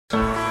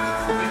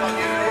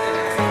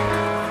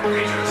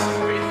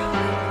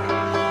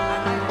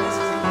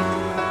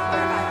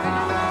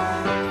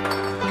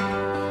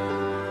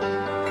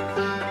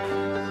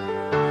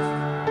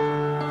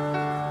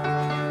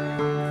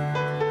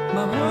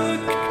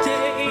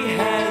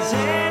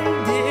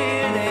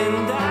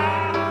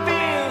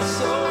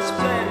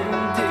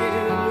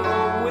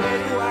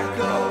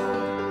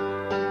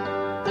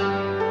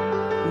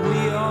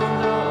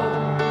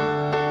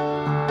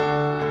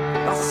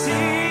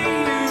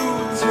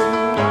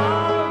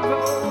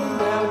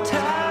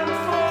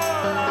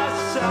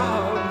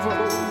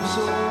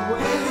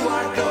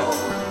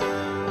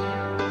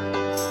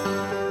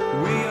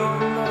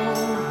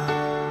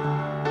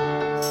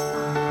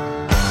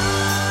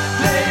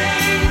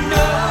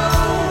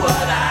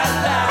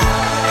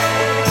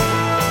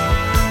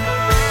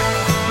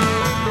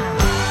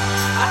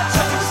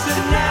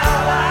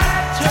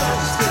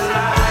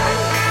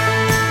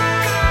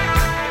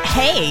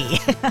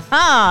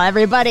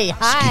Everybody.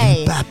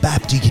 Hi.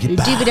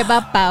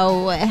 Bap-bap-diggity-bap.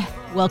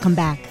 Welcome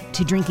back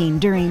to Drinking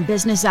During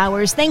Business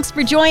Hours. Thanks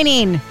for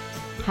joining.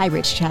 Hi,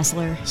 Rich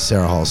Chasler.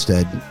 Sarah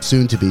Halstead,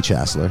 soon to be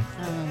Chancellor.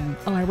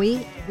 Are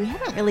we? We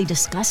haven't really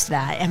discussed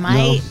that. Am No.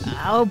 I?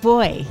 Oh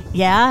boy.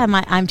 Yeah.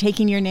 I'm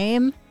taking your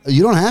name.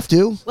 You don't have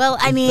to. Well,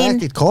 I In mean,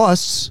 fact, it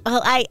costs.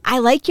 well, I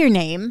like your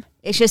name.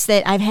 It's just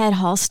that I've had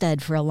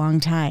Halstead for a long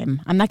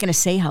time. I'm not going to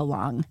say how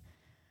long.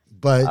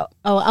 But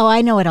Oh,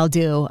 I know what I'll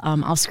do.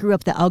 I'll screw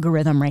up the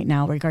algorithm right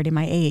now regarding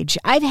my age.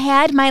 I've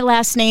had my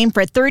last name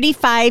for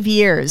 35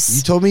 years.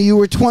 you told me you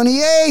were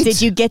 28.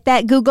 Did you get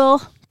that,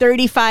 Google?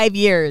 35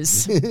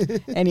 years.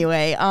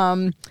 Anyway,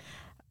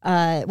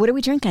 what are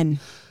we drinking?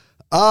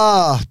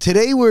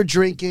 Today we're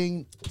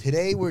drinking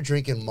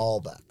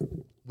Malbec,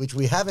 which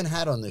we haven't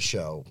had on the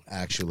show,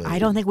 actually. I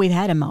don't think we've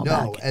had a Malbec.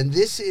 No, and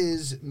this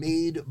is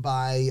made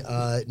by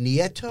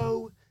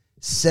Nieto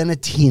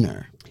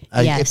Senatiner.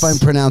 Yes. If I'm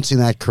pronouncing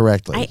that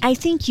correctly. I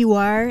think you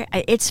are.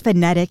 It's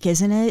phonetic,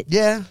 isn't it?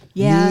 Yeah.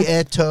 Yeah.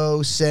 Nieto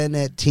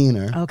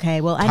Senatiner.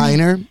 Okay, well,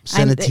 Tyner,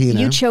 Senatiner.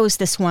 you chose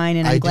this wine,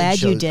 and I'm glad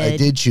you did. I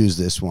did choose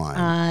this wine.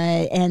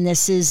 And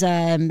this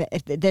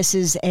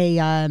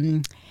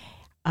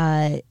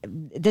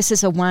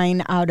is a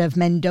wine out of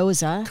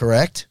Mendoza.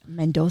 Correct?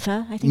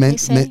 Mendoza, I think they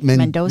say.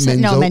 Mendoza?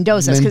 No,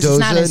 Mendoza, because it's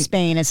not in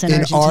Spain. It's in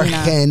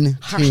Argentina.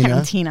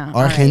 Argentina.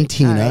 All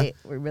right.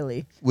 We're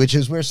really... Which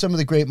is where some of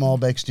the great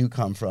Malbecs do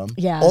come from.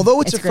 Yeah,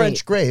 Although it's a great.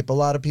 French grape, a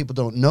lot of people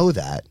don't know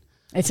that.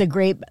 It's a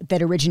grape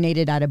that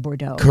originated out of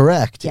Bordeaux.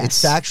 Correct. Yes.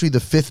 It's actually the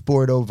 5th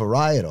Bordeaux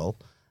varietal,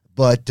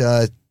 but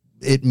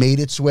it made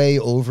its way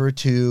over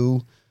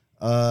to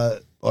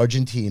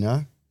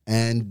Argentina,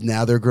 and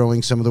now they're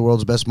growing some of the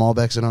world's best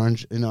Malbecs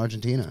in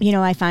Argentina. You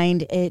know, I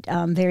find it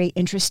very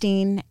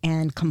interesting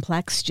and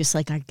complex, just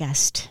like our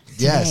guest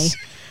today. Yes.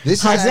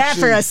 How's that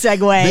for a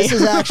segue? This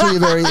is actually a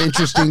very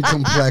interesting,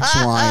 complex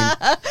wine.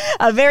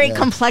 A very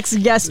complex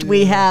guest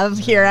we have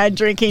here on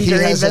Drinking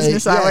During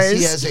Business Hours.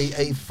 He has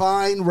a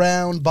fine,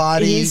 round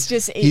body.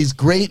 He's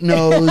great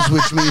nose,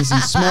 which means he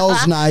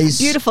smells nice.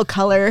 Beautiful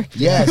color.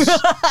 Yes.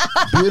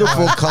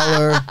 Beautiful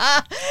color.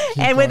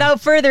 And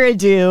without further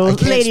ado, I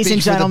can't ladies speak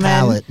and for the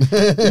gentlemen,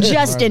 palate.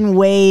 Justin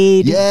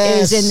Wade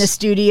Yes. is in the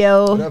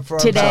studio What up for our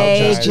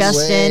today. pal,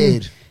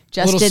 Justin.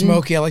 A little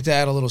smoky. I like to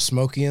add a little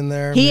smoky in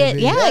there.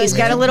 He's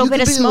got a little You bit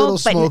could of be a little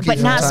smoke, smoky but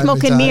from not time smoke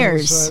to and time.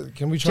 mirrors.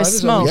 Can we try Just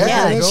this? smoke.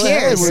 Yeah, go cheers.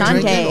 ahead. We're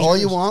Sunday. drinking all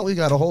you want. We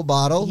got a whole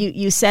bottle.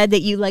 You said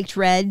that you liked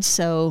red,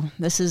 so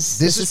this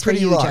is for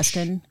pretty you, lush.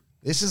 Justin.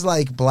 This is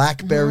like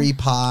blackberry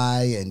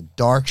pie and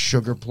dark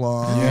sugar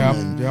plum. Yep,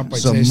 and yep, I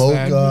some taste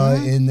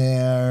mocha in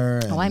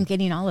there. Oh, I'm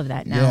getting all of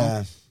that now.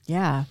 Yeah.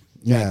 Yeah.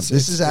 Yeah. It's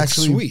This is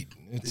actually sweet.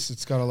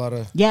 It's got a lot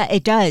of. Yeah,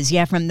 it does.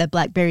 Yeah, from the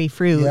blackberry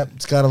fruit. Yep,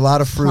 it's got a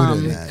lot of fruit Plum.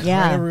 in that.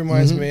 Yeah. Kind of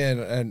reminds me,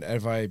 and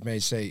if I may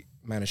say,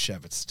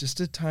 Manischewitz. Just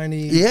a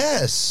tiny.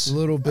 Yes.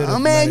 Little bit Oh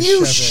of man,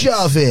 you Manischewitz.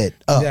 shove it.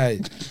 Oh.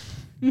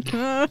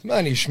 Yeah.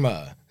 Money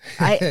schma.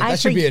 I That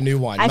should be a new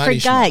wine. I Money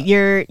forgot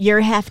schma.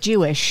 you're half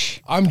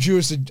Jewish. I'm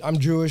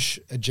Jewish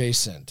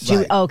adjacent.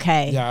 Right.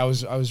 Okay. Yeah, I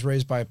was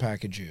raised by a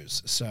pack of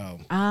Jews, so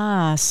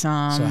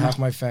Awesome. so half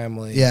my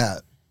family. Yeah.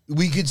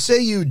 We could say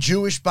you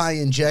Jewish by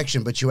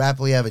injection, but you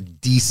happily have a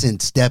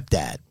decent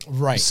stepdad.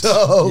 Right.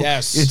 So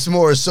yes, it's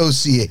more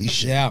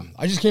association. yeah.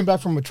 I just came back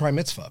from a tri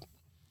mitzvah.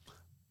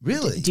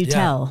 Really? Do Yeah.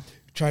 tell.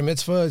 Tri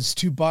mitzvah is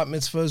 2 bat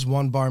mitzvahs,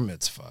 1 bar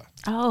mitzvah,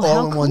 Oh, All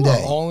how in cool. one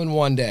day. all in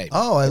one day.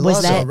 Oh, I Was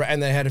love that- it.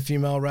 And they had a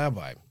female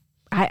rabbi.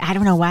 I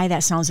don't know why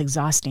that sounds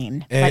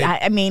exhausting. Eh. But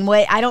I mean,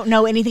 I don't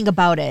know anything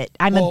about it.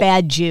 I'm a Well,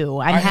 bad Jew.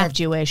 I'm I half have-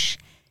 Jewish.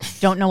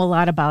 Don't know a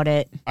lot about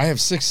it. I have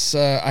 6.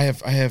 I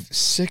have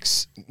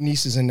 6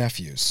 nieces and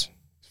nephews.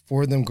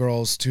 4 of them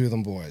girls, 2 of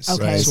them boys.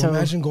 Okay, so so-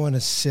 imagine going to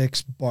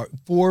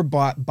 4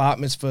 bat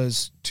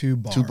mitzvahs, 2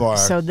 bar. 2 bar.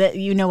 So that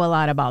you know a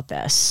lot about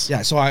this.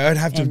 Yeah, so I'd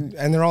have to,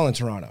 and they're all in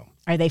Toronto.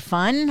 Are they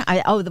fun?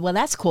 Well,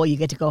 that's cool. You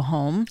get to go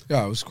home.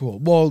 Yeah, it was cool.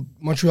 Well,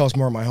 Montreal's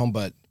more my home,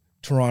 but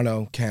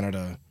Toronto,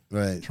 Canada,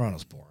 Right.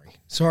 Toronto's boring.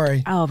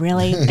 Sorry. Oh,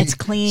 really? It's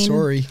clean.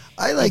 Sorry.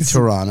 I like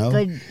Toronto.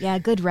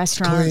 Good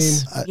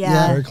restaurants. Clean.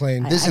 Yeah. Very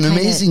clean. There's I an kinda-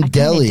 amazing I kinda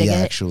deli, dig it.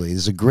 actually.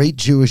 There's a great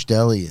Jewish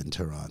deli in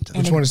Toronto.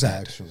 Which one is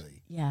that? Actually.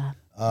 Yeah.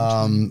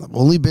 I've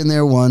only been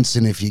there once,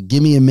 and if you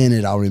give me a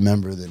minute, I'll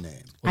remember the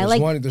name. I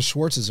like- There's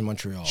Schwartz's in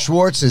Montreal.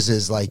 Schwartz's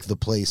is like the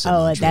place in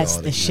Oh, Montreal. that's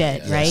the that you-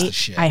 shit, yeah. right? the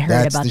shit. I heard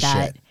That's about the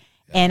that. shit.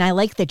 And I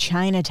like the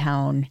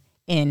Chinatown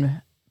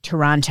in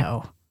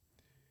Toronto.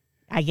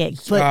 I get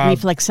foot Uh,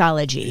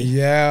 reflexology.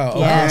 Yeah. Okay.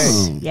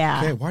 Yes. Oh.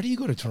 Yeah. Okay. Why do you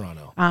go to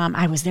Toronto?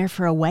 I was there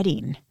for a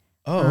wedding.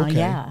 Oh, okay.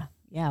 Yeah.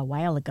 Yeah, a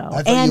while ago.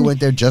 I thought you went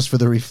there just for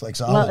the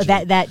reflexology.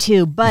 Well, that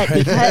too, but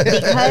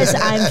because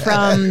I'm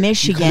from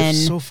Michigan,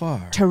 So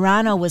far.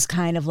 Toronto was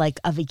kind of like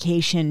a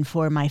vacation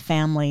for my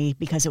family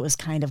because it was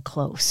kind of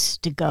close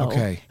to go.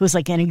 Okay. It was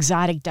like an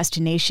exotic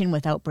destination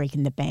without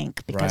breaking the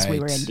bank because we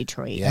were Right. in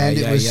Detroit. Yeah, And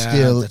it was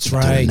still that's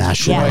right.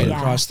 international. Right Yeah.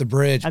 across the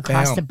bridge.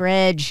 Across Bam. the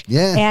bridge.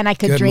 Yeah. And I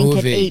could Good drink movie.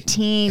 at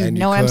 18. And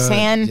Know what I'm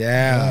saying?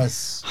 Yeah.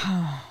 Yes.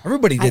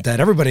 Everybody did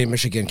that. Everybody in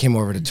Michigan came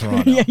over to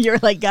Toronto. Yeah, you're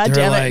like, God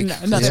They're damn it,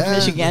 like, another yeah,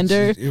 Michigander.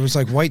 It was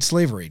like white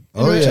slavery.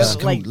 Oh, yeah.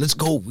 Just, Like- let's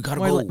go. We gotta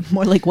go.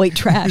 More like white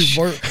trash.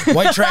 More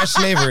white trash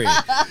slavery.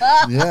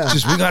 Yeah.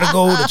 Just we gotta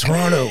go to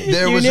Toronto.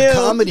 There You was knew- a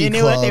comedy you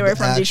club. knew what they were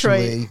from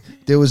actually. Detroit.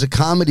 There was a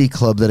comedy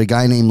club that a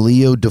guy named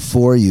Leo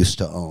DeFore used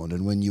to own,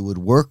 and when you would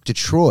work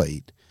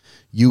Detroit,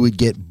 you would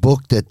get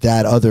booked at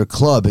that other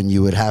club, and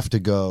you would have to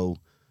go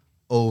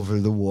over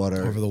the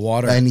water. Over the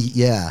water. And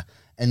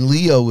and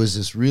Leo was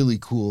this really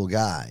cool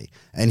guy,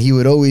 and he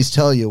would always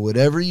tell you,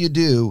 whatever you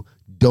do,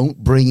 don't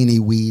bring any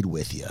weed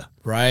with you.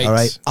 Right. All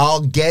right,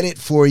 I'll get it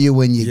for you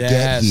when you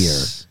get here.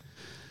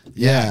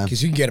 Yeah,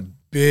 because you can get a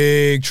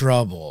big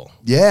trouble.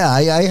 Yeah,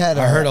 I had.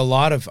 I heard a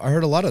lot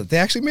of. They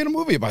actually made a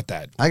movie about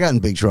that. I got in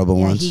big trouble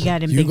Yeah, once. he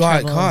got in You big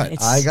got trouble.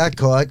 caught. I got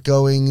caught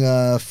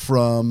going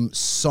from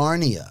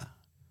Sarnia.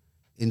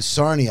 In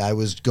Sarnia, I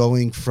was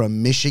going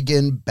from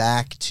Michigan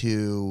back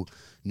to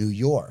New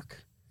York.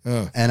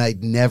 And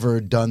I'd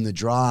never done the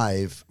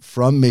drive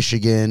from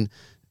Michigan,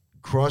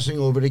 crossing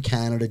over to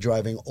Canada,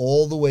 driving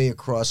all the way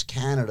across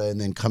Canada, and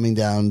then coming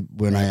down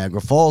where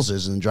Niagara Falls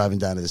is and driving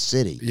down to the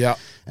city. Yeah.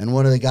 And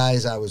one of the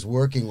guys I was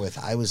working with,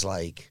 I was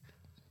like,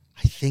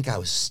 I think I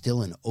was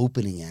still an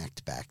opening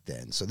act back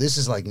then. So this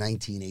is like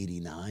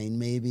 1989,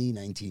 maybe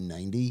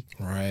 1990.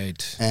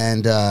 Right.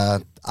 And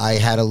I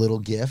had a little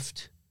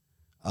gift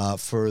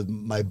for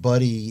my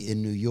buddy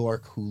in New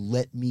York who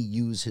let me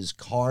use his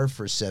car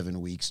for 7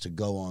 weeks to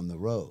go on the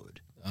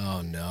road.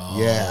 Oh no.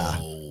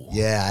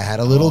 Yeah, I had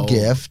a little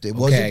gift. It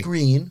wasn't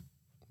green.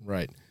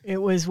 Right. It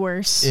was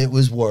worse. It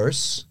was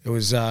worse. It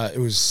was. It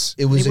was.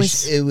 It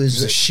was It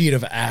was a sheet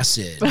of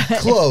acid.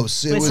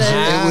 close. It Was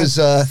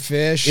was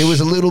fish. it was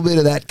a little bit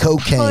of that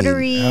cocaine.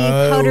 powdery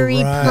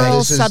right. pearl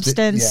This is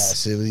substance.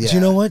 yes, it was, yeah. Do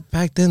you know what?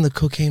 Back then, the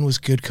cocaine was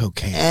good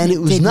cocaine. And it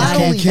was Did not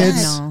not only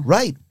kids. that, No.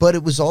 right? But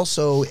it was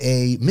also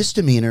a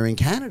misdemeanor in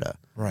Canada.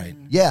 Right.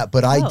 Yeah,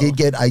 but I Oh.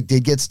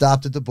 did get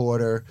stopped at the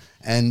border,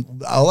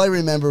 and all I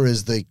remember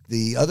is the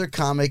other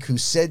comic who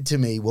said to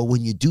me, "Well,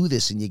 when you do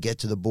this and you get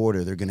to the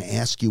border, they're going to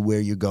ask you where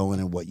you're going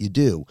and what you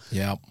do.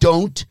 Yeah.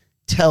 Don't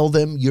tell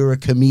them you're a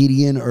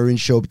comedian or in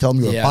show. Tell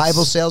them you're Yes. a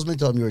Bible salesman.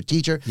 Tell them you're a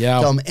teacher. Yeah.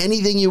 Tell them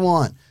anything you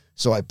want."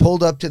 So I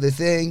pulled up to the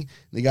thing.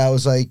 The guy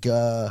was like,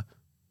 "Where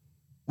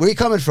are you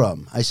coming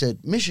from?" I said,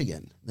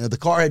 "Michigan." Now, the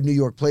car had New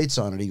York plates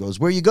on it. He goes,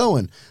 "Where are you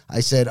going?" I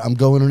said, "I'm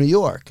going to New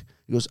York."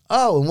 He goes,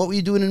 "Oh, and what were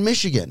you doing in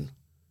Michigan?"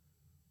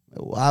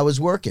 "I was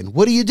working."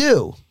 "What do you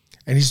do?"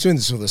 And he's doing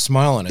this with a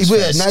smile on his He's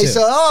with face. a nice,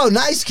 too.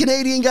 nice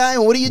Canadian guy.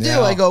 And what do you do?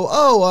 Yeah. I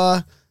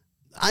go,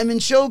 I'm in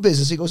show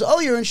business. He goes, "Oh,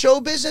 you're in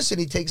show business?" And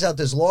he takes out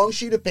this long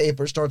sheet of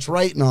paper, starts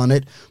writing on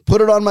it,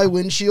 put it on my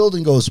windshield,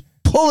 and goes,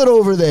 "Pull it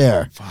over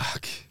there."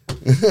 Fuck.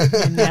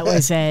 And that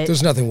was it.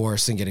 There's nothing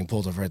worse than getting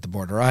pulled over at the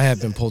border. I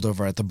have been pulled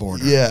over at the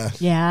border. Yeah.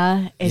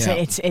 Yeah, Yeah.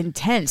 it's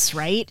intense,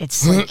 right?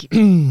 It's like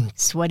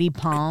sweaty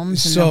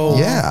palms. And the So whole-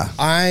 Yeah.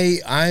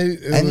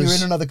 and You're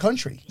in another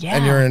country. yeah,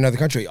 And you're in another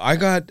country. I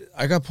got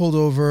pulled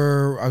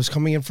over. I was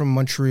coming in from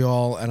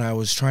Montreal, and I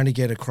was trying to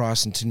get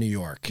across into New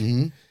York.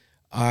 Mm-hmm.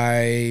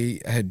 I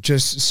had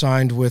just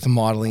signed with a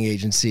modeling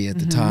agency at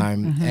the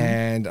time,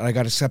 and I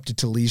got accepted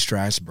to Lee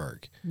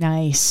Strasberg.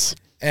 nice.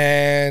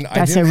 And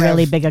That's a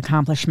really big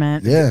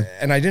accomplishment. Yeah.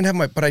 And I didn't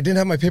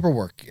have my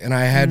paperwork, and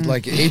I had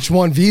like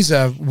H-1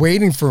 visa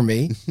waiting for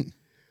me.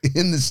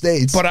 In the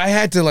States. But I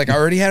had to, I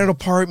already had an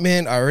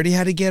apartment. I already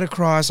had to get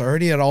across. I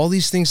already had all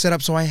these things set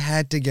up, so I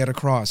had to get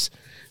across.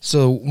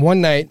 So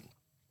one night,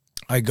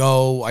 I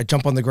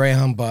jump on the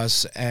Greyhound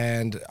bus,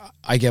 and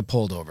I get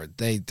pulled over.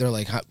 They're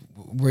like,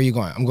 "Where are you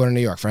going?" "I'm going to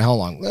New York." "For how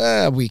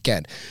long?"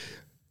 "Weekend."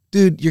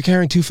 "Dude, you're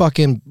carrying 2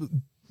 fucking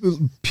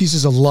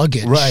pieces of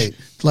luggage. Right.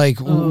 Like,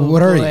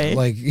 what are boy. you?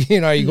 Like,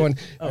 are you going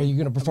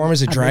to perform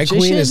as a drag queen?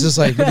 magician? Is this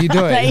like, what are you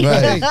doing?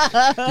 Right.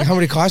 Like, how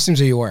many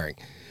costumes are you wearing?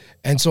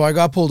 And so I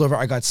got pulled over.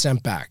 I got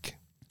sent back.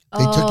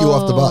 They took you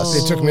off the bus.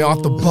 They took me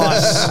off the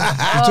bus.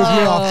 They took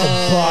me off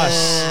the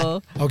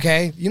bus.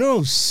 Okay? You know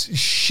how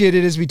shit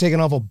it is to be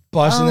taken off a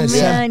bus and then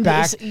sent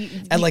back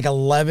at like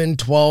 11,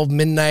 12,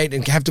 midnight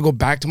and have to go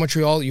back to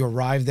Montreal. You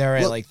arrive there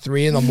at like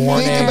 3 in the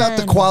morning. Think about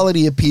the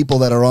quality of people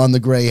that are on the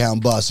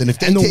Greyhound bus, and if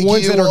they And the take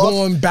ones you that are off-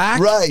 going back?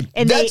 right?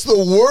 And that's they-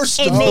 the worst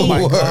of and the they- Oh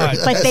my worst. God.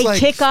 But It's they like-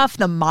 kick off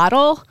the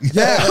model.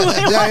 Yeah.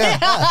 Yeah.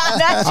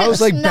 That's I was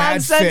just like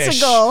bad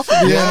fish. nonsensical.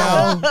 You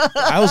know?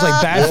 I was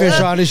like bad fish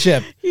on a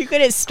ship. You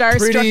could have starstruck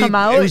Pretty- them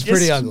out. it was just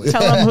pretty ugly.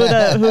 Tell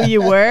them who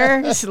you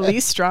were. It's Lee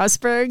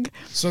Strasberg.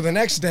 So the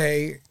next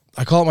day,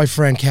 I call up my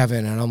friend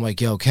Kevin, and I'm like,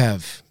 "Yo,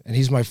 Kev," and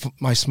he's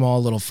my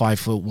small little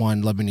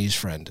 5'1" Lebanese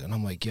friend, and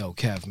I'm like, "Yo,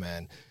 Kev,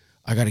 man,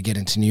 I got to get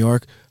into New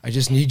York. I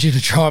just need you to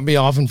drop me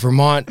off in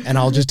Vermont, and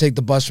I'll just take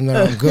the bus from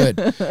there. I'm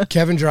good."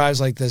 Kevin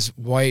drives like this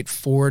white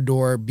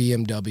 4-door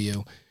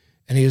BMW,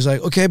 and he was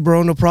like, "Okay,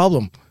 bro, no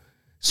problem."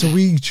 So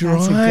we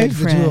drive,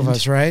 the two of friend.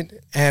 us, right?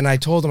 And I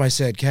told him, I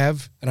said,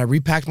 "Kev," and I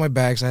repacked my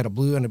bags. I had a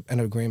blue and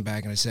a green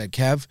bag, and I said,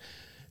 "Kev,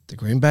 the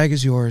green bag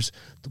is yours.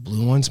 The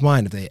blue one's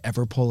mine if they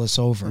ever pull us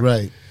over."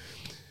 Right.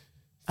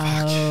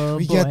 Oh,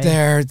 we boy. get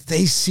there,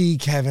 they see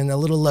Kevin, a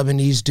little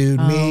Lebanese dude,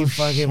 me Oh,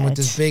 fucking with shit.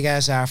 this big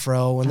ass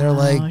afro, and they're Oh,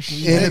 like,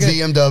 shit. In a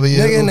BMW.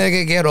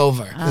 nigga, get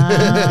over.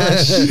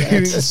 Oh,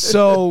 shit.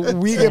 So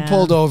we get Yeah.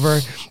 pulled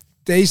over.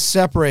 They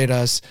separate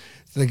us.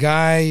 The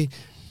guy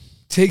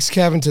takes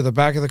Kevin to the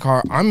back of the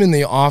car. I'm in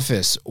the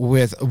office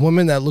with a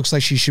woman that looks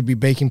like she should be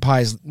baking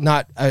pies,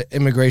 not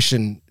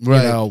immigration,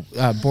 Right.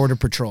 border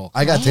patrol.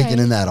 I got taken Alright.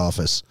 in that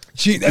office.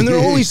 And they're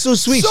always so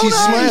sweet. So She's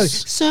nice. smiling.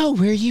 So,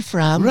 where are you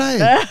from? Right.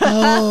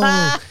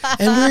 Oh,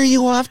 and where are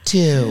you off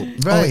to? Oh,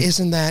 Right.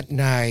 isn't that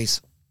nice?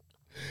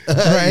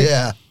 Right?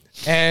 Yeah.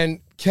 And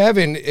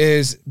Kevin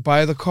is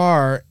by the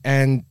car,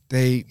 and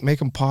they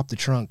make him pop the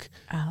trunk.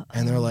 Oh,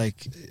 And they're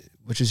like,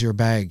 which is your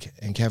bag?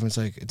 And Kevin's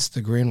like, it's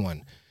the green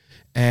one.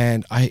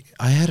 And I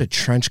had a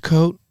trench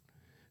coat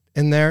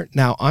in there.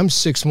 Now, I'm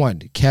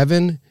 6'1".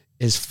 Kevin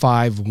is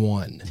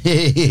 5'1".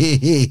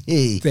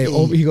 He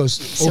goes,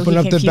 So open he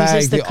up the confuses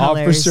bag. the The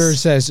colors.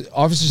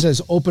 officer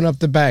says, open up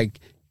the bag.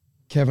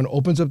 Kevin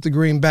opens up the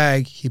green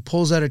bag. He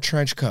pulls out a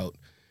trench coat.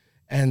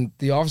 And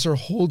the officer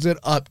holds it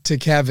up to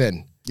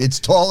Kevin. It's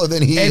taller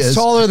than he is. It's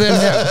taller than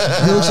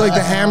him. He looks like the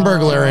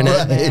Hamburglar in it.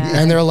 Right.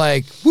 And they're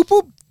like, whoop,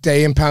 whoop.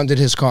 They impounded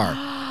his car.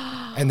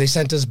 And they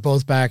sent us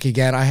both back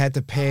again. I had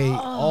to pay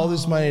all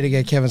this money to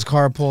get Kevin's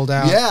car pulled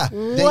out. Yeah.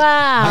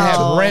 I have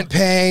wow. rent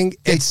paying.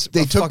 They, It's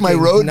they a took my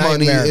fucking road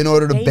nightmare. money in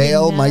order to They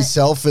bail did not-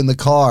 myself in the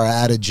car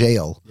out of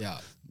jail. Yeah.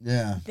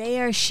 Yeah.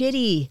 They are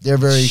shitty. They're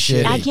very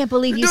Shitty. shitty. I can't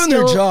believe They're you doing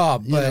still. their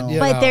job, but know. you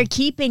But know. they're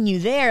keeping you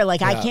there.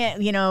 Like I Yeah.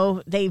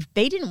 can't.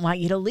 They didn't want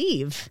you to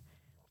leave.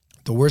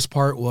 The worst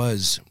part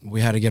was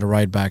we had to get a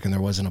ride back, and there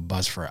wasn't a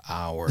bus for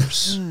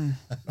hours.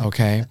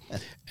 Okay,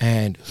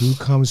 and who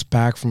comes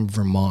back from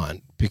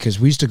Vermont? Because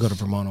we used to go to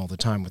Vermont all the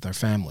time with our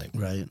family.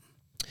 Right.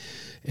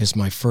 Is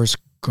my first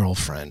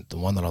girlfriend, the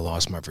one that I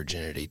lost my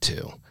virginity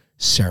to,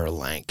 Sarah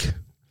Lank.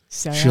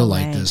 Sarah She'll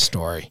like Lank. this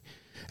story.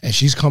 And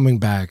she's coming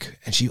back,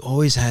 and she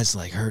always has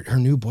like her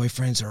new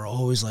boyfriends are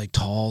always like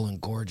tall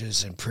and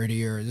gorgeous and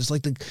prettier. It was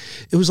like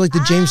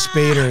the James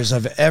Spaders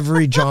of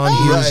every John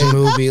Hughes Right.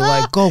 movie.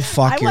 Like, go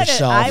fuck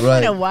yourself. I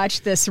want to Right.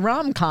 watch this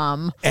rom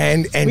com.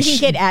 and We can she-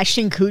 get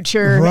Ashton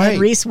Kutcher Right. and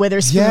Reese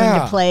Witherspoon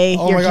to play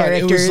Oh your my God.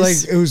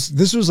 characters.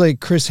 This was like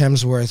Chris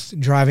Hemsworth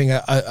driving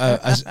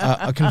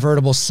a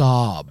convertible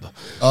Saab.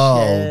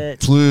 Oh, Shit.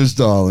 please,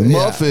 darling.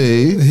 Yeah.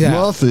 Muffy. Yeah.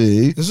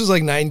 Muffy. This was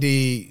like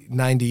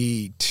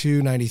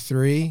 92,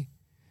 93.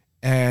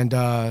 And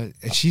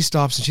she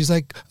stops and she's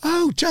like,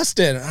 oh,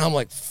 Justin. And I'm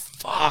like,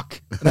 fuck.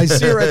 And I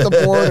see her at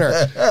the border.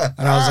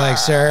 And I was like,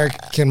 Sarah,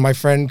 can my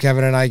friend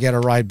Kevin and I get a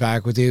ride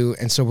back with you?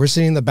 And so we're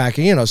sitting in the back.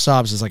 And,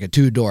 Saabs is like a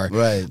 2-door.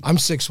 Right. I'm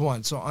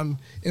 6'1", so I'm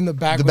in the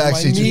back The with back my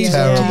seats are knees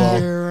terrible.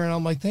 here, and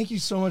I'm like, thank you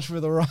so much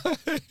for the ride.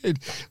 It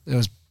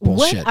was What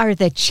bullshit. are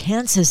the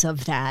chances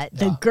of that?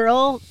 The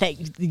girl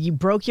that you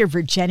broke your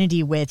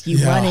virginity with, you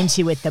Yeah. run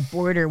into at the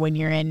border when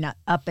you're in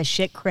up a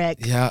shit creek.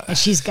 Yeah. And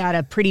she's got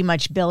to pretty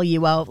much bail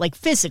you out, like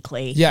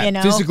physically. Yeah, You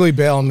know? physically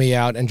bailing me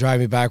out and drive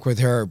me back with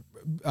her,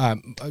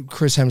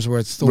 Chris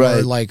Hemsworth, Thor,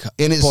 Right. like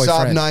In his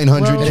boyfriend. Saab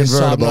 900 Well- In his Saab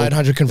convertible.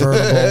 900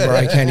 convertible, where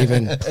I can't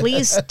even.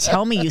 Please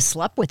tell me you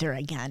slept with her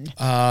again.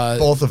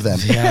 Both of them.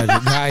 Yeah,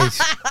 I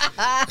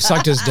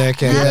sucked his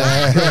dick and,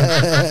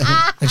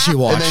 and she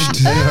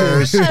watched. And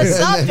hers.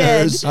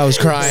 Something. I was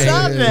crying.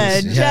 Something.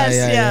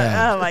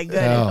 Oh my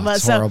goodness. Oh, Well,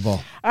 it's so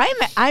horrible.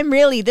 I'm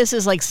really, this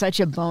is like such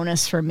a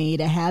bonus for me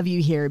to have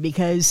you here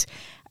because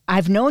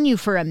I've known you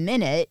for a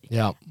minute,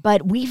 Yeah.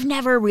 but we've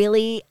never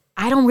really,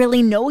 I don't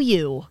really know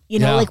you.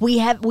 Yeah. Like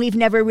we've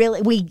never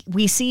really,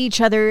 we see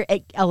each other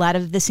at a lot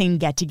of the same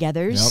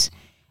get-togethers,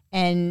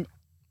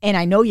 and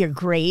I know you're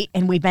great,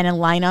 and we've been in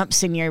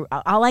lineups, and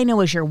all I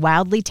know is you're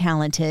wildly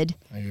talented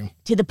Thank you.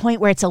 to the point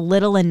where it's a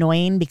little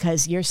annoying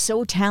because you're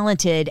so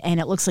talented,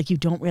 and it looks like you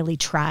don't really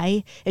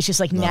try. It's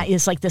just like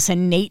it's like this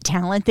innate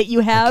talent that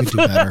you I have. could do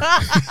better.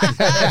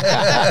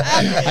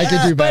 I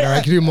could do better.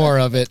 I could do more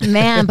of it.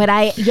 Man, but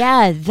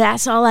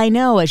that's all I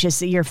know. It's just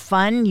that you're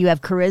fun. You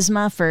have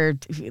charisma for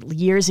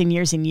years and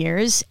years and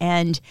years,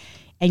 and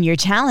you're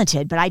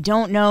talented. But I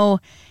don't know,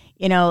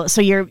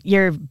 So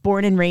you're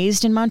born and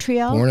raised in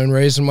Montreal. Born and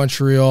raised in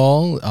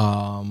Montreal.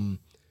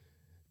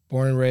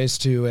 Born and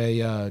raised to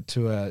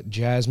a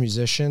jazz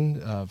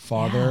musician,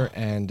 father,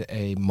 and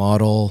a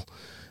model.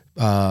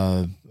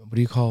 What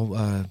do you call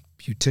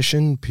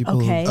beautician?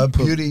 People. Okay. A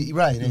beauty,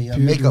 right? A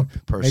makeup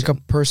person.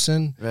 Makeup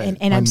person. Right.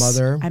 And My I'm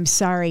mother. I'm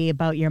sorry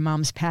about your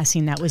mom's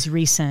passing. That was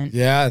recent.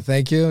 Yeah,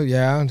 thank you.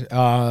 Yeah,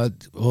 well,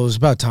 it was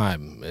about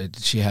time.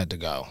 She had to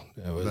go.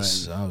 It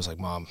was. I was like,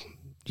 Mom,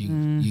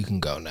 you can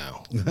go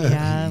now.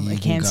 Yeah, You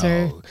can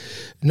cancer. go.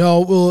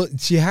 No, well,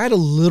 she had a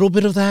little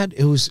bit of that.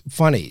 It was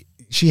funny.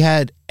 She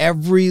had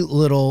every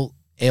little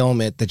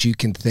ailment that you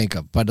can think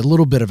of, but a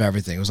little bit of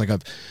everything. It was like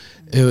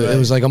it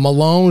was like a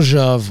melange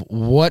of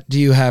what do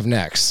you have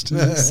next?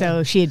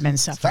 So she had been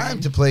suffering. Time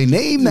to play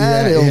Name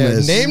That Yeah,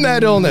 Illness. name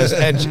that illness.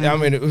 And I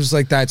mean, it was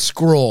like that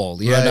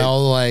scroll, you Right.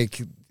 know,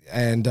 like,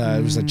 and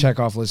it was a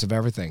checkoff list of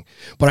everything.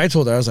 But I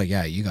told her, I was like,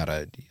 yeah,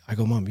 I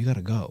go, Mom, you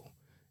gotta go,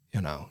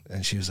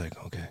 and she was like,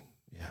 okay,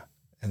 yeah.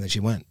 and then she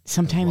went.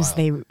 Sometimes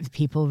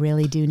people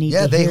really do need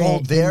Yeah, to hear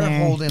they're it in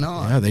their- holding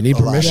on. Yeah, they need a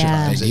lot of permission.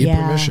 Yeah, They need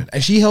yeah. permission.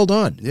 And she held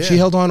on. Yeah. She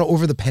held on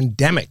over the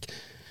pandemic.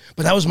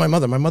 But that was my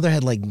mother. My mother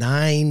had like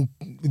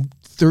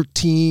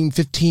 13,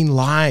 15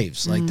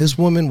 lives. Like this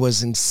woman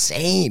was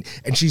insane.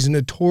 And she's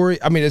notorious.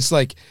 I mean,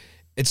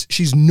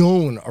 she's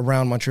known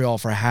around Montreal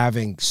for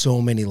having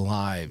so many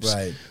lives.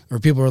 Right. Where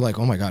people are like,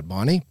 oh my God,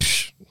 Bonnie?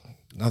 Psh,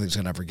 nothing's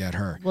going to forget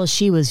her. Well,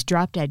 she was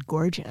drop dead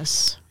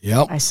gorgeous.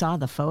 Yep. I saw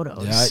the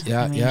photos.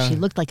 Yeah, I mean, yeah. She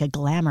looked like a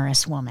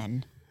glamorous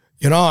woman.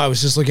 You know, I was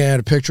just looking at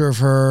a picture of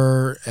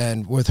her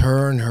and with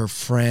her and her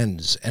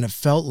friends, and it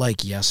felt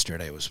like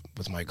yesterday was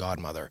with my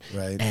godmother.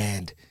 Right.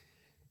 And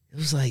it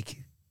was like,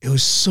 it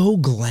was so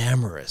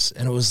glamorous,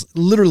 and it was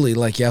literally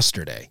like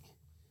yesterday,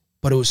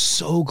 but it was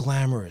so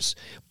glamorous.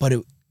 But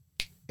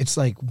it's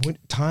like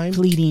time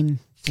Fleeting.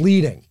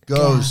 fleeting.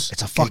 Goes.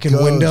 It's a fucking It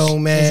goes. window,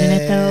 man. Isn't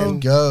it, though? It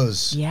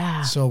goes.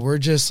 Yeah. So we're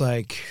just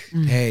like,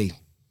 hey,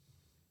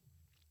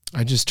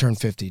 I just turned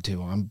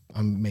 52. I'm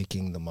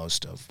making the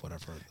most of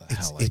whatever the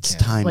hell I It's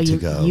can. time Well, to you,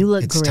 go. you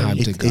look It's great. time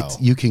to go.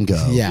 You can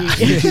go. Yeah.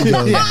 You can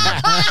go now.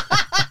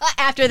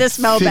 After the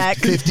smell back.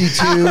 52,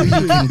 you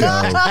can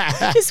go.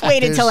 Just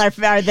wait until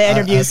the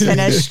interview's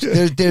finished.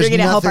 There's You're going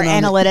to help our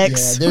nothing on the-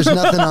 analytics. Yeah, there's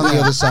nothing on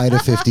the other side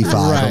of 55.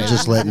 I'm Right.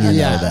 just letting you know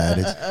Yeah.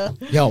 that.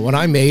 Yo, when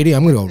I'm 80,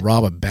 I'm going to go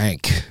rob a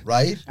bank.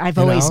 Right? I've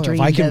You always know, dreamed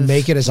if I can of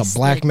make it as a just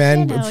black like,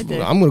 man, you know,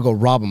 I'm going to go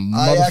rob a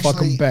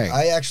motherfucking bank.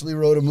 I actually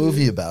wrote a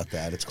movie about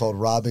that. It's called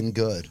Robin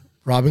Good.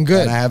 Robin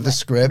Good. And I have the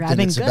script, Robin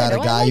and it's Good. about a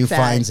Oh, I guy like who that.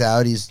 finds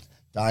out he's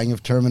dying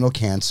of terminal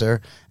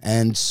cancer,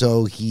 and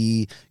so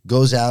he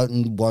goes out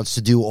and wants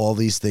to do all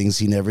these things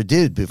he never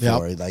did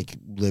before, like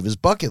live his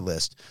bucket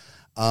list.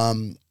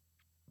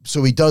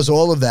 So he does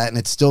all of that, and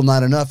it's still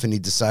not enough, and he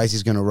decides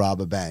he's going to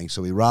rob a bank.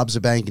 So he robs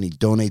a bank, and he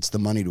donates the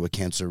money to a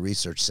cancer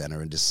research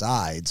center and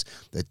decides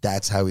that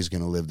that's how he's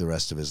going to live the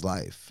rest of his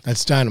life.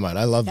 That's dynamite.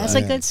 I love That's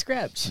that. a good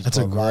script. That's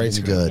a called great Robin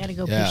script. Good. You got to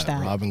go Yeah, push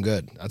that. Robin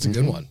Good. That's a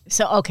good one.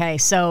 So, okay,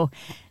 so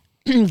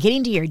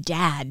getting to your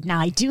dad. Now,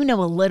 I do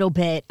know a little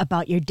bit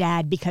about your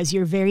dad because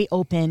you're very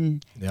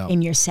open Yeah.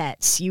 in your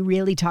sets. You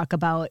really talk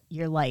about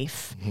your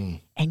life.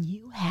 And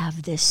you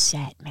have this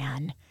set,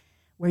 man,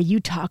 where you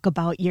talk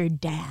about your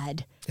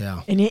dad.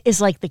 Yeah. And it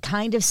is like the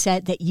kind of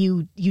set that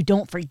you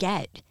don't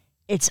forget.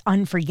 It's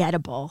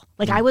unforgettable.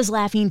 Like I was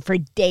laughing for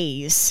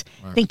days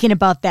thinking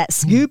about that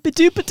scoop a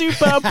doop a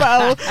doop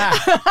po.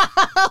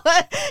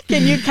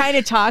 Can you kind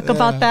of talk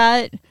about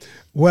that?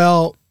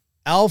 Well,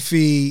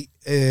 Alfie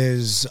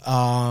is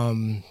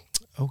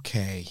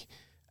okay.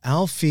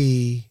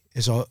 Alfie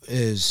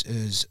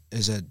is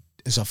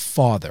a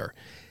father.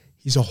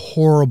 He's a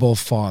horrible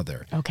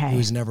father. Okay. He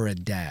was never a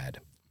dad.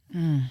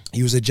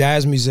 He was a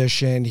jazz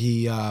musician.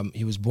 He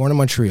was born in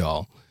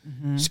Montreal.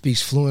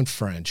 Speaks fluent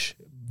French.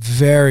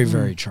 Very,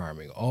 very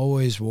charming.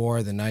 Always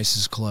wore the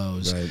nicest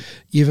clothes. Right.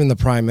 Even the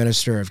Prime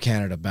Minister of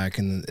Canada back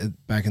in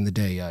the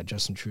day,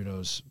 Justin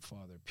Trudeau's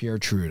father, Pierre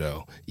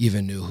Trudeau,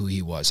 even knew who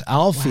he was.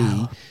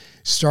 Alfie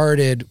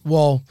started.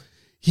 Well,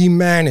 he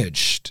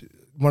managed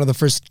one of the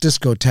first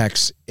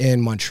discotheques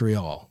in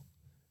Montreal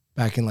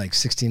back in like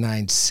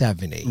 69,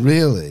 70.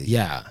 Really?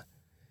 Yeah.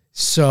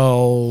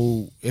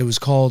 So it was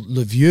called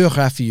Le Vieux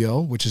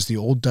Rafio, which is the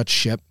old Dutch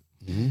ship.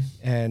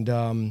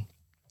 And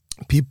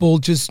people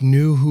just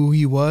knew who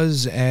he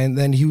was. And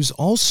then he was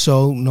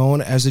also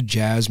known as a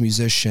jazz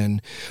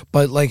musician,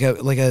 but like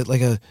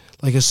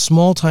a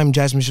small time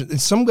jazz musician.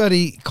 And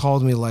somebody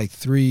called me like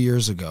 3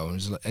 years ago,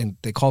 and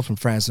they called from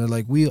France, and they're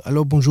like, "Oui,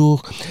 hello,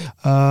 bonjour.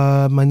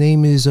 My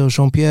name is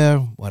Jean-Pierre,"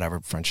 whatever,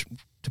 French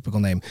typical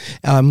name.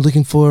 "I'm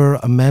looking for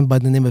a man by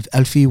the name of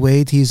Alfie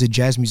Wade. He's a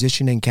jazz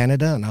musician in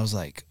Canada." And I was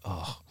like,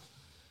 oh.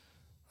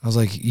 I was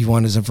like, "You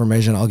want his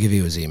information? I'll give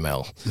you his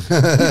email."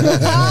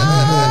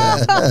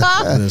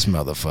 This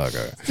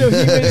motherfucker. So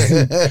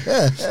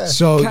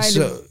he was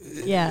So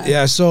yeah.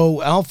 yeah.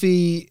 So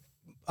Alfie,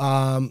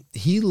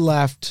 he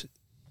left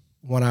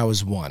when I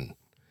was 1.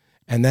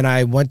 And then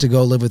I went to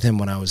go live with him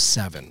when I was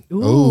 7.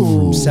 Ooh.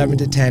 From 7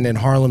 to 10 in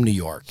Harlem, New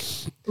York.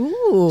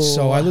 Ooh.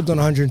 So I lived on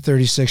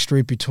 136th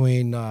Street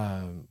between,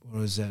 what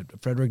was that,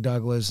 Frederick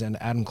Douglass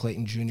and Adam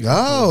Clayton Jr.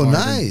 Oh, Boulevard.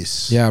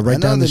 nice. Yeah, right I know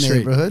down the street.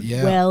 neighborhood.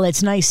 Yeah. Well,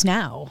 it's nice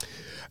now.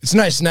 It's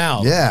nice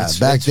now. Yeah, It's-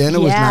 back it's- then it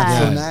was not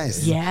so Yeah.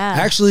 nice. Yeah.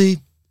 Actually,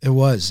 it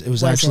was. It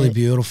was actually it?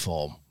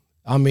 beautiful.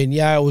 I mean,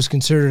 yeah, it was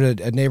considered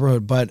a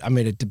neighborhood, but I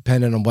mean, it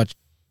depended on what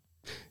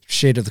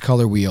shade of the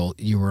color wheel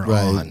you were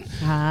Right. on.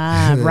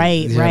 Ah,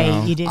 right, You right.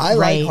 know. You did I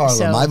right. like Harlem.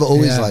 So, I've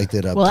always Yeah. liked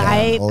it uptown.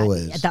 well,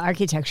 always. the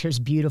architecture is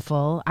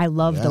beautiful. I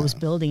love Yeah. those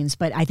buildings,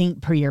 but I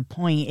think per your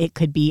point, it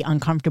could be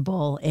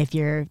uncomfortable if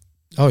you're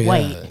Oh yeah,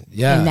 white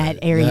yeah, in that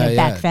area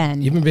back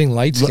then. Even being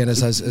light skinned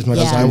as much as Yeah.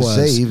 I was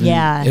gonna was, say, even-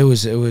 yeah. it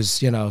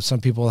was some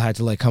people had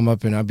to like come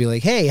up and I'd be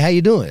like, "Hey, how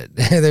you doing?"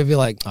 They'd be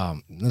like,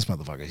 "This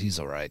motherfucker, he's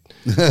all right."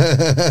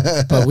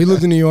 But we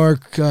lived in New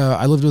York.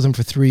 I lived with him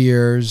for 3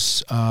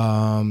 years.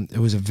 It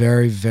was a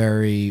very,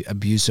 very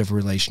abusive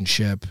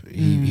relationship.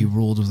 He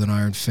ruled with an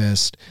iron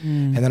fist,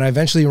 and then I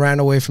eventually ran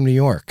away from New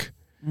York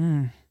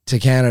to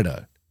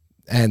Canada.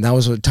 And that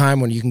was a time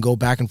when you can go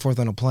back and forth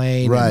on a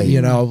plane. Right. And,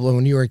 you know,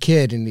 when you were a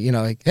kid and, you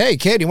know, like, hey,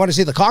 kid, you want to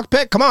see the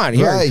cockpit? Come on,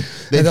 here. Right. And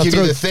They they'll give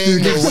throw you the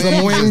thing, the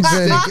some wings.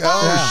 And,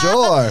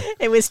 oh, sure.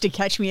 It was to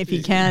catch me if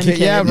you can.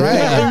 yeah, kid.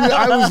 right.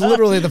 I was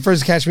literally the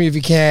first Catch Me If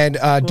You Can,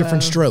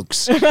 different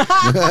strokes.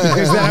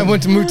 Because then I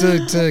went to move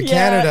to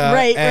Canada.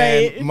 right,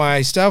 and right.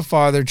 my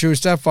stepfather, Jewish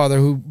stepfather,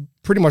 who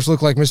pretty much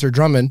looked like Mr.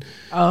 Drummond.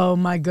 Oh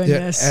my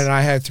goodness. And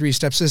I had 3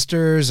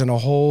 stepsisters and a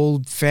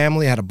whole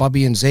family. I had a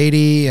Bubby and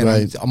Zadie, and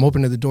Right. I'm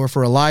opening the door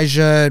for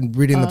Elijah and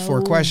reading the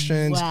 4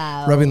 questions,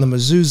 wow. rubbing the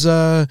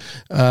mezuzah,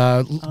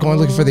 going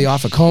looking for the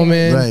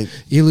Afikomen, Right.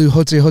 Ilu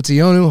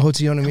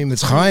Hotionu Mi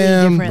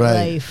Mitzchayim. Different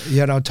Right. life.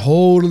 You know,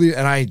 totally.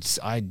 And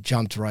I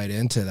jumped right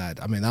into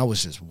that. I mean, that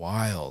was just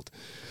wild.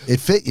 It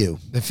fit you.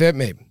 It fit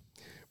me.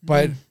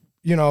 But,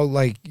 you know,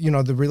 like, you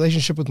know, the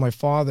relationship with my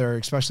father,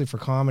 especially for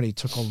comedy,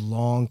 took a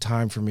long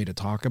time for me to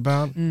talk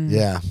about.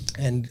 Yeah.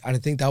 And I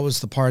think that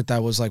was the part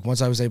that was like,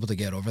 once I was able to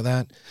get over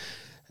that,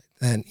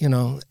 then, you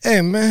know,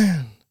 hey,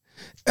 man,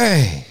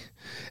 hey.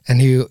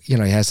 And he, you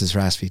know, he has this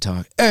raspy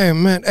talk. Hey,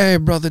 man, hey,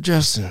 brother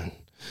Justin,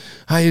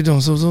 how you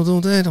doing?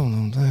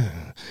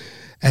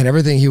 And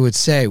everything he would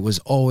say was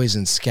always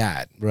in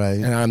scat. Right.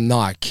 And I'm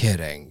not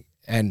kidding.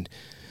 And,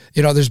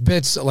 you know, there's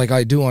bits like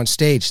I do on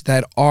stage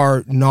that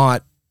are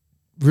not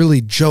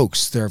really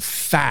jokes. They're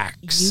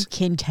facts. You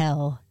can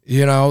tell.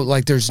 You know,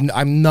 like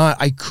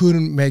I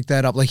couldn't make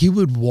that up. Like he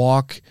would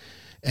walk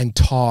and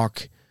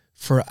talk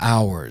for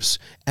hours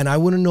and I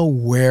wouldn't know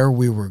where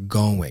we were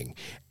going.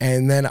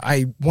 And then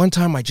one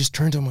time I just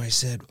turned to him and I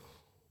said,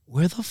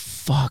 where the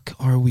fuck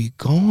are we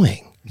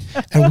going?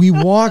 And we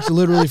walked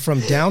literally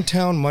from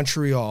downtown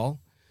Montreal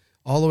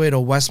all the way to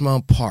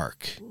Westmount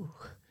Park,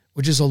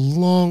 which is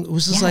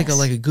like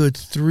a good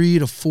 3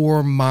 to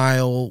 4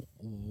 mile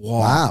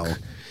walk. Wow.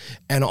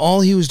 And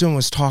all he was doing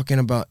was talking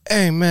about,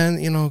 hey,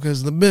 man, you know,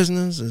 because the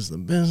business is the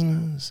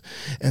business.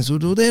 And so,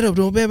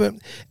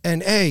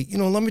 and hey, you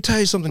know, let me tell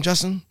you something,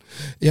 Justin.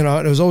 You know,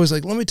 and it was always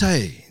like, let me tell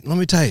you.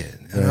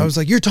 And I was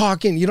like, you're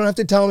talking. You don't have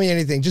to tell me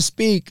anything. Just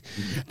speak.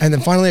 And then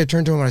finally I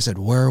turned to him and I said,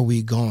 where are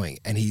we going?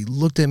 And he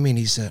looked at me and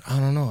he said, I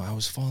don't know. I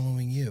was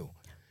following you.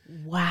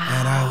 Wow.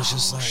 And I was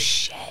just like,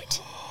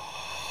 shit.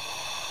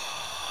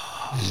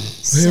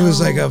 It was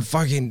like a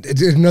fucking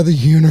another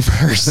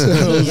universe.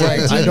 I was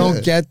like, I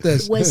don't get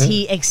this. Was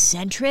he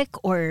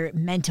eccentric or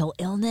mental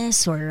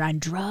illness or on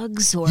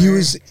drugs or? He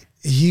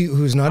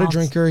was not a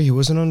drinker. He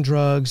wasn't on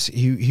drugs.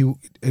 It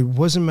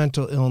wasn't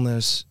mental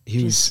illness.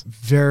 He's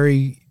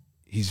very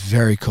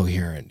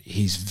coherent.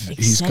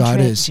 He's got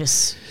his.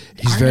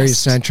 He's very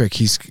eccentric.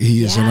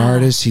 He is an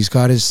artist. He's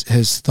got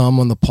his thumb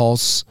on the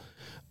pulse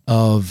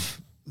of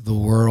the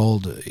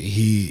world.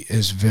 He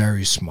is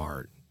very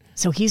smart.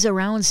 So he's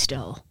around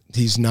still.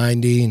 He's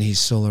 90 and he's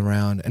still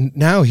around. And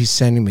now he's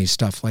sending me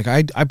stuff. Like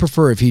I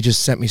prefer if he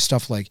just sent me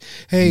stuff like,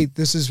 hey,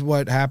 this is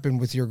what happened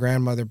with your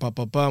grandmother,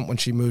 when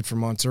she moved from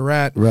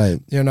Montserrat.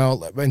 Right. You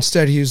know,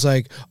 instead he was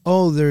like,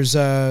 oh, there's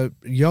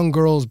young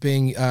girls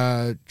being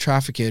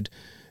trafficked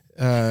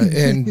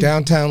in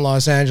downtown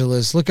Los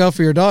Angeles. Look out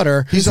for your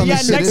daughter. He's on the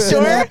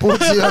Citizen app.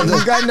 What's he on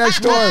the guy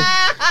next door?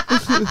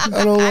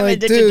 I'm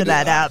addicted to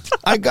that app.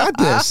 I got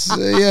this.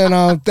 You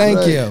know,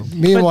 thank you.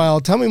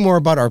 Meanwhile, tell me more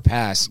about our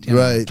past. You know?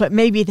 Right. But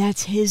maybe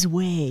that's his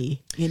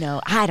way. You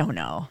know, I don't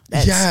know.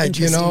 That's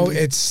you know,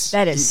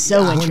 that is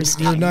so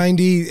interesting. When you're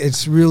 90,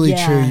 it's really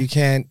true. You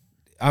can't.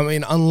 I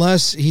mean,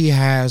 unless he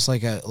has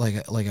like a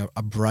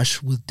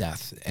brush with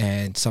death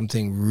and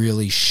something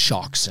really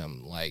shocks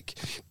him, like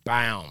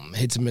bam,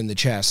 hits him in the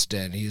chest,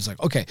 and he's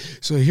like, okay,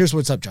 so here's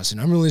what's up, Justin.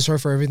 I'm really sorry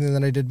for everything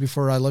that I did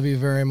before. I love you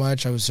very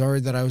much. I was sorry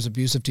that I was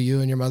abusive to you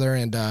and your mother.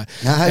 And now,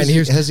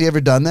 has he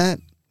ever done that?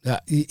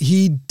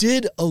 He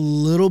did a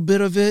little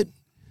bit of it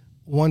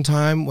one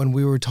time when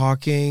we were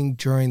talking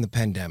during the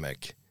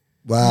pandemic.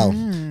 Wow.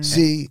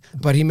 See,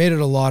 but he made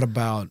it a lot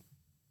about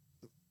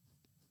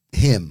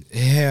him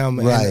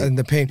right. and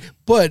the pain,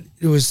 but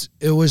it was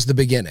the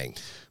beginning.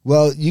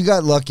 Well, you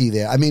got lucky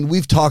there. I mean,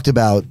 we've talked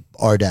about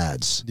our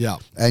dads. Yeah.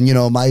 And, you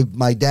know,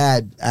 my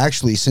dad,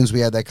 actually, since we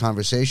had that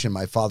conversation,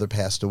 my father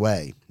passed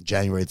away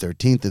January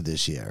 13th of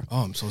this year.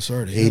 Oh, I'm so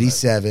sorry to hear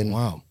 87. that.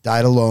 Wow.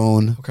 Died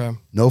alone. Okay.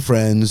 No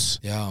friends.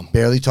 Yeah.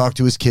 Barely talked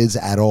to his kids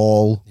at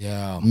all.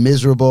 Yeah.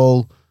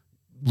 Miserable.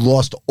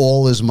 Lost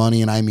all his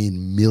money, and I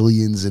mean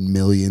millions and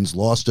millions.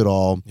 Lost it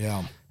all.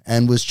 Yeah.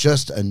 And was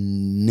just a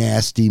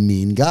nasty,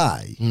 mean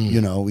guy.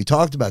 You know, we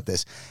talked about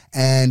this.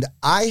 And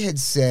I had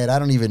said, I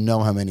don't even know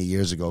how many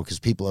years ago, because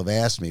people have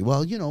asked me,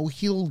 well, you know,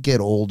 he'll get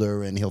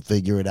older and he'll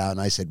figure it out.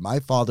 And I said, my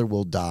father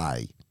will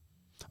die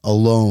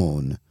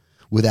alone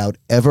without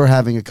ever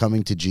having a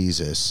coming to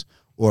Jesus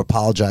or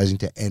apologizing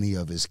to any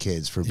of his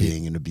kids for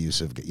being an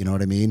abusive, you know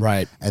what I mean?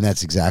 Right. And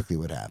that's exactly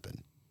what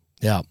happened.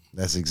 Yeah.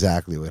 That's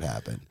exactly what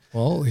happened.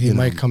 Well, he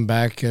might come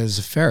back as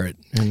a ferret.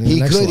 He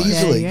could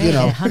easily, you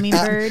know.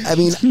 Hummingbird. I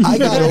mean, I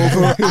got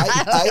over.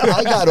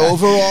 I got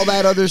over all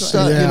that other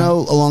stuff, you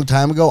know, a long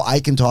time ago. I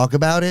can talk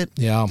about it.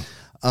 Yeah.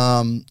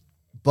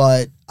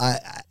 But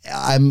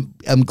I'm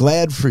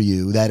glad for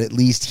you that at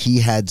least he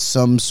had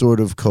some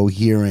sort of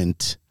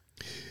coherent.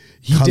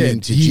 he coming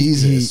did. to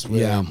Jesus.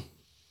 where- Yeah,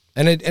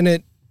 and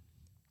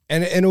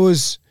it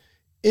was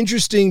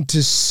interesting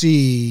to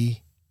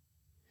see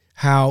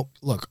how.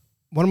 Look,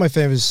 one of my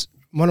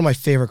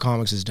favorite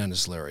comics is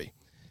Dennis Leary.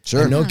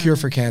 Sure. In No Cure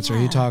for Cancer,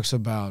 he Yeah. talks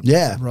about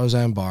Yeah.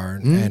 Roseanne Barr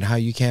and how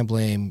you can't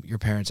blame your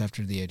parents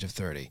after the age of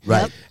 30.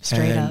 Right. Yep,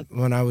 straight and up.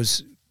 when I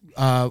was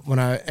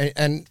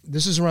and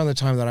this is around the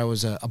time that I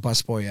was a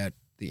busboy at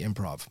the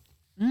Improv.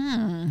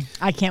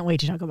 I can't wait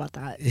to talk about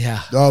that.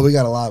 Yeah. Oh, we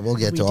got a lot. We'll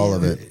get We to all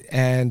do. of it.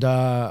 And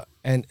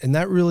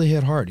that really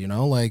hit hard, you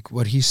know, like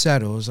what he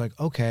said. It was like,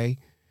 okay.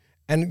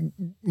 And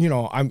you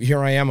know, I'm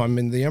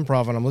in the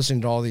Improv and I'm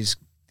listening to all these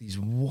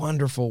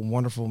wonderful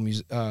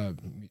music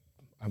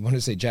I want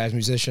to say jazz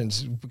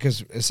musicians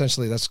because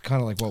essentially that's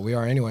kind of like what we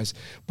are anyways.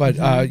 But,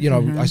 you know,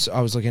 I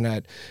was looking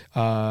at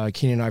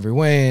Keenan Ivory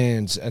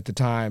Wayans at the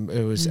time.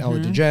 It was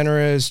Ellen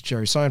DeGeneres,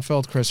 Jerry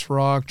Seinfeld, Chris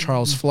Rock,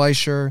 Charles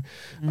Fleischer,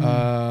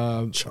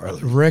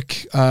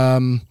 Rick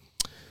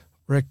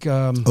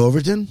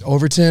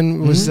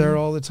Overton was there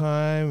all the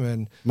time.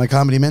 And My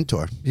comedy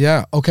mentor.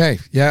 yeah, okay,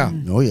 yeah.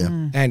 Oh,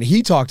 yeah. And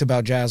he talked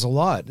about jazz a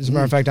lot. As a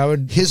matter of fact, I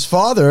would His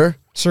father,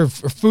 serve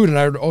food and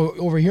I would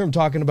overhear him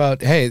talking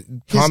about, hey, his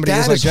comedy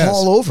dad is like is jazz.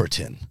 Hall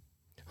Overton,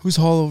 Who's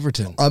Hall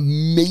Overton? a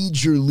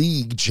major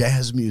league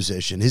jazz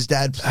musician. His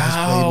dad has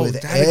played Oh,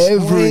 with that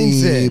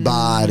explains it.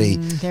 everybody.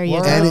 There you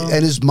And, go.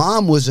 and his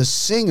mom was a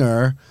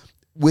singer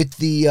with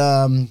the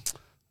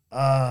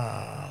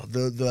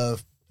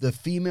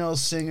female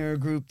singer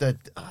group that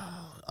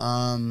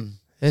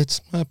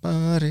It's my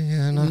body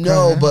and I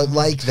no, cry. but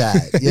like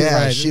that.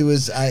 Yeah, Right. she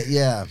was.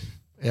 Yeah.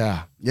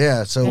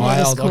 So That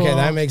Wild. is cool. Okay,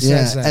 that makes yeah,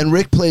 sense. Then. and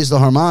Rick plays the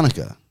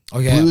harmonica,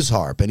 Okay. blues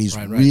harp, and he's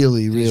Right.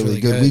 really, He's really,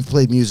 really good. good. We've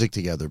played music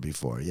together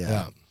before.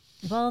 yeah.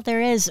 Well,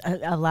 there is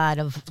a lot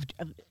of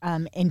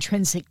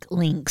intrinsic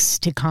links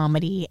to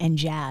comedy and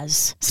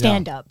jazz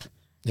stand up.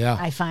 Yeah.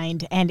 I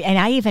find, and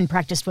I even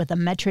practiced with a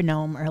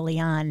metronome early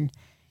on.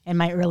 In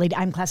my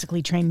I'm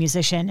classically trained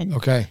musician, and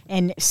Okay.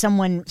 and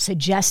someone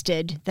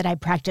suggested that I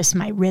practice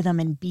my rhythm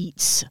and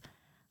beats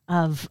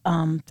of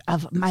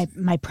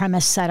my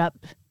premise setup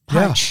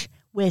punch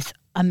with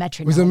a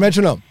metronome. With a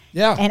metronome.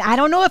 Yeah. And I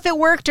don't know if it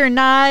worked or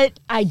not.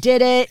 I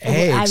did it.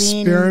 Hey, I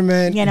mean,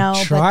 experiment you know,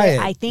 and try it.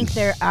 I think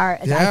there are.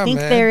 Yeah, I think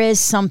man. there is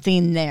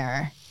something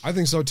there. I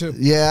think so too.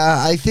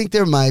 Yeah, I think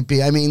there might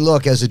be. I mean,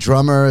 look, as a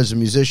drummer, as a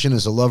musician,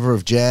 as a lover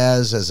of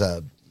jazz, as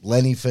a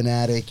Lenny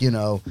fanatic, you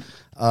know,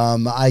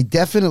 I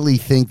definitely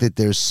think that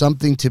there's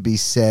something to be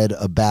said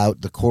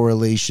about the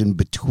correlation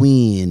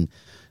between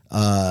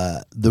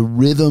the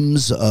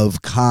rhythms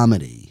of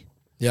comedy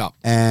Yeah.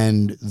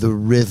 and the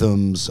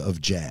rhythms of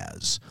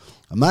jazz.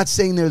 I'm not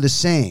saying they're the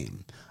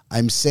same.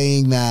 I'm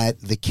saying that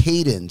the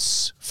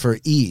cadence for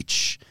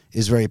each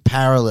is very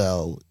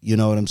parallel, you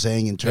know what I'm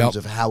saying, in terms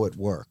Yep. of how it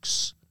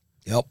works,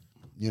 Yep.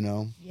 you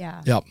know?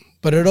 Yeah. Yep.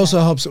 But it also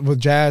helps with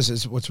jazz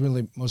is what's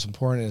really most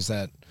important is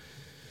that,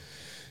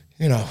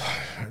 you know,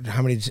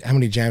 how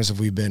many jams have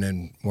we been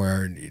in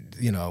where,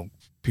 you know,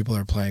 people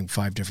are playing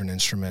 5 different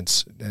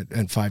instruments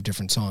and 5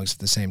 different songs at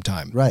the same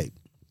time. Right.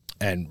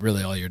 And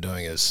really all you're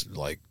doing is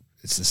like,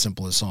 it's the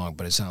simplest song,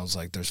 but it sounds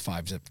like there's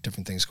 5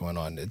 different things going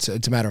on. It's a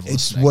matter of It's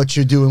listening. what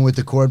you're doing with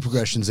the chord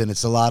progressions, and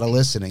it's a lot of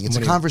listening. It's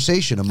a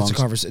conversation amongst.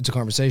 It's a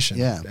conversation.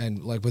 Yeah.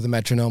 And like with a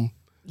metronome,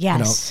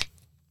 Yes.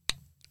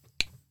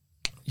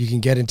 you can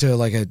get into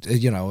like a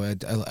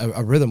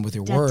rhythm with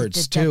your Da, da,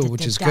 words da, too, da,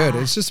 which da, is da. good.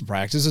 It's just a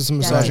practice. It's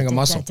massaging a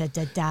muscle. I like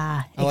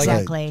it.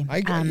 Exactly.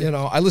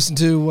 I listen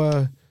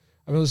to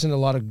I've been listening to a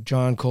lot of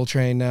John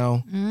Coltrane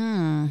now.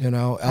 You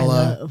know,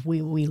 Ella.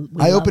 We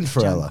I love opened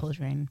for John Ella.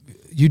 Coltrane.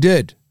 You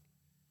did.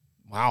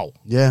 Wow.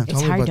 Yeah. It's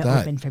Tell me hard about to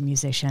that. open for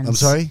musicians. I'm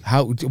sorry.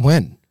 How?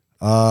 When?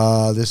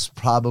 This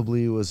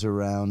probably was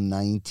around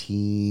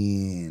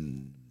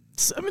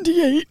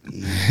 78. No,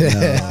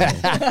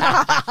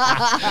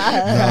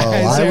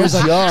 I was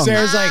young.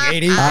 Sarah's like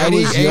 80. I 80,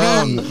 was 80.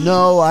 young.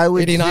 No, I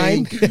would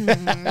 89? think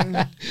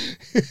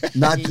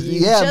not. You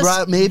Yeah, just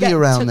right, maybe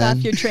around took then.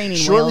 off your training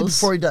Shortly wheels.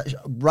 before he died,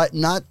 right?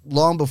 Not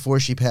long before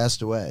she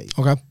passed away.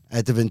 Okay.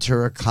 At the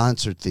Ventura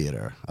Concert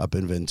Theater up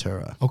in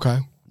Ventura. Okay.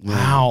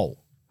 Wow.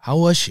 How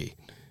was she?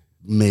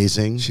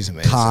 Amazing. She's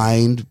amazing.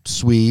 Kind,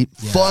 sweet,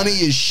 funny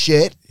as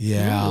shit.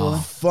 Yeah.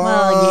 Funny.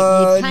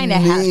 Well, you kind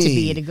of have to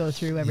be to go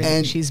through everything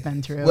And- she's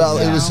been through.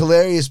 Well, you it was know?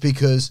 hilarious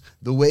because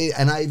the way,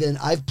 and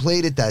I've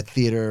played at that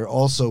theater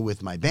also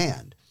with my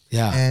band.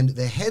 Yeah. And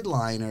the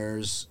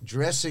headliner's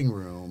dressing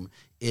room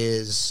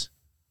is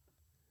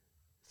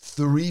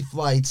 3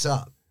 flights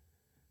up.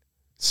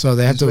 So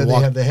they have That's where to walk.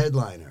 they have the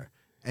headliner.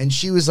 And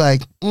she was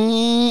like,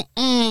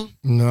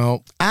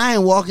 No. I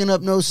ain't walking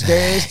up no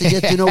stairs to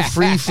get no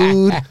free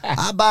food.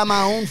 I buy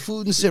my own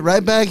food and sit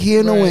right back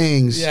here in the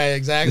wings. Yeah,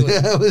 exactly.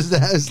 that was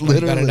You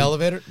literally. got an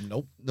elevator?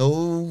 Nope.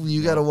 No,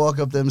 you got to walk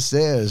up them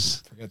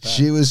stairs. Forget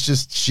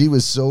that. She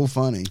was so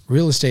funny.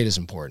 Real estate is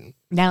important.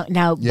 Now,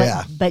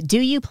 Yeah. but do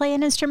you play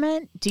an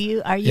instrument?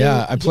 Are you?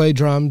 Yeah, I play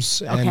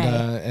drums Okay.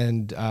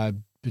 and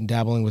been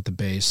dabbling with the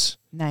bass.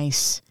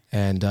 Nice.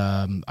 And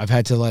I've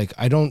had to I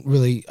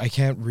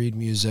can't read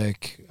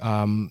music.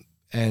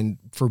 and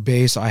for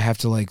bass, I have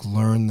to like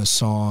learn the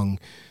song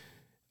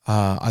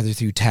either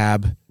through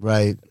tab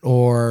Right.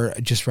 or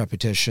just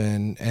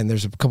repetition. And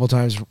there's a couple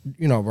times,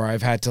 you know, where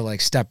I've had to like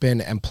step in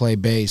and play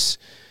bass.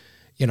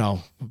 You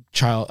know,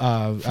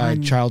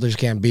 Childish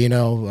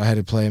Gambino. I had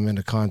to play him in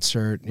a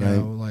concert. You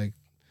know, like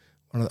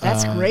one of the,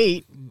 That's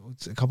great.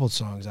 A couple of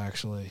songs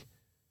actually.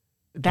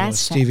 That's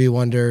Stevie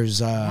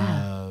Wonder's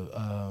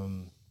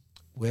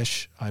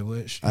Wish. I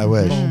wish. I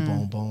wish. Boom,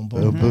 boom, boom,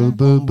 Boom, boom.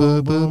 boom, boom,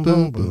 boom, boom,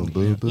 boom, boom,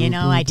 boom, boom. You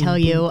know, I tell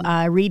you,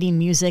 reading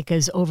music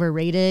is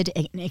overrated.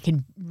 It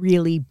can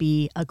really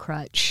be a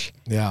crutch.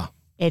 Yeah.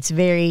 It's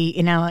very,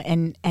 you know,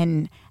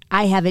 and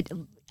I have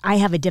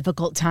a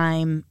difficult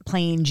time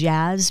playing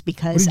jazz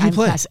because What did you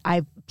play?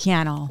 I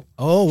piano.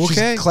 Oh, She's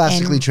okay. a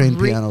classically And trained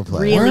piano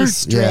player. Really Word?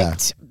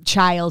 strict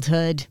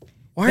childhood.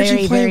 Why aren't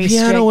very, you playing very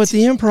piano with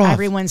the strict. improv?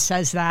 Everyone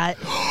says that.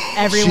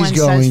 Everyone She's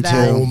going says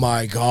that. to. Oh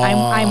my God.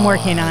 I'm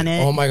working on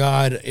it. Oh my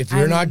God. If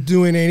you're not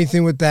doing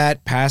anything with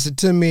that, pass it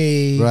to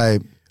me.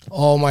 Right.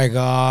 Oh my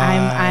God.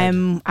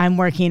 I'm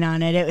working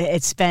on it.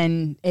 It's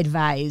been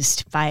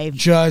advised by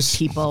Just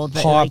people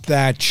that pop like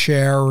that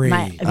cherry.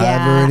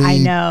 yeah, already- I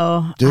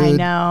know. I Dude.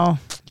 know.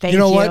 Thank You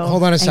know what? you.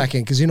 Hold on a And-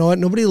 second, because you know what?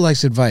 Nobody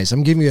likes advice.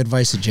 I'm giving you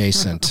advice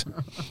adjacent.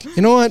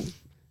 You know what?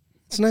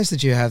 It's nice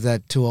that you have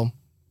that tool.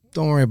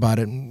 Don't worry about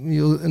it.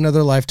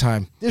 Another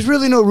lifetime. There's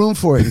really no room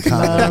for it in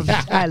comedy.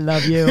 I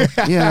love you.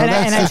 Yeah, and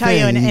I that's the tell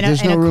you, thing. and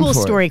There's a no room cool for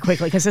it. story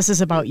quickly because this is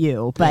about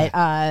you. But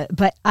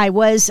I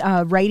was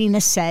writing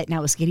a set and I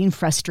was getting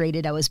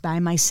frustrated. I was by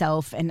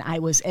myself and I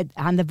was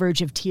on the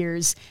verge of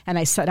tears. And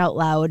I said out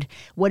loud,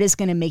 "What is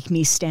going to make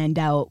me stand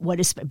out? What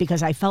is?"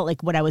 Because I felt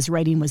like what I was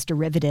writing was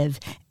derivative.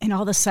 And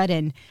all of a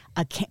sudden,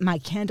 my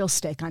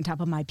candlestick on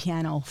top of my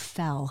piano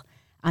fell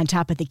on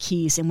top of the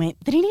keys and went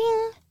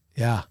ding.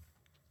 Yeah.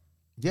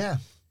 Yeah.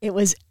 It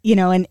was, you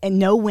know, and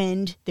no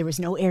wind. There was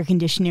no air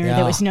conditioner. Yeah.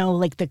 There was no,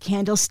 like, the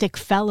candlestick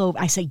fell over.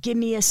 I said, "Give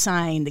me a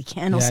sign." The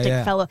candlestick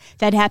yeah. fell over.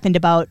 That happened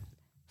about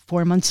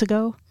 4 months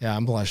ago. Yeah,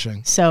 I'm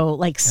blushing. So,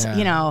 like, Yeah.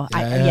 you know, Yeah,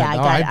 I yeah.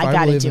 No, I got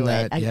to believe do in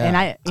it. that. Yeah. And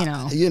I, you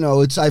know. You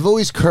know, I've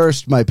always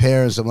cursed my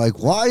parents. I'm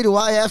like, why do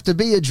I have to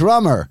be a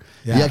drummer?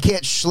 Yeah. I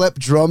can't schlep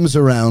drums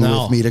around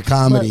No. with me to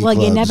comedy Well,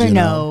 clubs. you never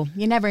know.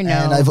 You never know.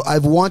 And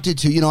I've wanted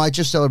to. You know, I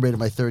just celebrated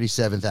my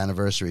 37th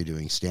anniversary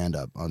doing stand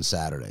up on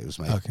Saturday. It was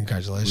my Oh,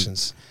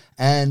 congratulations.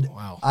 And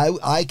Wow.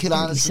 I can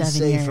honestly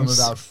 37 say from years.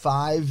 about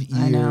 5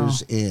 I know.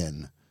 years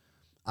in,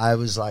 I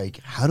was like,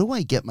 how do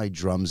I get my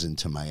drums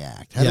into my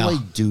act? How Yeah. do I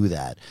do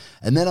that?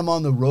 And then I'm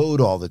on the road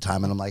all the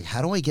time, and I'm like,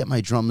 how do I get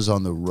my drums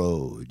on the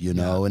road? You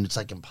know, and it's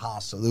like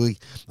impossible.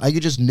 I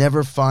could just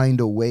never find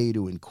a way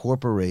to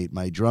incorporate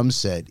my drum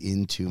set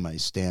into my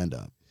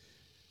stand-up.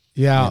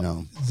 Yeah. You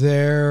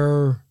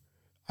know.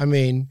 I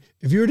mean,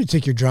 if you were to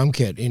take your drum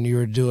kit and you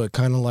were to do it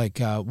kind of like,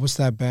 what's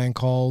that band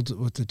called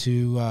with the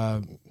two,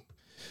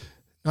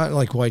 not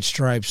like White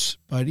Stripes,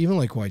 but even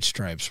like White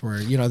Stripes,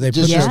 where, you know, they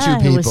put Just their, two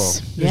it people. was-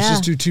 it's yeah.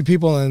 just two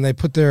people and they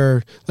put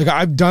their, like,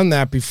 I've done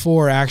that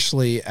before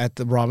actually at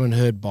the Robin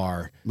Hood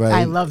bar. Right?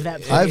 I love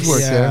that place. I've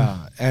worked there.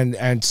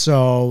 And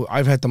so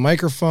I've had the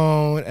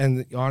microphone and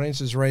the audience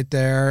is right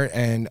there,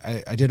 and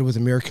I did it with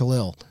Amir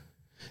Khalil,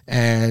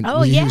 and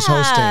Oh, he yeah. was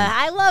hosting.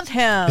 I love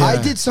him.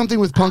 I did something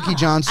with Punky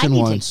Johnson I need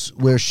to- once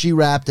where she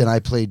rapped and I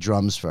played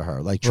drums for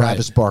her, like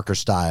Travis Barker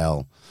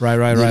style. Right,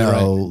 You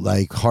know,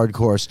 like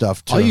hardcore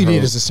stuff. To All you her,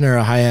 need is a snare,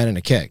 a hi-hat, and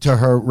a kick. to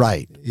her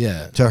right,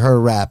 Yeah, to her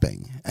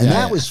rapping, and Yeah,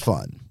 that yeah. was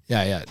fun.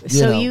 yeah.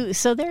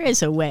 So there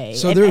is a way.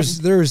 So And-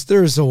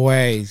 there's a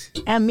way,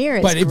 and Amir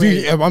is but if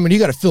great. you, I mean, you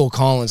got to Phil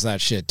Collins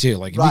that shit too.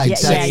 Like if Right, you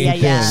can Yeah, sing, yeah,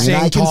 yeah. sing,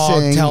 And I can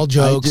talk, sing, tell I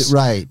jokes, did-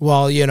 right.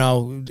 While you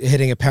know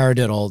hitting a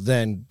paradiddle,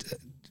 then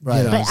Right.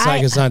 you know, But it's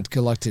like it's not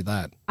good luck to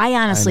that. I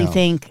honestly I know.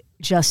 think,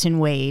 Justin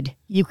Wade,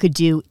 you could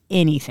do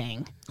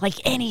anything. Like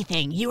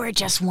anything. You are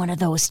just one of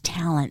those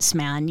talents,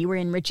 man. You were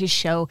in Rich's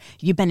show.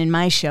 You've been in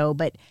my show,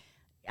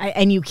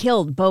 and you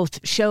killed both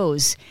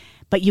shows.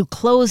 But you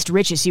closed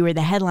Rich's. You were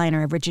the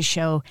headliner of Rich's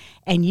show,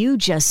 and you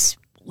just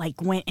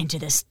like went into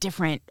this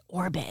different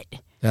orbit.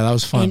 Yeah, that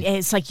was fun. And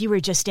it's like you were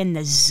just in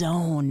the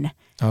zone.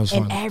 That was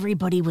and fun.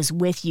 everybody was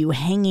with you,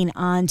 hanging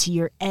on to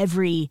your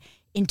every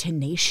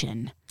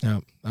intonation. Yeah,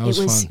 that was,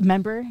 fun.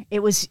 Remember, it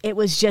was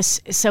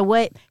just. So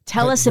what?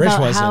 Tell us Rich about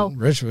wasn't. how.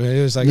 Rich, he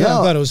was like, No. I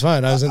thought it was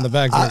fun. I was in the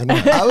back drinking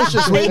wine. I was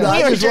just waiting. We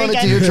I were just wanted to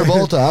hear drinking.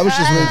 Travolta. I was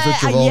just waiting for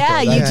Travolta.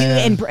 Yeah, you That's-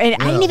 do. Yeah.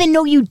 And I didn't even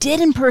know you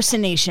did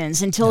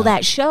impersonations until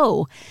that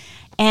show.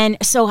 And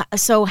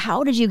so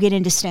how did you get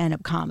into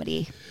stand-up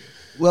comedy?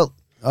 Well,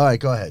 all right,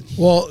 go ahead.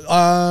 Well,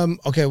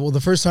 okay. Well,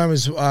 the first time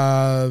was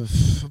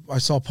I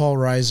saw Paul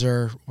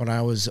Reiser when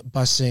I was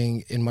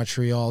busing in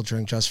Montreal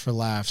during Just for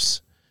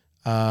Laughs.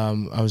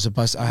 I was a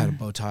bus. I had a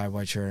bow tie,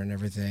 white shirt, and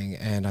everything,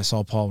 and I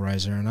saw Paul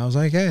Reiser, and I was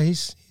like, "Yeah,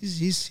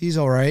 he's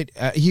all right."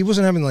 He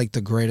wasn't having like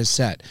the greatest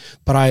set,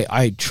 but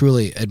I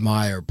truly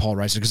admire Paul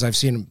Reiser because I've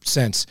seen him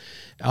since.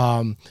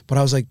 But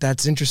I was like,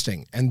 "That's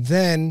interesting." And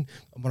then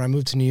when I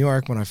moved to New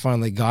York, when I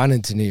finally got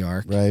into New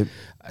York, Right.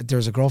 there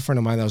was a girlfriend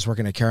of mine that was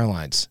working at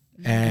Caroline's.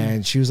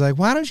 And she was like,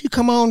 "Why don't you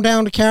come on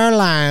down to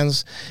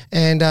Caroline's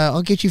and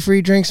I'll get you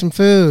free drinks and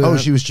food." Oh,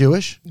 she was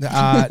Jewish?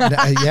 Yeah.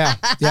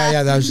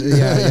 That was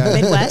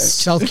Midwest?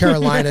 South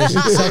Carolina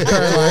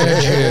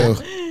Jew.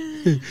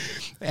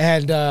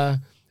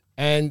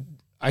 And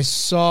I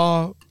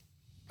saw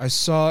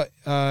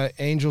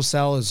Angel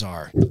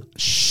Salazar.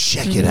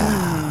 Check it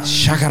out.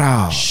 Check it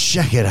out.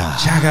 Check it out.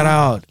 Check it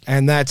out.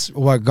 And that's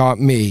what got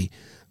me.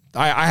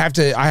 I have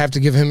to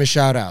give him a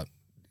shout out.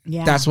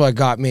 Yeah. That's what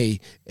got me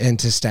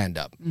into stand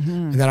up.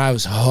 And then I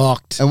was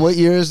hooked. And what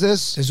year is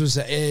this? This was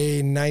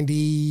a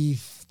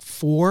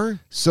 94.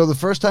 So the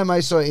first time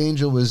I saw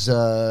Angel was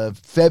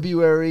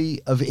February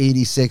of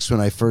 86 when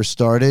I first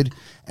started,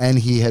 and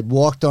he had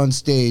walked on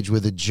stage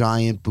with a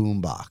giant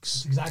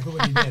boombox. Exactly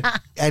what he did.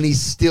 And he's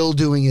still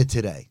doing it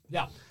today.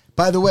 Yeah.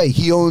 By the way,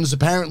 he owns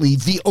apparently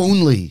the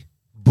only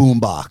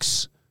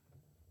boombox.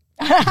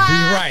 You're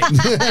right.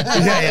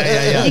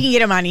 Yeah. You can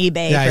get him on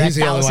eBay for he's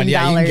the only one. $1,000.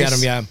 Yeah, you can get him.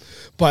 Yeah,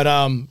 but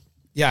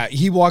yeah,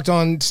 he walked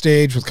on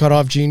stage with cut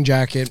off jean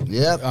jacket.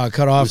 Yep.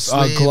 Cut off With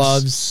sleeves.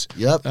 gloves.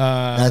 Yep.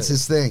 That's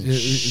his thing.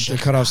 The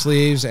cut off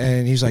sleeves,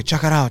 and he's like,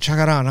 "Check it out, check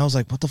it out." And I was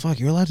like, "What the fuck?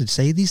 You're allowed to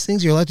say these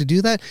things? You're allowed to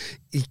do that?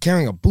 He's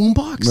carrying a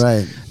boombox?"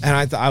 Right.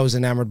 And I was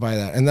enamored by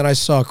that. And then I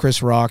saw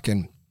Chris Rock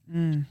and.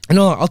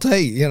 No, I'll tell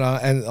you,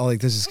 and like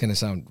this is gonna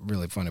sound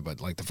really funny,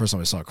 but like the first time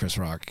I saw Chris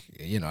Rock,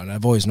 and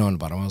I've always known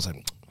about him, I was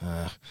like,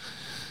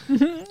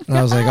 and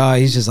I was like, oh,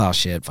 he's just all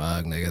shit,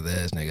 fuck, nigga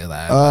this, nigga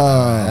that,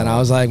 and I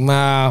was like,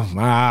 nah,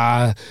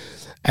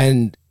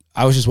 and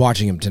I was just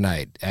watching him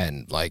tonight,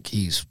 and like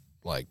he's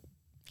a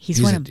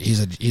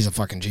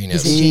fucking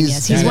genius. He's a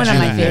genius. He's one of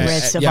my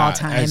favorites of all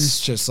time. It's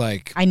just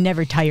like I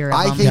never tire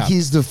of him. I think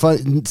he's the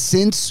fun.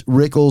 Since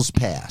Rickles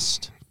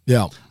passed,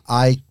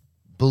 I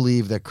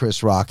believe that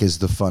Chris Rock is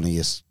the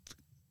funniest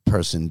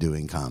person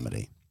doing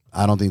comedy.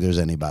 I don't think there's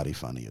anybody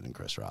funnier than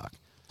Chris Rock.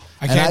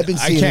 I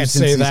can't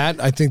say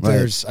that. I think Right.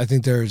 there's I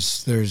can't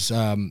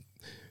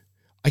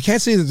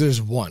say that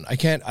there's one. I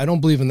don't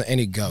believe in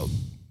any GOAT.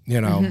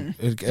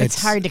 It's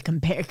hard to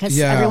compare because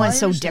Yeah. everyone's I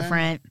so understand.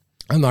 different.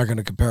 I'm not going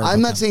to compare.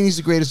 I'm not saying he's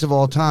the greatest of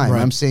all time.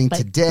 Right. I'm saying But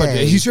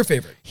today he's your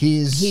favorite.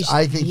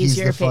 I think he's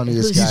your the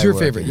funniest Who's guy. He's your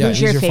working. favorite. Yeah, Who's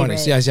he's your your favorite?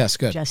 funniest. Yes,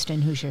 good.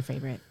 Justin, who's your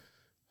favorite?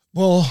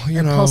 Well,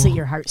 Pulls at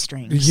your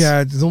heartstrings.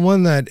 Yeah, the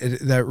one that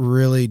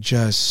really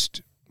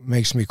just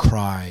makes me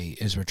cry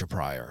is Richard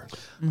Pryor,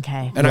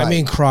 Okay. and I Right.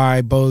 mean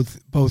cry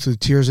both with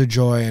tears of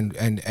joy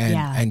and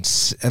Yeah.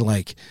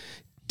 like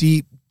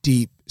deep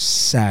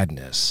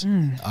sadness.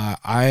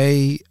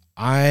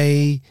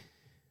 I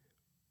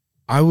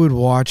would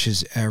watch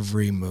his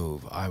every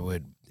move. I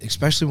would,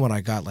 especially when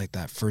I got like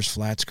that first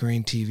flat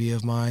screen TV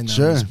of mine that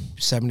Sure. was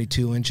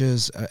 72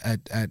 inches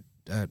at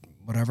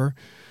whatever.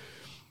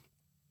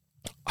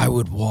 I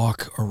would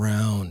walk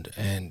around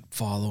and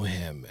follow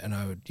him, and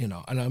I would, and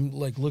I'm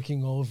like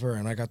looking over,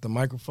 and I got the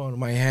microphone in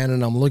my hand,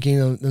 and I'm looking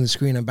in the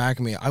screen in back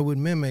of me. I would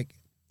mimic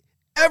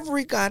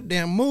every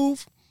goddamn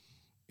move,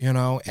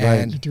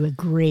 and You do a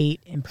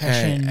great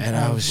impression and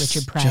I of was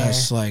Richard Pryor.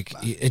 just like,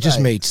 it just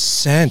Right. made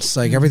sense.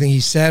 Like everything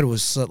he said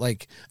was so,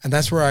 like, and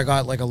that's where I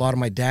got like a lot of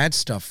my dad's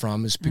stuff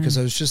from, is because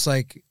I was just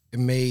like, he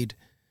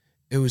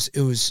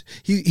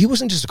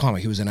wasn't just a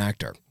comic, he was an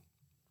actor.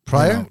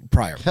 Pryor?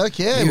 Pryor. Heck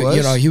yeah, he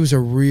was. He was a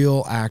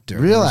real actor.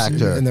 Real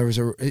actor. And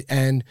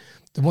and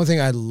the one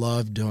thing I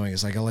love doing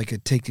is like I like to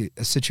take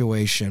a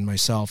situation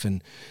myself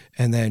and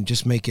then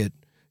just make it,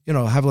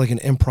 have like an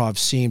improv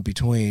scene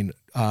between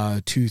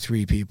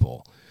 2-3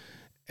 people.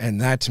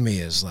 And that to me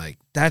is like,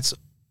 that's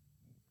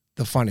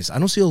the funniest. I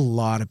don't see a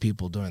lot of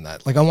people doing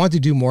that. Like I wanted to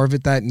do more of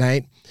it that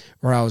night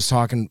where I was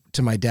talking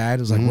to my dad.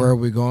 It was like, where are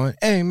we going?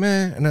 Hey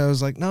man. And I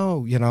was like,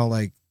 no,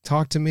 like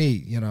talk to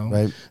me,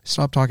 Right.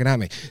 stop talking at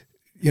me.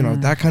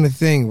 That kind of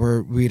thing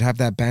where we'd have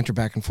that banter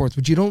back and forth,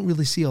 which you don't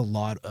really see a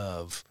lot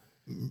of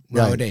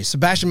nowadays.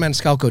 Sebastian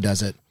Maniscalco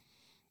does it.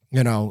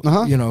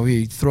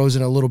 He throws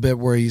in a little bit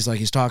where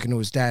he's talking to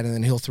his dad, and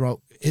then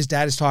his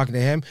dad is talking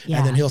to him,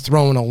 and then he'll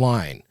throw in a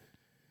line.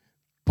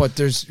 But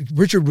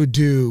Richard would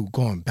do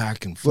going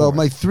back and forth. Well,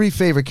 my 3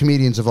 favorite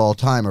comedians of all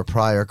time are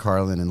Pryor,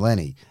 Carlin, and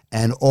Lenny,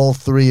 and all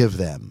 3 of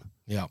them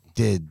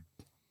did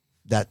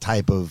that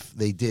type of.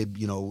 They did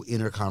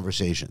inner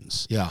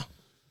conversations. Yeah.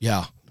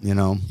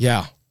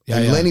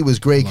 And Lenny was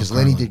great because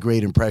Lenny Carlin. did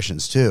great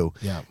impressions too.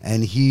 Yeah.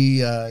 And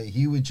he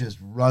would just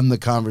run the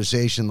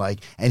conversation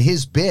and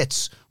his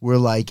bits were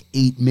like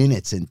 8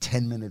 minutes and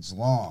 10 minutes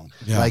long.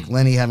 Yeah. Like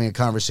Lenny having a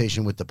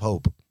conversation with the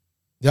Pope.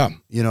 Yeah.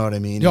 You know what I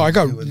mean? I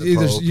got Doing the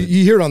Pope you and-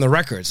 hear it on the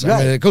records. I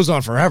Right. mean, it goes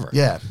on forever.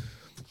 Yeah.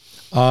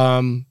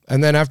 And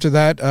then after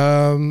that,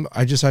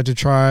 I just had to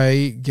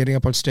try getting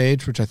up on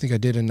stage, which I think I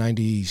did in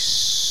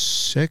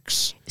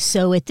 96.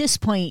 So at this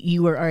point,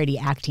 you were already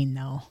acting,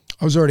 though.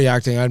 I was already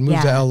acting. I'd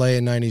moved to Yeah. LA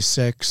in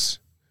 96.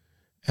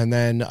 And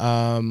then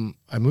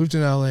I moved to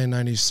LA in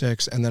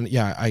 96. And then,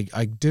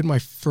 I did my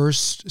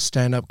first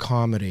stand-up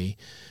comedy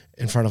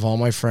in front of all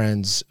my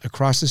friends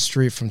across the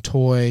street from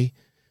Toy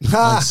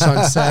on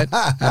Sunset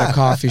at a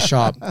coffee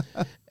shop.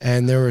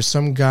 And there was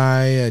some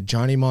guy,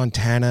 Johnny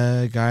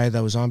Montana guy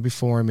that was on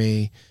before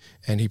me.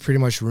 and he pretty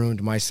much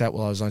ruined my set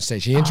while I was on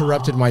stage. He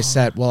interrupted my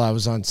set while I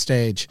was on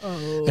stage,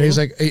 and he was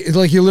like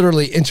he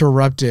literally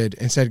interrupted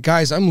and said,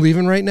 "Guys, I'm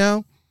leaving right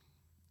now."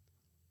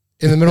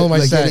 In the middle of my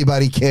like set.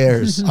 anybody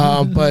cares.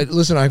 But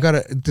listen,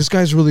 this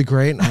guy's really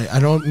great. I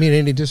don't mean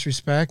any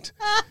disrespect,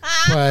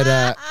 but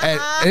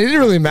it didn't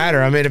really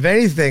matter. I mean, if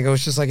anything, it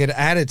was just like it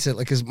added to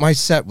because my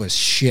set was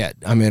shit.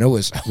 I mean, it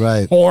was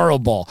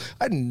horrible.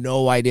 I had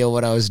no idea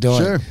what I was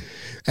doing. Sure.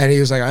 And he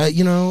was like,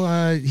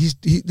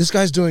 this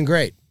guy's doing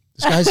great.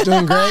 This guy's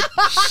doing great.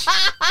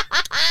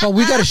 But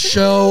we got a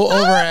show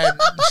over at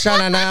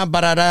Sha-na-na,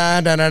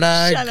 ba-da-da,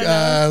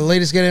 da-da-da.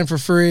 Ladies get in for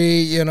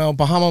free, you know,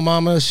 Bahama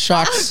Mama,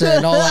 Shocks,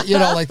 and all that. You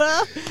know, like,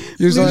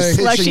 he was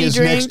like pitching his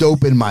drink. next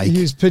open mic.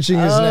 He was pitching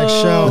his next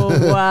show.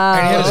 Wow.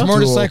 And he had his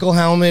motorcycle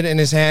helmet in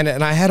his hand,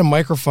 and I had a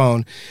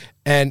microphone.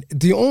 And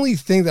the only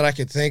thing that I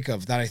could think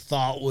of that I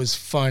thought was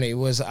funny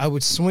was I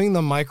would swing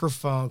the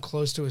microphone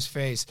close to his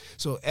face.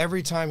 So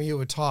every time he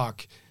would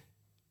talk,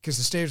 because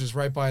the stage was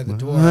right by the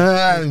door.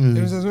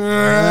 It was just,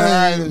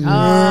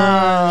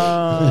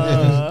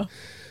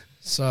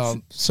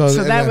 So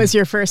that was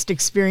your first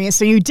experience.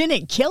 So you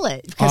didn't kill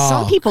it because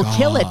some people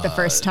kill it the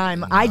first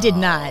time. I did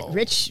not.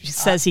 Rich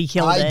says he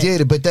killed it. I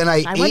did, but then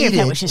I wonder ate if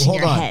that it. was just in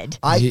Hold your on. head.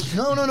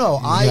 No.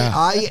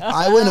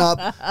 I went up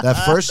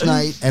that first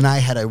night and I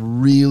had a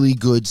really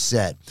good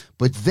set.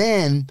 But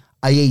then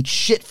I ate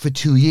shit for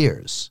 2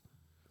 years.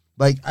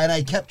 And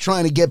I kept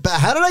trying to get back.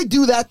 How did I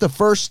do that the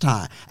first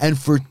time? And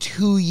for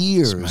 2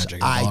 years,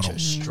 I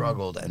just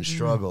struggled and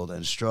struggled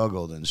and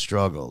struggled and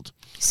struggled.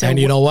 So and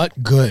you know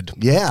what? Good.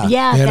 Yeah.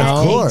 Yeah, You that's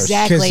know? Of course.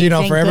 exactly. Because, you know,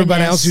 Thank for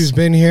everybody goodness. else who's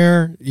been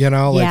here, you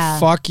know, like,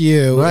 fuck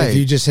you Right. if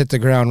you just hit the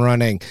ground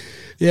running.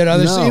 You know,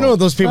 there's, No. you know,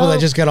 those people Well, that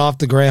just get off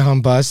the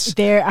Greyhound bus.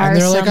 there are and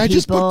they're like, some I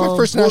just booked my people-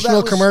 first Well, that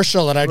national was-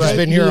 commercial and I've just Right.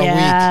 been here a week.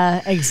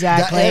 Yeah,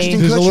 exactly. Ashton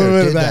There's a little Kutcher bit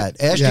did of that.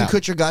 that. Ashton Yeah.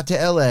 Kutcher got to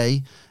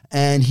L.A.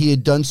 and he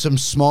had done some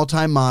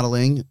small-time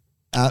modeling.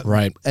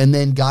 Right. And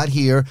then got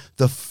here.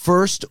 The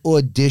first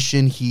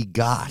audition he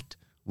got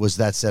was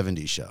that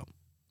 70s show.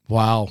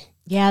 Wow.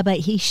 Yeah, but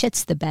he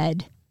shits the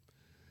bed.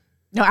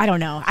 No, I don't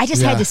know. I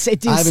just had to say,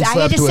 I haven't I had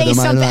slept to with say him.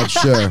 something. I'm not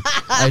sure.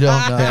 I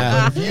don't know.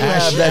 Yeah. But if you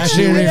have that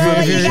Ashton,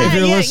 shit, if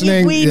you're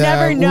listening, we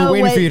never know.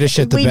 we're waiting for you to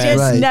shit the we bed. just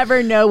Right.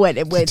 never know what's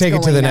Take it to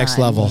going the next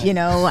on, level. You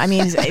know, I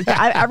mean,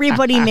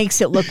 everybody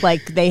makes it look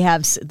like they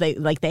had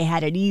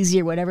it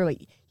easy or whatever. But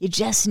you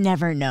just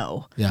never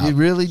know. Yeah. You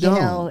really You don't.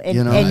 know, and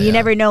Yeah. you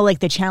never know like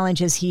the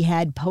challenges he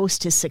had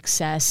post his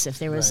success. If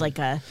there was like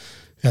a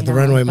Got the you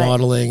know, runway but-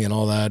 modeling and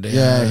all that.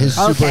 Yeah, his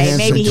Okay, super handsome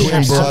maybe he twin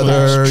has some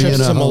brother. trips you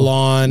to know.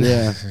 Milan.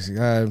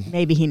 Yeah.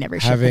 maybe he never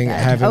shit Having the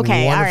bed. having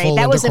Okay, all right, wonderful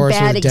that was a intercourse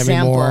bad with Demi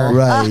example. Moore.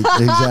 Right,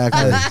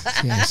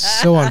 exactly. Yeah,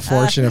 so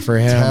unfortunate for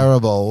him.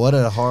 Terrible. What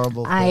a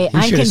horrible thing.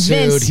 I'm should have sued.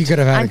 convinced. He could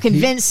have had I'm a-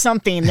 convinced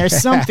something.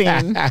 There's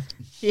something.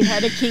 He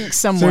had a kink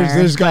somewhere.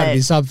 There's got to but-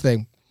 be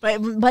something.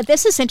 But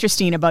this is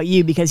interesting about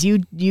you because you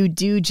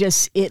do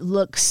just, it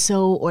looks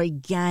so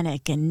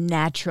organic and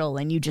natural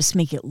and you just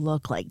make it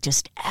look like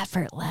just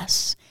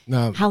effortless.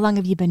 No. How long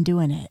have you been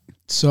doing it?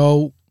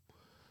 So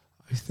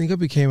I think I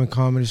became a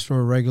Comedy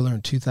Store regular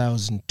in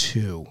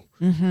 2002.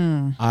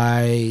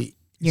 Mm-hmm.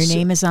 Your So-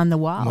 name is on the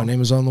wall. My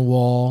name is on the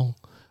wall.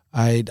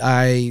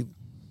 I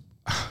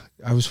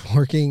was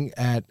working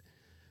at,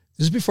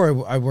 this is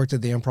before I worked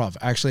at the Improv.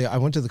 Actually, I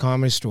went to the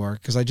Comedy Store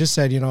because I just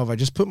said, you know, if I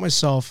just put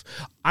myself,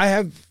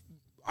 I'm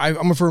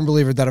a firm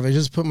believer that if I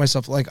just put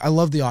myself, like, I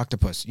love The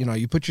Octopus. You know,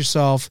 you put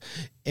yourself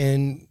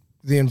in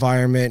the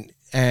environment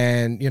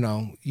and, you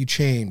know, you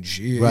change.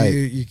 Right.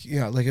 You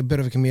know, like a bit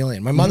of a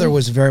chameleon. My mother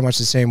was very much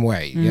the same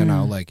way, you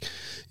know, like,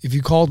 if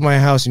you called my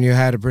house and you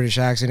had a British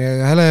accent,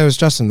 hello, it's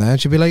Justin there.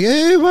 She'd be like,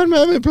 hey, 1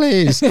 moment,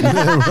 please. You know,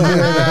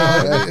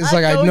 it's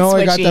like, I know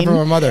I got that from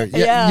my mother.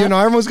 Yeah. You know,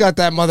 everyone's got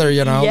that mother,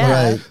 you know.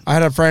 Yeah. Right. I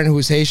had a friend who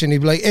was Haitian. He'd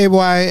be like, hey,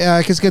 boy,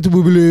 qu'est-ce que tu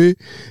voulais?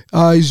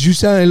 Is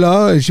Justin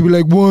là? And she'd be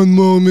like, 1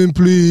 moment,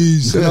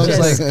 please. And I was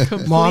Just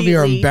like, Mom,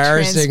 you're completely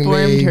embarrassing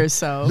transformed me.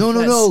 herself.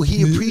 No.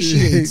 He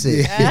appreciates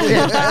it.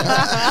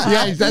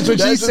 Yeah, that's what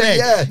she That's what-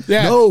 said.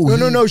 yeah. No,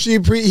 No, he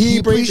appreciates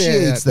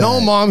appreciates that. No,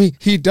 Mom,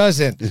 he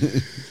doesn't.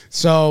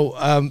 So,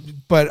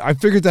 but I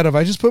figured that if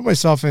I just put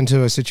myself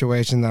into a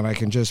situation that I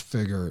can just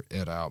figure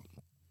it out.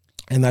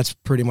 And that's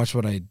pretty much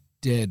what I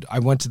did. I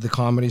went to the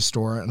Comedy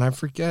Store and I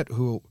forget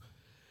who,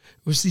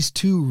 it was these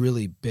two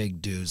really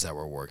big dudes that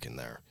were working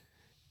there.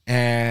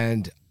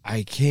 And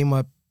I came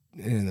up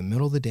in the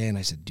middle of the day and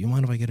I said, do you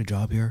mind if I get a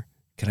job here?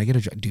 Can I get a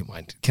job? Do you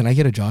mind? Can I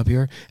get a job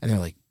here? And they're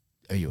like,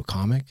 are you a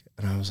comic?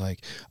 And I was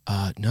like,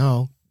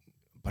 no,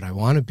 but I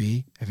want to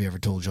be. Have you ever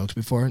told jokes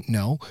before?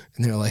 No.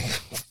 And they're like,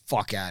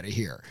 fuck out of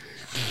here.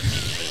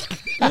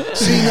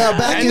 See, now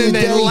back And in the then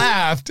they day,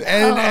 laughed.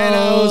 And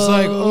I was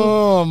like,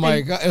 oh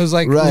my God. It was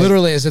like Right.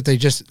 literally as if they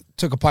just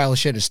took a pile of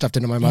shit and stuffed it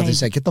into my mouth and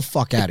said, get the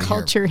fuck out The of here.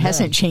 culture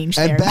hasn't changed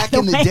and there. back by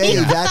in the way. day,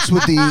 that's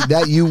what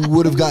that you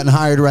would have gotten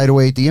hired right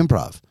away at the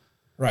Improv.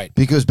 Right.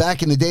 Because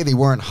back in the day, they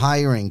weren't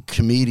hiring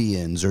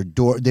comedians or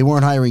they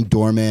weren't hiring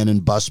doormen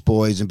and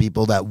busboys and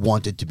people that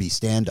wanted to be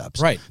stand-ups.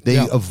 Right. They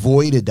Yeah.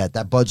 avoided that.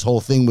 That Bud's whole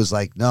thing was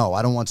like, no,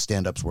 I don't want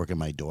stand-ups working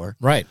my door.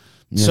 Right.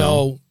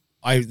 So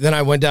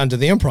I went down to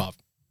the Improv.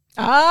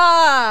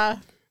 Ah.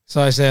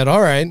 So I said,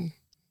 all right,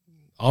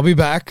 I'll be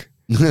back.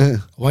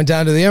 Went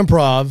down to the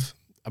Improv,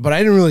 but I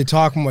didn't really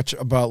talk much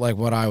about like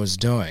what I was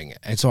doing.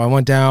 And so I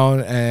went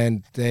down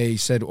and they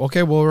said,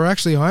 okay, well, we're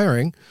actually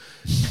hiring.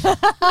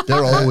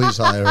 They're always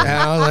hiring. And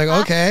I was like,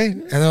 okay.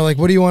 And they're like,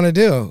 what do you want to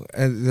do?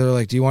 And they're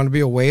like, do you want to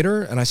be a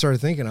waiter? And I started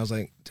thinking, I was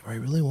like, do I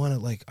really want to,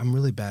 like, I'm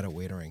really bad at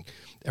waitering.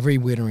 Every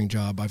waitering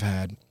job I've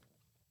had,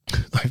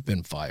 I've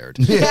been fired.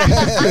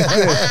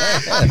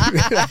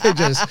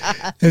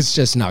 It's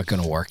just not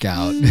going to work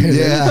out.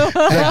 Yeah.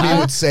 And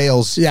with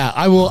sales. Yeah,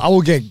 I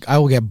will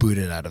get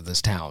booted out of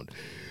this town.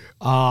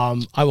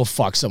 I will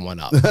fuck someone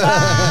up. And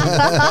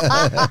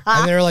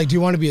they're like, do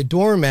you want to be a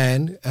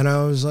doorman? And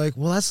I was like,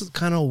 well, that's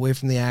kind of away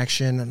from the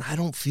action. And I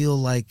don't feel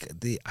like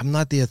I'm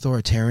not the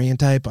authoritarian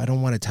type. I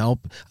don't want to tell.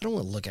 I don't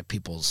want to look at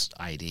people's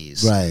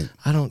IDs. Right.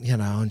 I don't,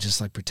 and just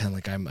like pretend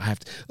like I have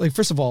to, like,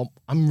 first of all,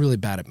 I'm really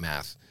bad at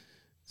math.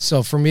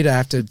 So for me to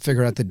have to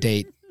figure out the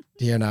date,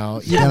 Then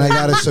I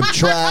got to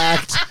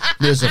subtract.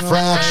 There's a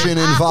fraction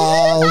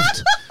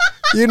involved.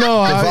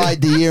 Divide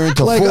the year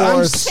into like I'm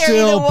fourths.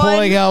 still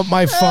pulling out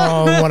my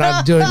phone when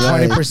I'm doing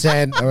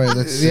 20%. All right,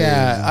 let's see.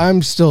 Yeah,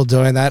 I'm still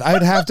doing that.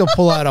 I'd have to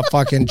pull out a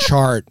fucking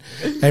chart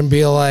and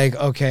be like,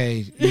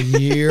 okay,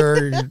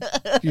 you're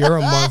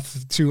a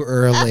month too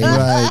early.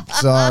 Right,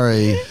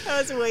 sorry.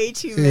 That was way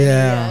too many.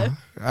 Yeah,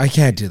 I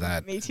can't do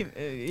that. Way too,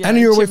 And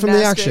you're away from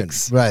the action.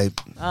 Right.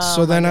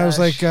 So then I was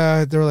like,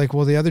 they were like,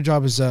 well, the other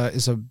job is a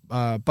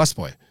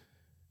busboy.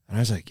 And I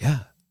was like, yeah,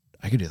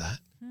 I could do that.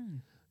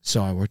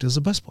 So I worked as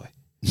a busboy.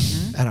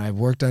 And I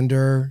worked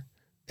under,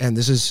 and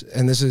this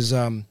is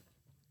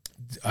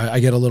I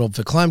get a little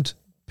verklempt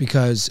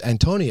because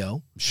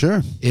Antonio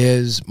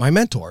is my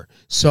mentor.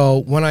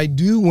 So when I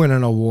do win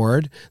an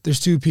award, there's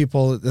two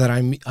people that I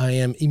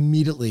am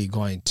immediately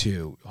going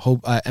to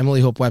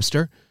Emily Hope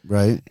Webster,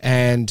 right,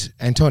 and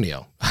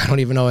Antonio. I don't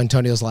even know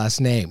Antonio's last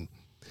name,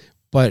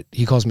 but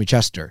he calls me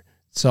Chester.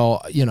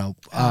 So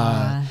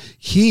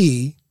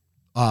he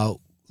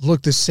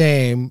looked the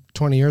same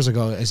 20 years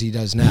ago as he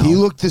does now. He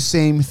looked the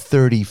same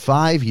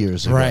 35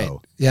 years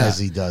ago as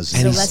he does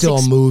and now. he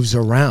still moves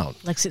around.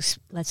 Let's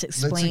explain. Let's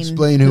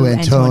explain who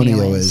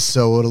Antonio is.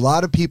 So what a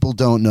lot of people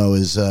don't know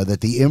is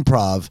that the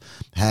Improv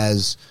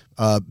has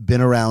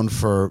been around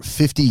for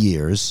 50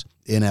 years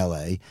in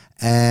LA,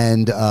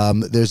 and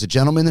there's a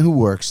gentleman who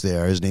works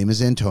there. His name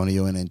is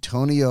Antonio, and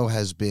Antonio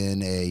has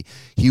been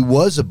he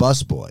was a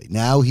busboy.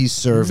 Now he's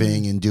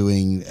serving and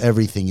doing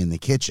everything in the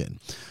kitchen.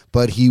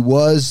 But he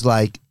was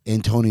like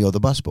Antonio the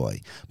busboy.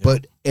 Yep.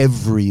 But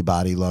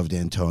everybody loved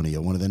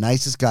Antonio, one of the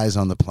nicest guys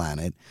on the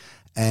planet.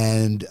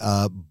 And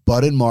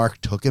Bud and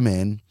Mark took him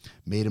in,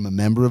 made him a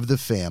member of the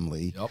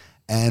family. Yep.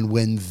 And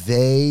when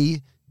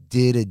they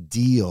did a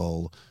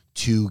deal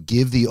to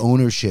give the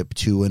ownership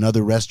to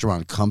another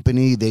restaurant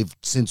company, they've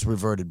since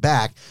reverted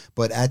back.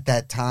 But at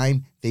that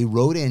time, they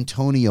wrote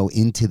Antonio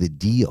into the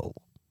deal.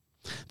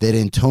 That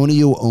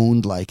Antonio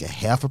owned like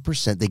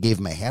 0.5%. They gave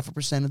him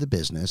 0.5% of the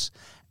business.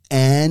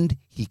 And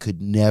he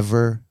could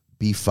never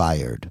be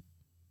fired.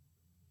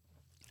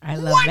 I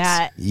love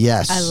that.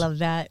 Yes. I love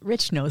that.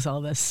 Rich knows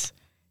all this.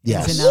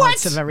 Yes. Ins and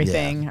outs of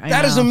everything. Yeah.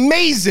 That is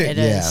amazing. It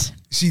is.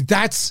 See,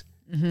 that's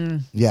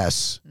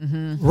yes.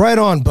 Right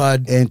on,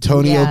 Bud.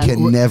 Antonio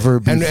can never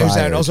be and fired. Is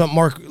that also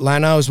Mark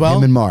Lano as well?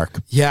 Him and Mark.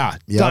 Yeah.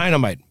 Yep.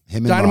 Dynamite.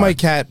 Him and Dynamite Mark.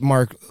 Cat,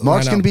 Mark.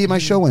 Mark's Lano. going to be at my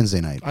show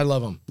Wednesday night. I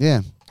love him.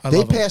 Yeah.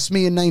 They passed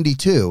me in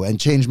 92 and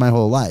changed my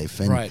whole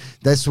life. And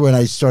that's when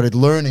I started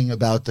learning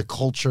about the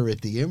culture at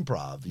the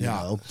Improv, you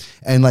know,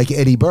 and like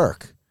Eddie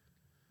Burke.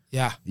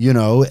 Yeah. You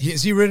know.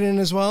 Is he written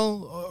as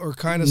well or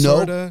kind of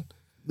sort of?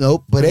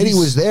 Nope. But Eddie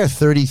was there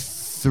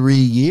 33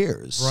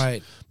 years.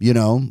 Right. You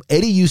know,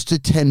 Eddie used to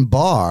tend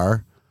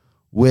bar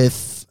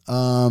with,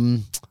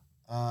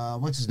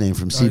 what's his name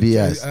from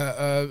CBS?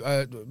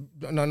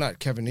 No, not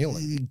Kevin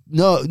Nealon.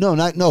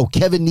 No.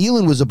 Kevin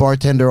Nealon was a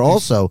bartender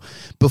also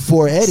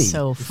before Eddie.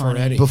 So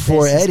funny.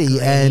 Before Eddie,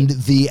 and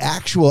the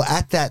actual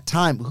at that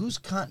time,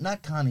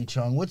 not Connie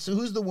Chung?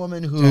 Who's the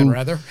woman who? Dan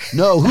Rather?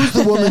 No, who's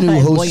the woman who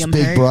hosts William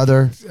Big Hurt?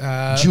 Brother?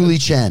 Julie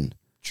Chen.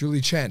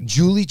 Julie Chen.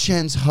 Julie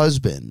Chen's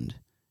husband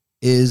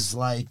is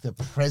like the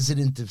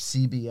president of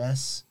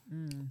CBS.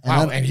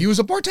 Wow, and he was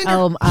a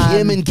bartender?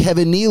 Him and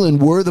Kevin Nealon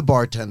were the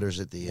bartenders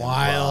at the end.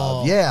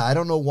 Wow. Yeah, I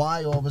don't know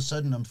why all of a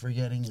sudden I'm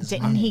forgetting his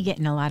Didn't name. he get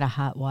in a lot of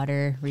hot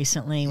water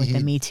recently with the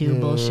Me Too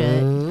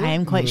bullshit? I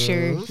am quite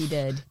sure he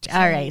did.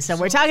 All right, so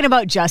we're talking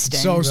about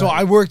Justin. So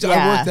I worked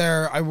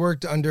there. I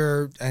worked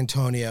under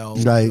Antonio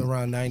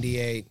around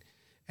 98.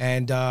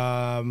 And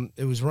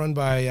it was run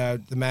by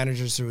the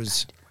managers. It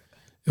was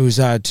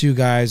two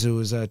guys. It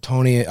was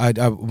Tony.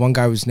 One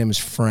guy whose name was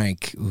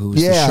Frank, who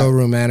was the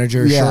showroom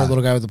manager, short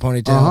little guy with the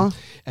ponytail,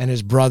 and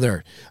his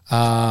brother,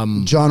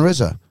 John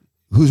Rizza,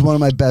 who's one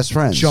of my best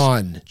friends.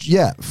 John.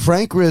 Yeah,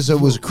 Frank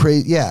Rizza was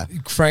crazy. Yeah,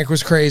 Frank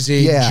was crazy.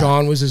 Yeah.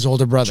 John was his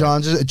older brother.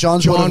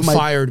 John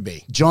fired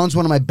me. John's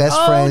one of my best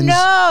friends.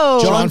 Oh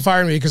no! John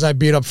fired me because I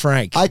beat up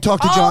Frank. I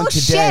talked to John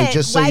today,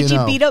 just so Why'd you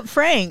know. you beat up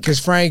Frank?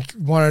 Because Frank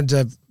wanted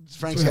to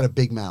Frank's got a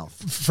big mouth.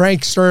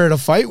 Frank started a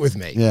fight with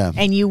me. Yeah.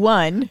 And you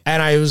won.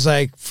 And I was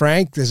like,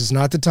 Frank, this is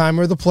not the time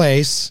or the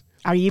place.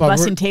 Are you But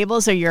bussing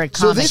tables or you're a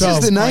So comic? this is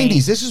the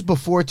 90s. This is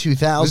before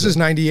 2000. This is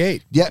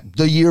 98. Yeah,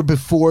 the year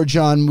before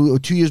John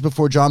moved, 2 years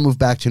before John moved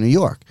back to New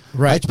York.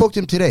 Right. I spoke to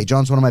him today.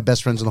 John's one of my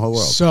best friends in the whole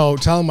world. So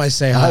tell him I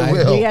say hi. I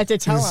will. You have to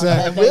tell He's, him.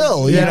 I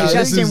will. Yeah, Yeah, this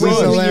Justin is Wade, who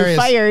you hilarious.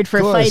 fired for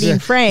Of course, fighting yeah.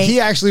 Frank. He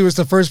actually was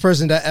the first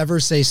person to ever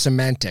say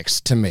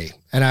semantics to me.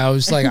 And I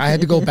was like, I had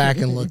to go back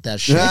and look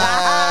that shit.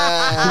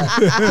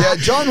 Yeah,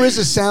 John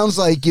Rizza sounds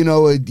like,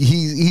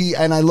 he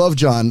and I love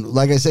John.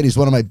 Like I said, he's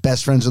one of my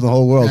best friends in the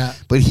whole world. Yeah.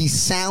 But he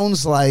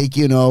sounds like,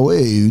 hey,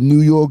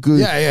 New Yorker.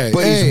 Yeah.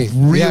 But Hey. he's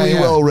really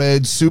Yeah. well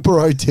read, super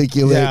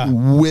articulate, Yeah.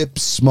 whip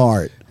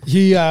smart.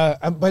 He,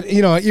 but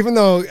even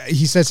though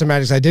he said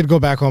semantics, I did go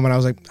back home and I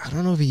was like, I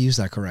don't know if he used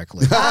that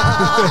correctly.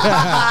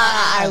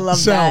 I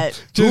love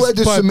that. Who had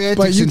the semantics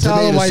but you and tell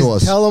tomato him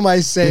sauce? tell him I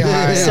say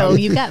hi. So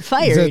you got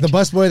fired. The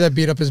busboy that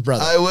beat up his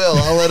brother. I will.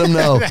 I'll let him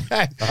know.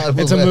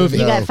 It's a movie.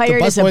 You got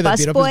fired The as a busboy that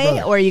beat up his busboy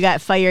brother. or you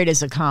got fired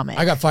as a comic?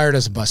 I got fired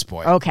as a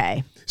busboy.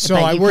 Okay. So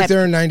But I you worked kept-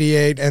 there in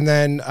 '98, and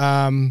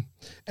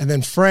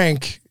then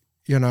Frank.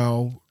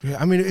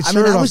 I mean, it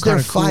started I off was there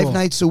kinda 5 cool.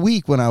 nights a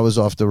week when I was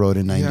off the road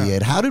in '98.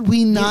 Yeah. How did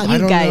we not? I You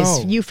don't guys,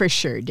 know. you for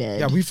sure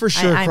did. Yeah, we for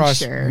sure I'm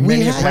crossed sure.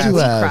 many had paths. to We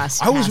have.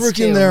 crossed I was paths,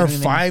 working too. there I don't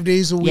even- 5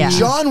 days a week. Yeah.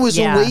 John was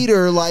Yeah. a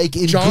waiter, like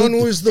in John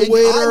good, was the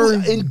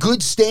waiter. in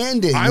good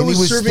standing. I and was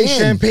he was serving thin.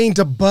 champagne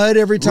to Bud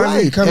every time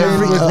Right, he'd come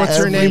every- in with what's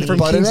her name from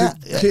Bud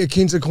and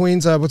Kings of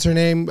Queens. What's her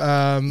name?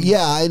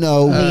 Yeah, I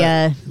know.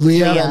 Leah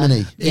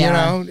Remini.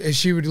 Yeah. And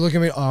she would look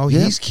at me. Oh,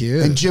 Yeah. he's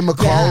cute. And Jim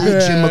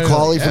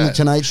McCauley, from the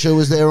Tonight Show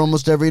was there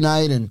almost every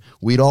night, and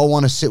we'd all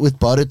want to sit with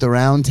Bud at the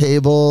round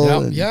table. Yeah,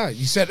 and yeah.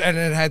 You said, and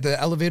it had the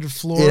elevated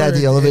floor. It had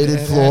the elevated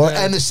It floor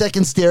had, and the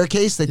second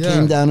staircase that Yeah.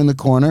 came down in the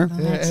corner.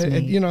 That's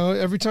neat.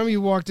 Every time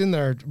you walked in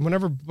there,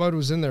 whenever Bud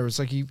was in there, it's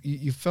like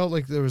you felt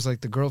like there was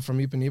like the girl from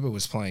Ipanema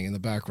was playing in the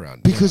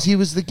background. Because he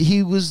was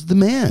the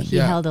man. He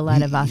Yeah. held a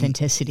lot of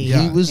authenticity.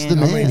 Yeah. He was the you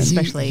know, man.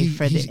 especially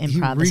for the improv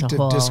he as a reeked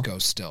whole. of disco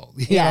still.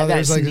 Yeah,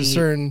 there's that's like a neat.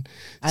 certain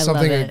I love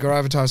something it.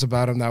 gravitas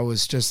about him that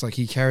was just like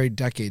he carried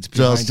decades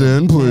behind Justin,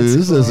 him.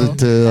 please, That's there's on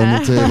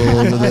the table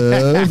over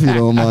there. If you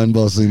don't mind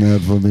busting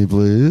that for me,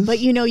 please. But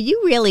you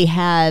really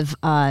have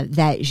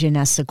that je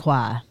ne sais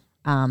quoi.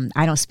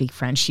 I don't speak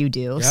French, you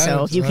do, Yeah,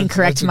 so you can that's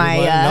correct a good one.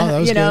 No, that my,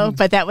 was good.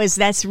 But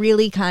that's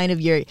really kind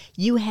of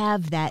you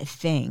have that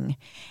thing,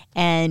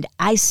 and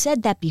I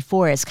said that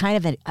before. It's kind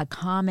of a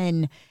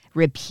common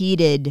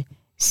repeated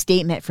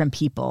statement from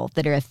people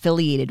that are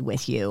affiliated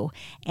with you,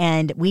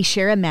 and we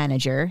share a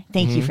manager.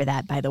 Thank you for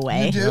that, by the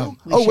way. You do?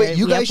 We Oh, wait, share-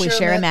 you guys we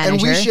share a and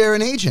manager, we share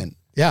an agent.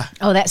 Yeah.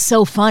 Oh, that's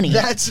so funny.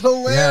 That's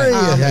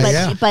hilarious.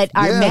 Yeah. But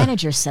our Yeah.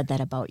 manager said that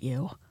about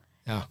you.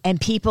 Yeah.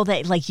 And people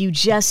that like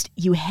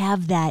you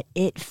have that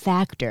it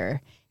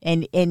factor.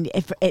 And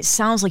if it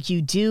sounds like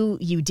you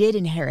did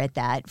inherit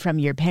that from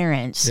your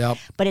parents. Yep.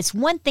 But it's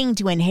one thing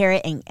to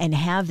inherit and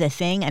have the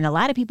thing, and a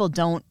lot of people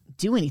don't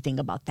do anything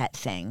about that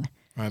thing.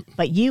 Right.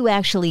 But you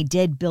actually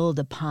did build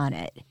upon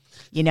it.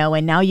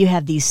 And now you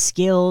have these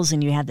skills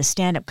and you have the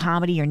stand-up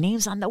comedy, your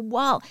name's on the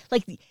wall.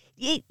 Like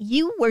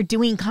you were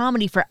doing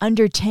comedy for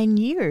under 10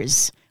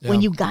 years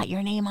when Yeah. you got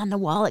your name on the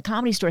wall at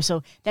Comedy Store.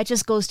 So that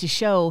just goes to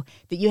show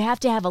that you have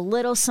to have a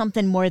little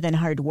something more than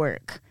hard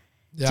work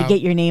to Yeah.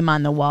 get your name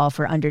on the wall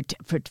for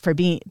for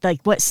being like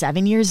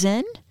 7 years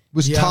in?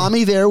 Was Yeah.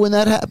 Tommy there when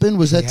that happened?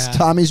 Was that Yeah.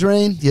 Tommy's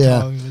reign?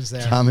 Yeah. Tommy was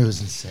there. Tommy was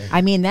insane.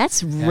 I mean,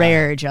 that's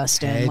rare,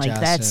 Justin. Hey, like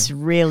Justin. that's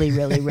really,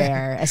 really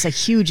rare. It's a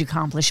huge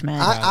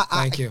accomplishment.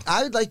 Thank you.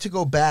 I would like to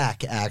go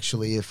back,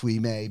 actually, if we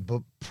may,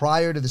 but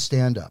prior to the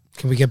stand-up.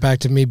 Can we get back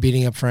to me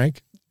beating up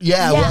Frank?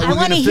 Yeah, I we're want to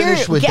going to hear.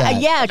 finish with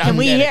that. Yeah, can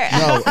we hear?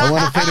 No, I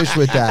want to finish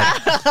with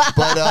that.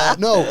 But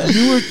no,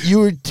 you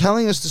were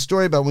telling us the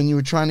story about when you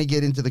were trying to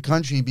get into the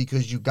country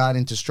because you got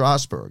into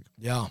Strasbourg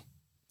Yeah.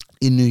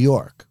 in New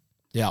York.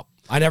 Yeah.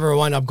 I never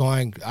wound up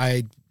going.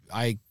 I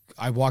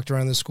walked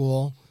around the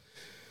school.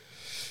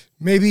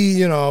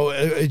 Maybe,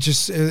 it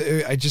just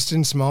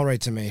didn't smell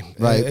right to me.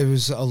 Right. It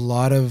was a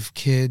lot of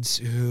kids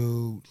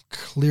who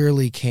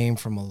clearly came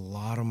from a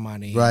lot of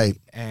money. Right.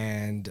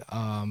 And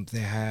they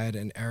had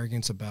an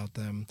arrogance about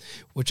them,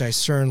 which I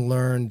soon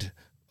learned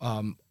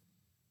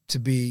to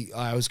be.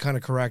 I was kind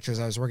of correct as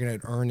I was working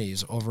at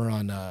Ernie's over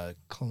on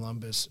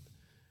Columbus.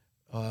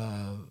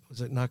 Was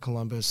it not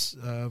Columbus?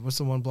 What's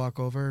the one block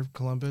over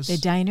Columbus? The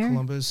diner?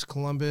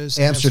 Columbus,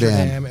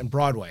 Amsterdam. and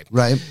Broadway.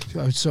 Right.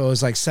 So it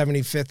was like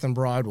 75th and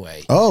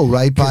Broadway. Oh,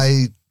 right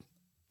by...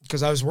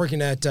 Because I was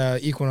working at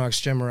Equinox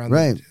Gym around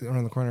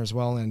the corner as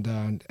well, and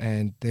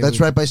they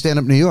That's right by Stand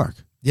Up New York.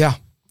 Yeah,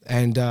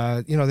 and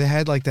they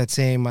had like that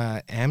same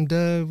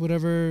AMDA,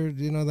 whatever,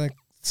 that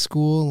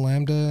school,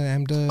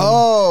 AMDA.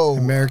 Oh.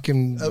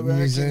 American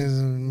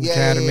Museum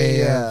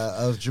Academy.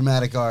 of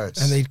Dramatic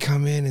Arts. And they'd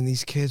come in, and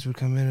these kids would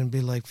come in and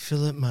be like,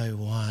 "Fill up my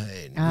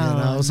wine." Oh,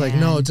 I was like,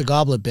 man. "No, it's a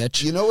goblet,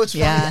 bitch." You know what's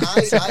Yeah,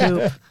 funny? it's a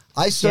poop.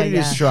 I studied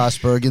Yeah. at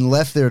Strasberg and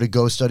left there to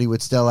go study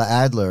with Stella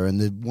Adler.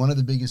 And one of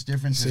the biggest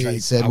differences I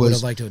said I would was,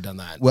 have liked to have done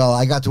that. well,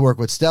 I got to work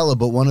with Stella,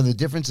 but one of the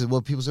differences,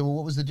 well, people say, well,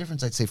 what was the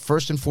difference? I'd say,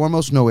 first and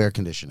foremost, no air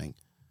conditioning.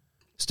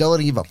 Stella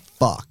didn't give a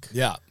fuck.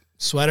 Yeah.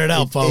 Sweat it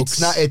out,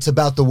 folks. It's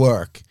about the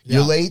work.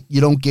 You're Yeah. late,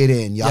 you don't get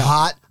in. You're Yeah.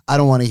 hot, I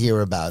don't want to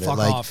hear about Fuck it.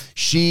 Like, off.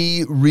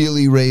 she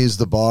really raised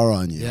the bar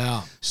on you.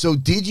 Yeah. So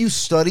did you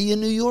study in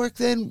New York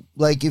then?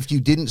 Like, if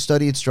you didn't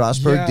study at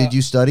Strasberg, Yeah. did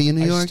you study in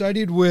New I York?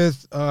 studied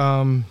with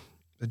a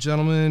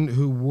gentleman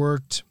who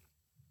worked.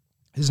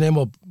 His name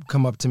will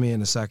come up to me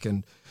in a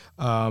second.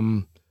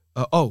 Ron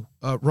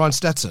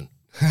Stetson.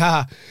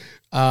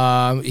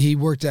 He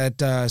worked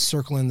at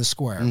Circle in the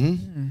Square,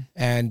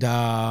 and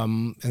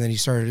then he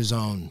started his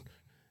own,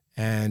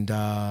 and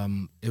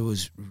it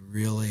was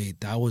really,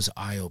 that was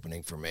eye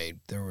opening for me.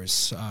 There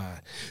was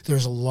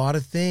a lot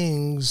of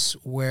things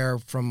where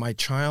from my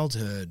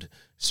childhood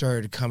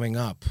started coming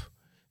up,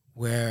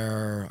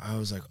 where I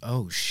was like,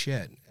 oh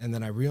shit, and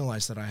then I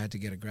realized that I had to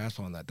get a grasp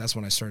on that. That's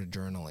when I started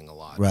journaling a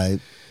lot, Right.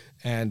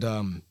 and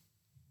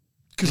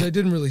because I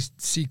didn't really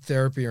seek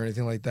therapy or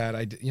anything like that.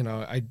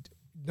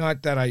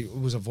 Not that I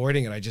was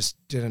avoiding it. I just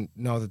didn't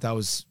know that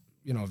was,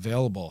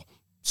 available.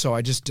 So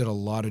I just did a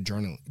lot of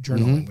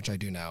journaling, which I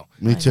do now.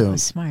 Me That too.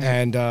 was smart.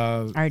 And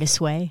Artist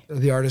Way.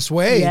 The Artist's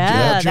Way. Yeah,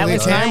 that Julia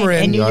was mine.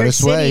 Cameron. In New York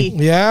Artist's Way.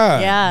 City. Yeah.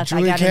 Yeah, I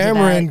Julia got into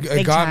Cameron that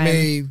big got time.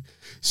 me.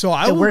 So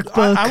I The would,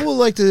 workbook. I would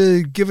like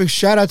to give a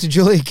shout out to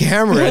Julia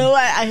Cameron.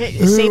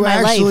 Who saved my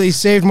actually life.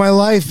 saved my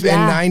life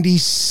Yeah. in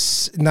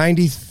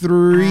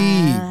 93.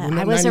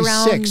 I was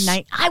 96.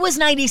 around. I was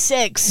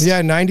 96.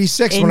 Yeah,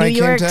 96 in when New I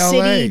came York to LA.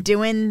 City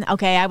doing.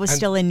 Okay, I was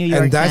still in New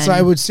York. And that's then.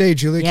 I would say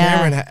Julia Yeah.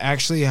 Cameron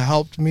actually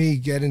helped me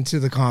get into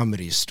the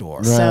Comedy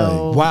Store.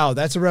 So Wow,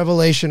 that's a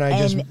revelation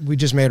we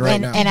just made right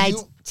and, now. and I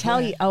tell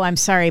you, oh, I'm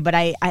sorry, but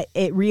I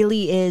it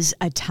really is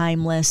a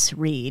timeless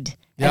read.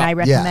 And Yeah. I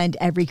recommend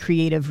every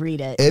creative read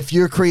it. If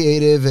you're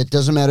creative, it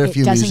doesn't matter if It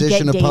you're a doesn't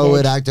musician, a get poet,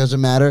 dated. act, doesn't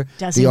matter.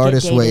 Doesn't The get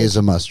Artist's Way dated. is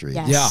a must read.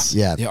 Yes.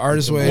 yeah, Yeah. The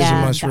Artist's Way is a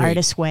Yeah, must the read.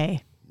 Artist's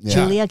Way. Yeah.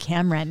 Julia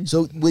Cameron.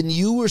 So when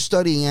you were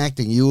studying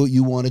acting,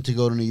 you wanted to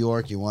go to New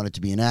York, you wanted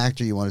to be an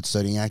actor, you wanted to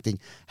study acting.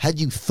 Had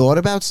you thought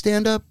about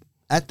stand-up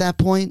at that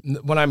point?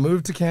 When I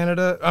moved to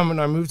Canada, when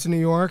I moved to New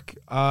York,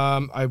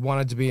 I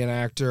wanted to be an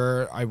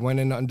actor. I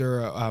went in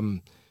under,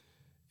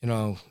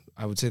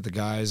 I would say the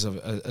guise of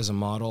as a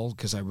model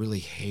because I really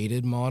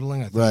hated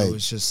modeling. I thought Right. it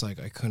was just like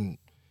I couldn't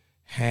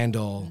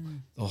handle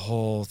the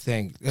whole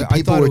thing. The I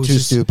people thought were it was too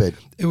just- stupid.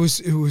 It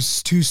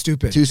was too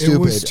stupid. Too It stupid.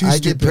 was too I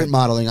did stupid. print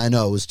modeling. I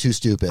know it was too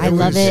stupid. I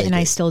love couldn't it, and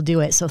take I still do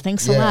it. So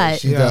thanks a Yeah, lot.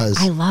 she Yeah. does.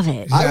 I love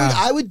it.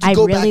 I would I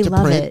go really back to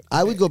love print. it.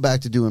 I would go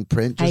back to doing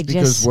print just I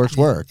because just- work's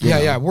work. you Yeah,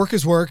 know? yeah. Work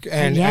is work,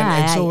 and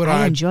so would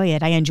I I. enjoy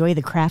it. I enjoy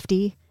the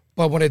crafty.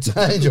 But when it's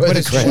I enjoy when the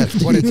it's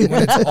craft. when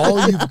it's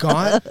all you've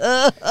got,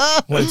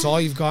 when it's all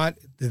you've got,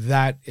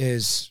 that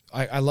is,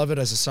 I love it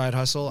as a side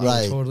hustle. I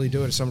Right. would totally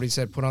do it. If somebody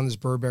said put on this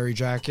Burberry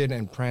jacket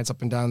and prance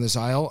up and down this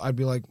aisle, I'd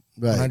be like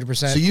Right.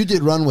 100%. So you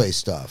did runway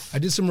stuff. I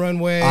did some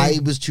runway. I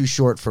was too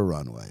short for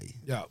runway.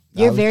 yeah,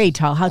 You're was- very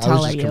tall. How was tall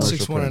just are you? commercial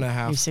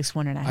 6'1.5". You're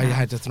 6'1.5". I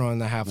had to throw in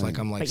the half like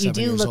I'm like but you 7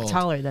 do years look old.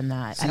 taller than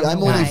that. I See, don't I'm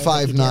know only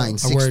why, but you 5'9",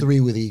 do. 6'3"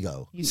 with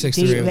ego. 6'3"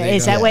 Do you- with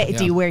is ego. that what? Yeah.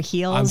 Do you wear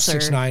heels? I'm or?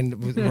 6'9",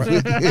 with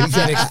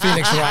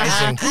Phoenix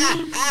Rising.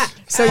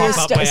 So you're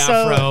Pop up my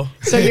afro.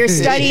 so you're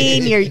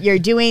studying. You're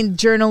doing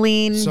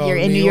journaling. So you're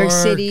in New New York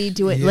York, City,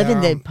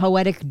 living yeah. the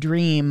poetic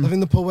dream. Living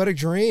the poetic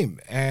dream,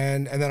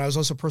 and then I was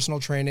also personal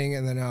training,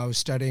 and then I was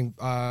studying,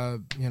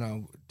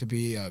 to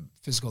be a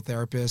physical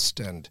therapist,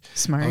 and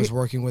Smart. I was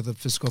working with a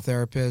physical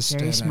therapist,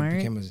 Very and smart. I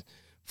became a Getting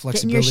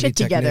flexibility your shit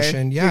together.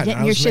 technician. You're Yeah, and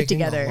getting I your was shit making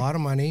together. a lot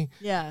of money.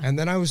 Yeah. And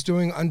then I was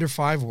doing under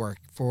 5 work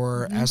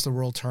for As the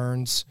World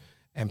Turns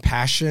and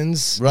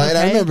Passions. Right, I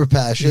Okay. remember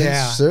Passions.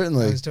 Yeah, I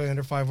Certainly. was doing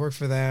under 5 work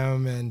for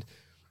them, and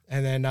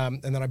then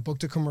I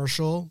booked a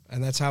commercial,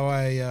 and that's how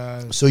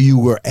I. So you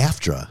were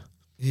AFTRA.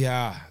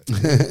 Yeah.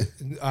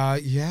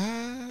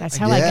 Yeah. That's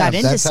how I got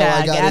into that's how I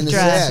SAG. got into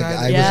after SAG.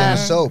 I was yeah. in a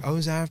soap. I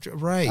was after,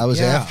 right. I was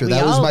yeah. after. We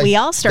That was all- my. we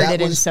all started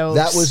that in was, soaps.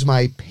 That was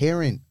my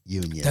parent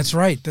union. That's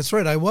right.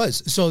 I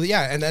was. So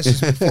yeah, and that's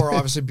just before,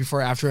 obviously,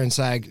 before After and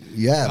SAG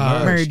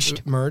Yeah,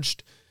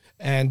 merged.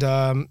 and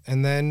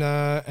then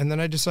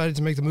I decided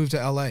to make the move to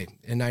LA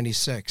in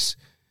 '96,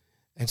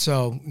 and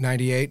so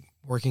 '98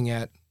 working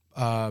at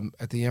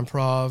the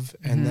Improv,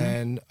 and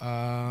then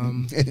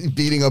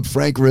beating up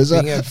Frank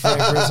Rizzo. being at Frank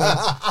Rizzo.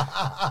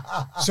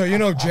 So you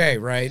know Jay,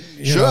 right?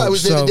 You Sure, know, I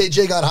was there the day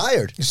Jay got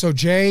hired. So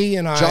Jay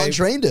and I, John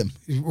trained him.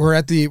 we're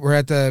at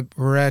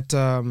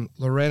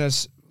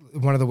Lorena's,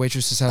 one of the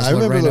waitresses' house. I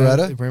remember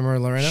Loretta. Remember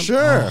Loretta?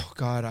 Sure. Oh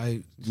God,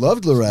 I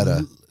Loved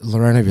Loretta.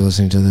 Loretta, if you're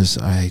listening to this,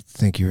 I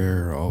think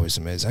you're always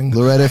amazing.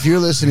 Loretta, if you're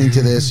listening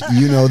to this,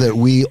 you know that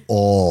we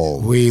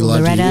love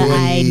Loretta, you.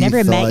 I We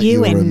never met thought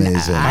you, were and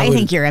amazing. I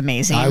think you're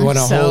amazing. I want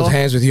to so, hold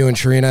hands with you and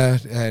Trina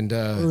and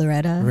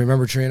Loretta.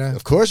 Remember Trina?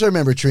 Of course, I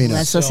remember Trina.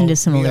 Let's listen to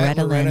some we got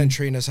Loretta Lynn. and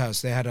Trina's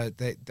house. They had I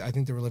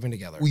think they were living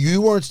together.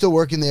 You weren't still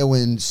working there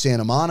when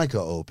Santa Monica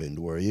opened,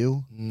 were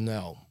you?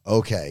 No.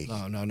 Okay.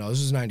 No.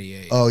 This was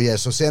 98. Oh, yeah.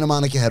 So Santa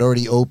Monica had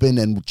already opened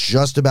and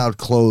just about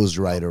closed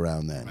right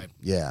around then. Right.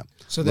 Yeah.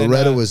 So then,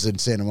 Loretta was in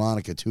Santa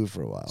Monica, too,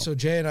 for a while. So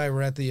Jay and I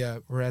were at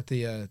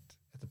the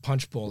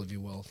punch bowl, if you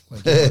will,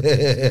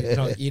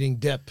 like, eating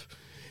dip,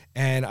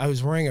 and I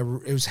was wearing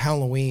it was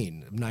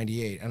Halloween of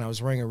 '98, and I was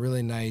wearing a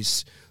really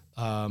nice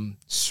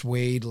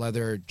suede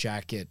leather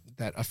jacket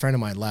that a friend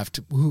of mine left,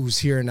 who was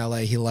here in LA.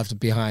 He left it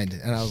behind,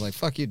 and I was like,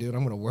 "Fuck you, dude!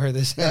 I'm gonna wear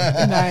this."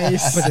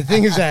 Nice. But the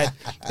thing is that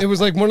it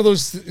was like one of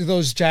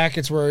those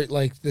jackets where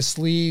like the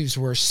sleeves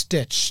were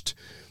stitched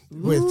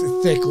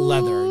with thick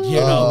leather, you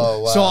know. Oh,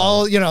 wow. So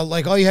all you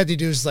had to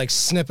do is like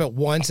snip it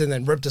once and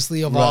then rip the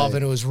sleeve off,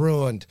 and it was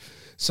ruined.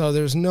 So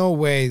there's no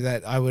way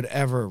that I would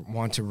ever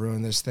want to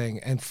ruin this thing.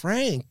 And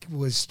Frank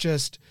was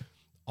just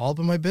all up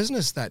in my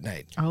business that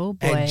night. Oh,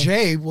 boy. And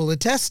Jay will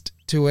attest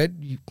to it.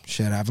 You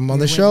should have him on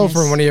the show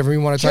for whenever you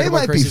want to talk Jay about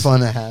might crazy be fun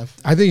to have.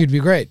 I think it'd be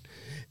great.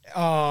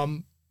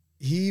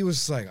 He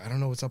was like, I don't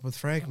know what's up with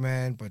Frank,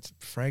 man, but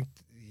Frank,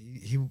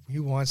 he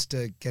wants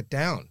to get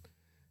down.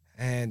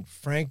 And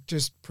Frank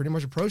just pretty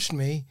much approached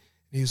me.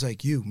 And he was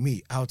like, you,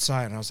 me,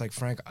 outside. And I was like,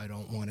 Frank, I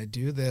don't want to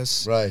do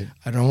this. Right.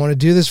 I don't want to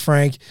do this,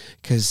 Frank,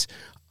 because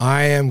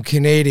I am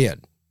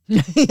Canadian. Now,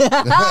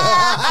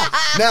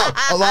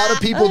 a lot of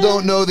people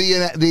don't know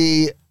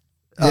they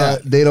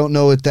don't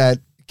know it that.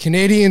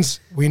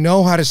 Canadians, we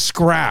know how to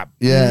scrap.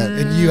 Yeah.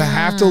 And you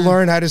have to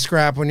learn how to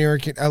scrap when you're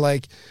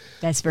like,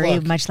 That's very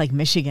much like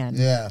Michigan.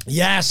 Yeah.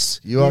 yes.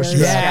 You are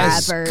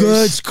Yes, Scrappers.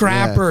 good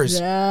scrappers.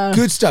 Yeah.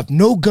 Good stuff.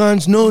 No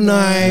guns, no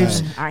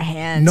knives. Our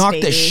hands, Knock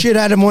baby. the shit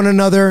out of one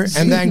another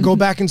and then go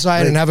back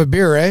inside and have a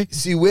beer, eh?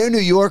 See, we're New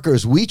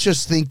Yorkers. We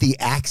just think the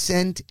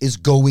accent is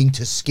going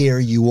to scare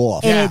you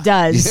off. And it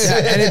does. Yeah,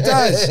 and it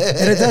does.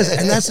 And it does.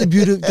 And that's the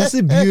beauty. That's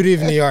the beauty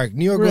of New York.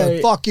 New York, we're like,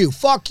 Right. fuck you,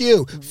 fuck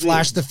you.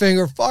 Flash the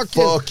finger, fuck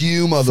you. Fuck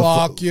you,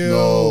 motherfucker. Fuck you.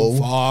 No.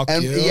 Fuck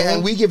and, you. Yeah,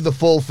 and we give the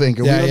full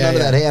finger. Yeah, we don't yeah, none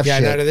of that half yeah,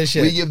 shit. none of this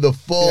shit. We give the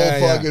full Yeah,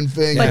 yeah. fucking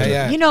finger. But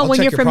Yeah. you know, I'll when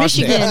check you're your from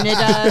prostate. Michigan,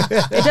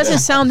 it doesn't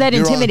sound that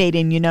You're on.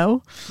 intimidating, you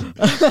know?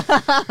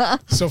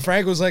 So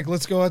Frank was like,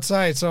 let's go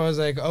outside. So I was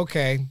like,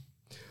 okay.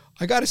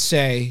 I got to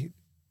say,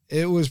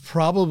 it was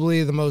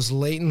probably the most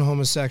latent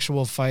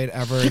homosexual fight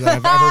ever that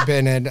I've ever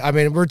been in. I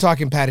mean, we're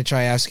talking Patty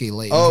Chayefsky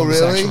latent Oh,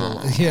 really?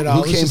 homosexual. You know, Who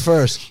it was came just-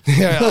 first?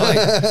 Yeah,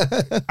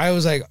 like, I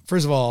was like,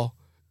 first of all,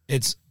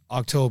 it's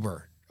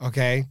October,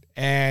 okay?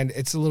 And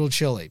it's a little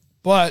chilly.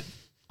 But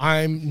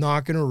I'm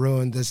not going to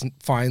ruin this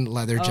fine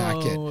leather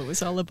jacket. Oh, it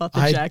was all about the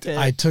I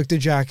jacket. took the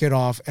jacket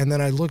off, and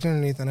then I looked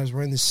underneath, and I was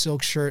wearing this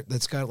silk shirt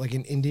that's got like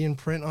an Indian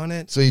print on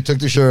it. So you took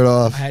the shirt I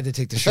off. had to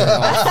take the shirt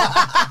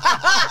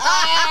off.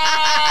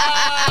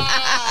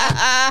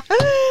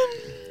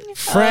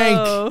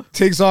 Frank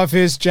takes off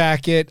his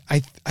jacket.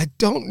 I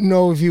don't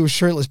know if he was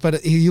shirtless,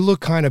 but he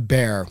looked kind of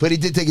bare. But he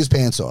did take his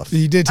pants off.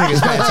 He did take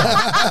his pants off.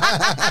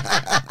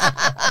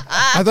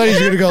 I thought he was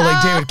going to go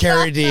like David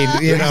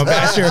Carradine, you know,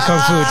 master of Kung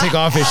Fu, take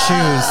off his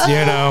shoes,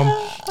 you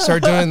know,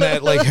 start doing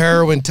that like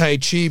heroin Tai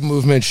Chi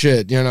movement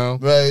shit, you know.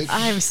 Right.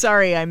 I'm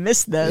sorry I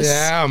missed this.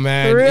 Yeah,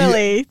 man.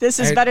 Really? This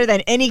is and- better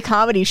than any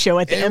comedy show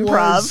at the It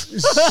Improv.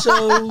 was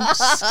so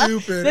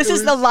stupid. This It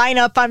is was- the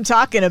lineup I'm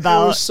talking It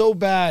about. was so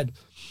bad.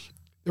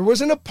 There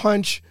wasn't a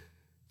punch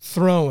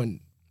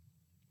thrown.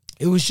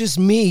 It was just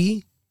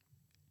me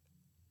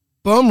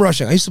bum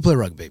rushing. I used to play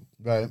rugby.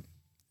 Right.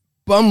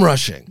 Bum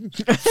rushing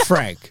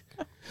Frank.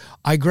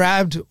 I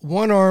grabbed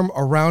one arm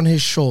around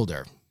his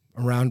shoulder,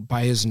 around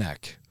by his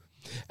neck,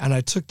 and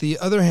I took the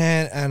other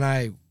hand and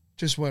I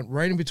just went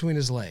right in between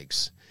his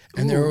legs.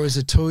 And there was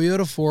a Toyota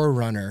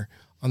 4Runner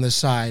on the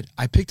side.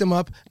 I picked him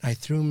up and I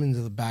threw him into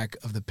the back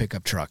of the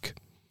pickup truck.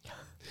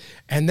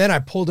 And then I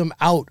pulled him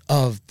out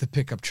of the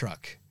pickup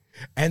truck.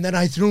 And then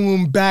I threw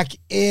him back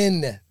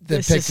in the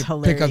This is pickup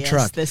hilarious.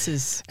 truck. This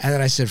is And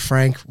then I said,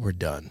 Frank, we're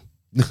done.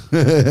 that's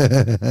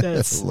like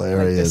the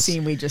Hilarious.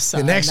 scene we just saw.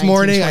 The in next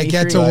morning, I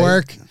get to 1923.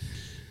 work,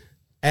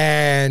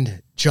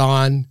 and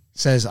John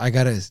says, "I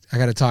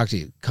gotta talk to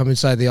you. Come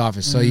inside the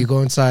office." So you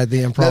go inside the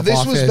Improv Now this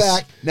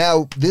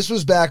office. this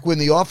was back when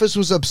the office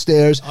was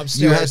upstairs. You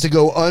had Upstairs. to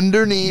go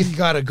underneath. You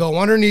gotta go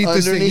underneath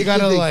this thing. You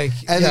gotta the thing. like,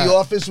 and yeah. the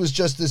office was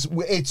just this.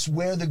 It's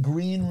where the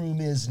green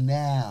room is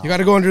now. You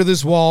gotta go under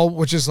this wall,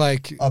 which is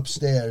like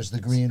upstairs,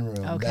 the green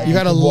room. Okay. that you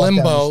got to can walk down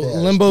limbo. the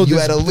stairs. You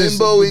You had a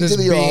limbo into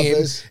the beam,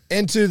 office.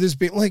 into this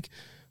beam. Like,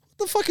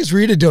 what the fuck is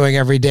Rita doing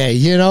every day?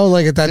 You know,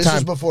 like at that This was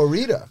time, before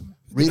Rita.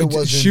 Rita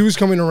wasn't. she was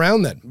coming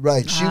around then.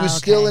 Right. She was okay.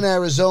 still in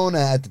Arizona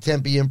at the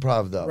Tempe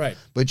Improv, though. Right.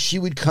 But she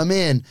would come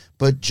in,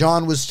 but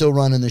John was still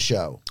running the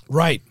show.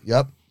 Right.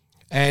 Yep.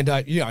 And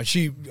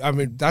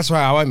that's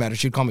how I met her.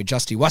 She'd call me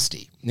Justy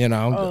Westy. It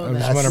was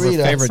that's one of her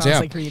Rita. favorites. Sounds Yeah.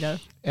 like Rita.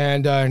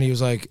 And he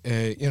was like,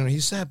 he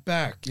sat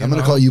back. I'm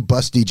going to call you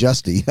Busty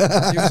Justy.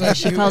 He was like,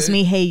 She calls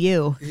me Hey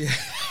You.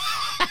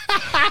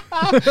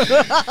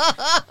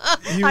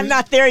 I'm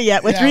not there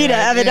yet with Rita,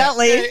 right.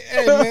 evidently.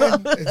 Hey,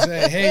 man. It's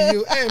hey,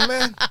 you. Hey,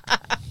 man.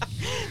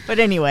 But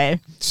anyway.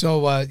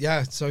 So,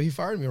 so he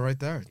fired me right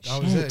there.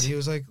 That was it. Shit. He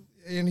was like,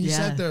 and he Yeah.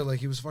 sat there like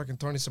he was fucking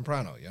Tony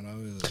Soprano, He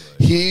was like,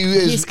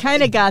 He's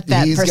kind of got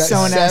that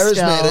persona Sarah's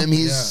still. met him.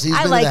 He's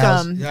I been like to the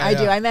house. him. Yeah, I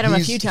do. yeah. I met him a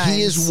few times.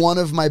 He is one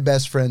of my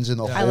best friends in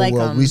the whole like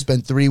world. him. We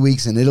spent 3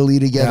 weeks in Italy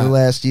together Yeah.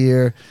 last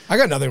year. I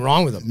got nothing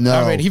wrong with him. No.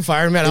 I mean, he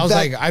fired me, and I In was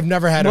fact- like, I've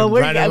never had a Well,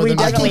 run in we with him.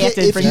 definitely have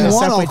to if bring you this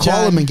want, up I'll with call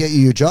John. him and get you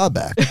your job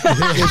back.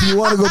 If you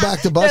want to go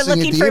back to busing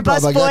looking at the for improv,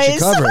 bus I got you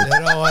boys. covered. You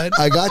know what?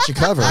 I got you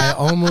covered. I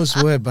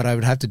almost would, but I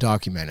would have to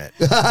document it.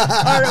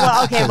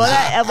 I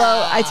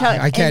tell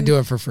I can't do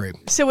it for free.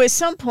 So at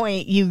some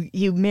point you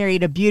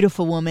married a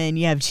beautiful woman,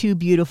 you have 2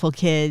 beautiful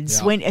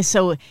kids.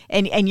 Yeah.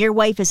 And your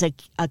wife is a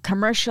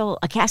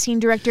casting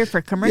director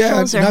for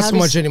commercials, Yeah, or not how so does-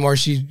 much anymore.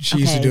 She used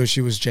to Okay. do it.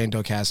 She was Jane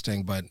Doe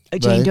casting, but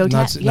Jane Doe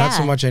not yeah.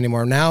 so much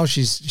anymore. Now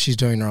she's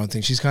doing her own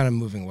thing. She's kind of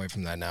moving away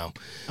from that now.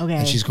 Okay.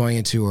 And she's going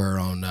into her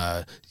own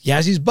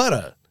Yazzy's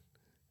Butter.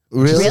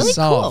 Really? Really?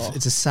 Salve. Cool.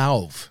 It's a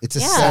salve. It's a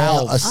Yeah.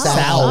 salve. A Oh,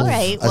 salve. all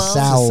right. A Well,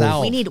 salve.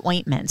 salve. We need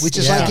ointments. Which Do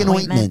is you like have an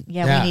ointment.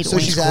 Yeah, we need So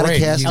she's ointment. out of great.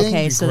 casting?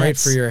 Okay, You'd be so great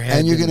that's- for your head.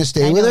 And you're going to I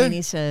stay know with he her?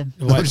 needs to.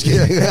 What? I'm just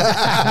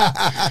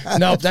kidding.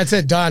 Nope, that's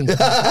it. Done.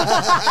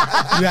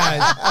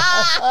 Yeah.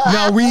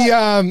 No, we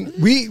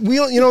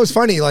it's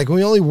funny. Like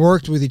we only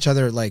worked with each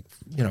other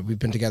we've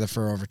been together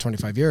for over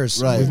 25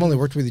 years. Right. We've only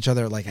worked with each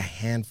other like a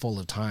handful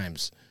of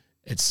times.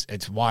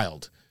 It's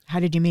wild. How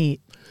did you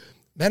meet?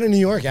 Met in New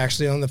York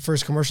actually on the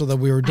first commercial that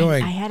we were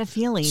doing. I had a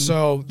feeling.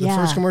 So the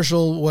first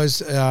commercial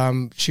was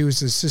she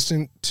was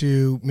assistant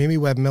to Mimi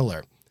Webb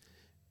Miller.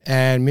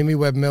 And Mimi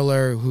Webb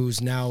Miller, who's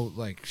now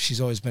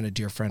she's always been a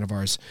dear friend of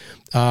ours.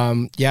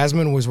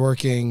 Yasmin was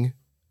working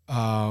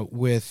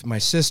with my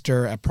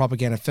sister at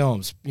Propaganda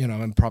Films,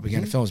 and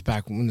Propaganda Films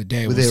back in the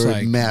day But was they were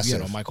like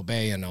massive. Michael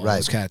Bay and all Right.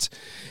 those cats.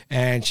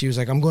 And she was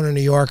like, I'm going to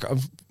New York.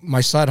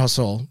 My side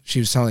hustle, she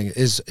was telling,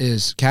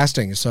 is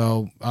casting.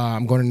 So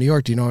I'm going to New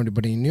York. Do you know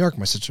anybody in New York?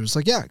 My sister was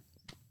like, yeah,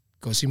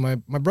 go see my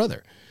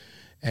brother.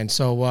 And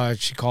so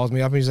she calls me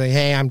up and he's like,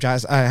 hey, I'm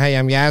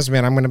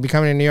Yasmin. I'm going to be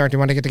coming to New York. Do you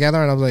want to get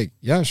together? And I was like,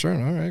 yeah, sure.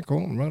 All right,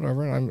 cool.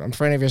 Whatever. I'm a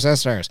friend of your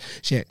sister's.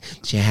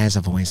 She has a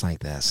voice like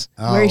this.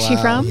 Where is she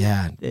from?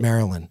 Yeah,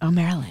 Maryland. Oh,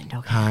 Maryland.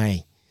 Okay.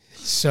 Hi.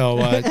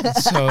 So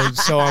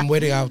so I'm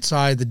waiting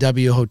outside the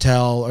W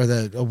Hotel or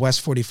the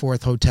West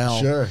 44th Hotel.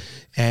 Sure.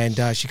 And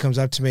she comes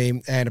up to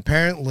me, and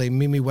apparently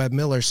Mimi Webb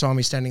Miller saw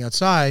me standing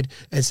outside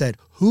and said,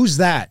 "Who's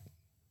that?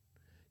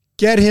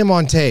 Get him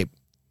on tape.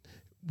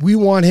 We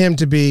want him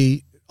to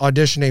be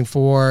auditioning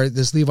for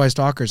this Levi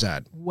Stalkers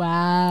ad."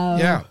 Wow.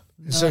 Yeah.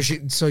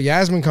 So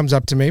Yasmin comes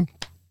up to me,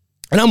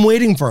 and I'm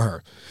waiting for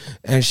her,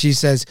 and she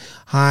says,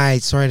 "Hi,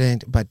 sorry,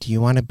 but do you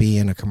want to be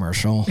in a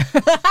commercial?"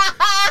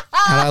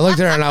 And I looked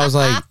at her and I was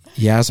like,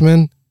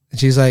 Yasmin? And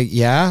she's like,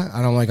 yeah.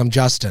 And I'm like, I'm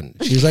Justin.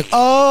 She's like,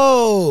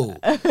 oh.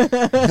 You're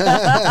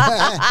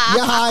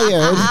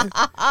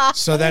hired.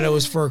 So then it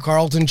was for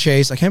Carlton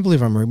Chase. I can't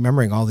believe I'm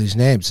remembering all these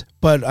names.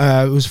 But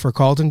it was for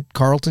Carlton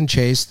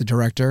Chase, the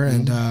director.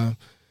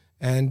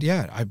 And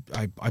yeah,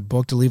 I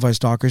booked a Levi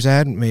Stalkers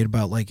ad and made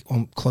about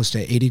close to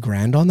 80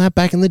 grand on that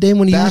back in the day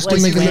when he Back used to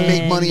when make you could it.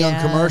 make money on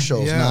Yeah.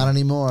 commercials. Yeah. Not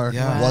anymore.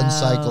 Yeah. One Wow.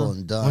 cycle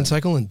and done. one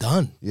cycle and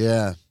done,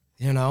 Yeah.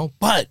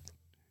 But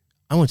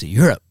I went to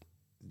Europe.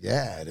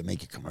 Yeah, to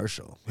make a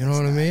commercial. You know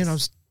what I mean? I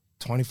was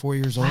 24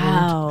 years old,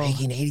 Wow.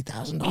 making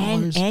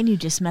 $80,000. And you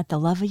just met the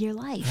love of your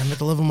life. I met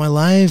the love of my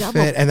life, Double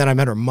and then I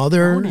met her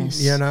mother.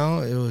 bonus.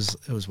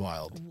 It was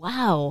wild.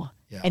 Wow.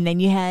 Yeah. And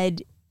then you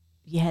had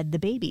the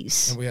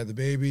babies. And we had the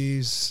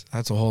babies.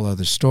 That's a whole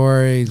other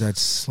story.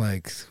 That's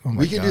like, oh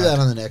my We can God. do that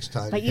on the next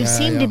time. But you Yeah,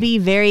 seem yeah. to be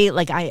very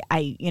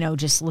I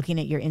just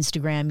looking at your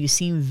Instagram, you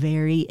seem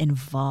very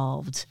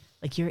involved.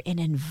 Like you're an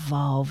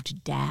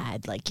involved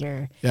dad. Like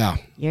you're Yeah.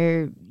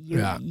 you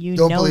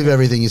Don't know believe that-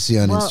 everything you see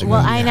on Well, Instagram.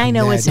 well, I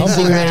know it's Don't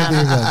believe Instagram.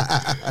 anything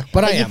that-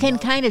 But I You am. can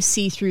kind of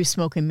see through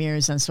smoke and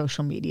mirrors on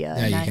social media.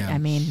 Yeah, and you can. I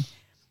mean,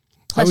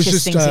 I plus was just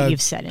just, things that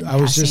you've said in I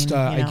was just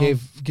passing, you I know.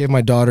 gave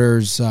my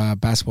daughter's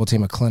basketball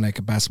team a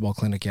basketball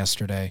clinic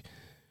yesterday.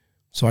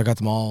 So I got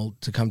them all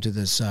to come to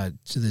this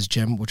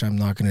gym, which I'm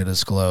not going to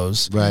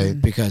disclose,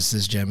 Right. Because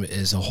this gym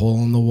is a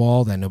hole in the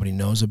wall that nobody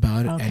knows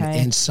about, and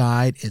Okay.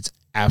 inside it's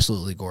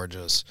absolutely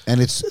gorgeous. And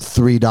it's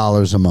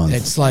 $3 a month.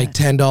 It's like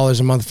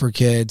 $10 a month for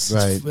kids.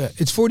 Right.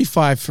 It's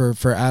 $45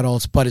 for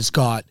adults, but it's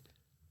got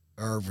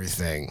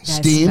everything. That's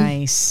Steam?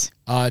 nice.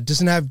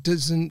 Doesn't have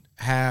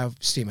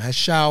steam. It has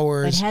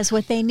showers. It has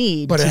what they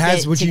need. But it to has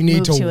get- what you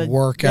need move to a-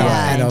 work yeah,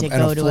 out and at to a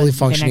go to fully the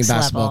functioning next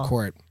basketball level.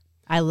 court.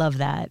 I love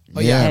that. Oh,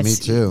 yeah, me That's-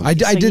 too. I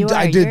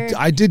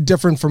you're- did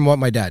different from what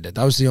my dad did.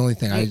 That was the only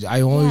thing.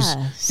 I always,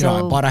 Yeah, you know, I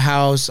so- bought a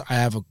house. I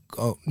have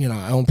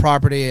I own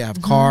property. I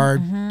have car,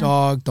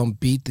 dog. Don't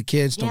beat the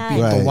kids. Don't Yeah,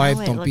 beat Right. the wife.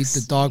 no, it Don't beat the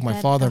looks- dog. My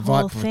that- father the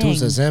whole fought for two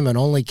thing. him, an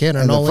only kid,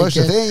 an And the only first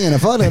kid. thing and a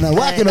fun and a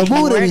whack and a And you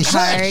boot and work he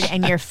hard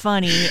and you're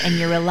funny and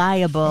you're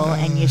reliable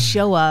and you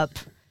show up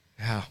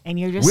Yeah. and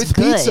you're just with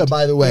good. pizza,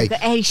 by the way.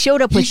 And he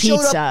showed up He with showed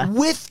pizza. up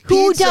with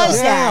Who pizza. does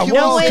Yeah, that?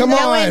 well, No one- come no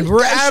on, one- we're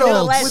Guys showed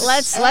up adults. with-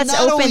 Let's and not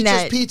open only that.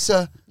 just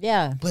pizza,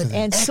 Yeah, but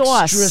and extra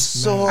sauce.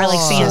 sauce. I like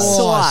saying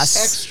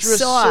sauce. Extra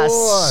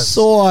Sauce.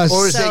 Sauce.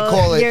 Or as they So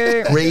call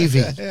you're- it,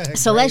 gravy.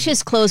 So let's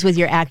just close with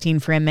your acting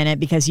for a minute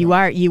because you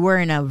were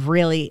in a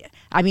really,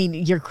 I mean,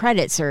 your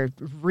credits are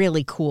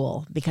really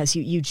cool because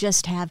you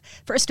just have,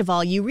 first of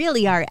all, you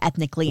really are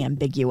ethnically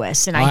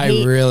ambiguous. And I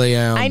hate, really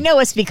am. I know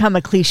it's become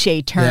a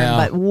cliche term, Yeah.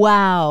 but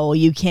wow,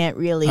 you can't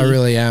really. I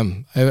really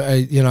am.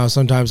 You know,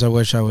 sometimes I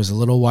wish I was a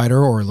little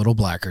whiter or a little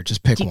blacker.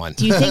 Just pick one.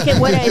 Do you think it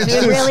would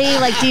it really,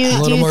 like, do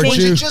little you more think,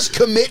 Would you Jew. just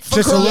commit for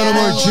Just a crying little out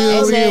more loud? Is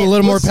Jew, it- a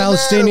little more What's the matter with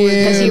Palestinian.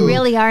 because you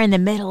really are in the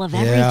middle of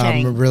Yeah,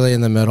 everything. I'm really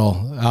in the middle.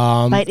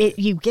 But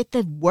you get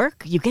the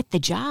work, you get the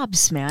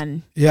jobs,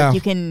 man. Yeah. Like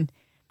you can.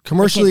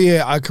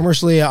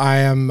 Commercially, I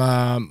am.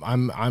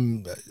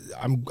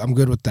 I'm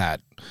good with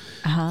that.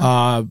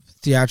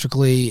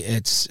 Theatrically,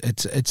 it's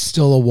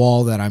still a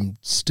wall that I'm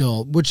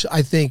still. Which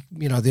I think,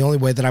 you know, the only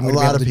way that I'm going to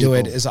be lot able of to do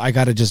it people. is I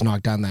got to just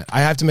knock down that.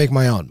 I have to make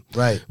my own,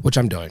 Right. which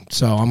I'm doing.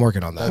 So I'm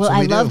working on that. Well, what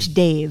I we do. loved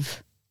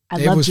Dave. I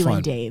Dave loved was you fun.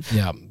 and Dave.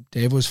 Yeah,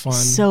 Dave was fun.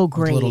 So with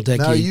great. Little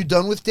Dicky. Now, are you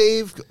done with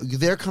Dave?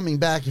 They're coming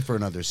back for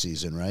another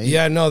season, right?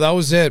 Yeah, no, that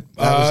was it.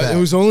 That was that. It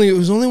was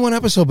only one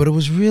episode, but it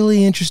was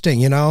really interesting.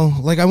 You know,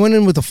 like I went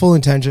in with the full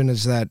intention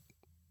is that,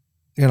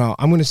 you know,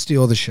 I'm going to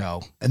steal the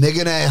show. And they're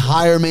gonna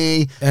hire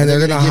me, And they're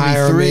gonna gonna give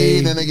hire me 3,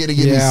 me. then they're gonna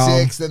give Yeah.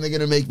 me 6, then they're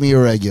gonna make me a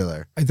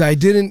regular. I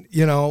didn't,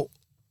 you know,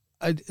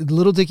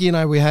 Little Dicky and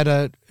I, we had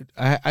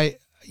I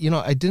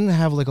didn't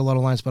have like a lot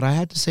of lines, but I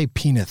had to say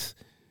peanut.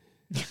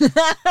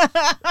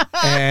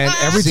 And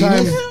every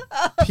time,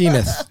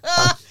 peanut,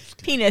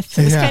 Penis.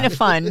 It was Yeah. kind of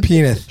fun.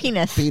 peanut.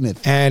 Penis.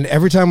 Peanut. And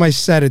every time I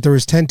said it, there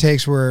was 10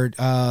 takes where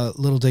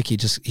Little Dicky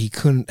he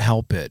couldn't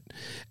help it.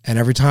 And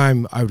every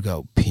time I would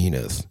go,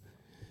 peanut.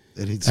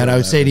 And I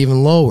would say it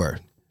even lower,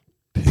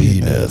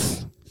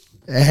 peanut.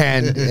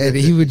 And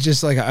he would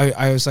just like,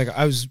 I was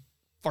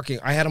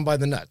I had him by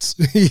the nuts,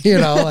 you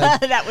know,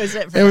 like, That was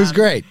it for it was them.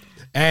 great.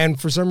 And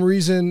for some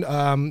reason,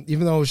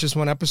 even though it was just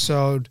one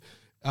episode,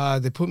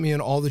 they put me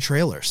in all the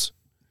trailers,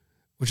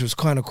 which was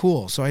kind of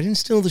cool. So I didn't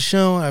steal the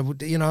show. I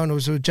would, you know, and it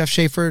was with Jeff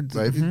Schaefer,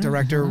 the Right.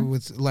 director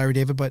with Larry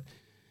David, but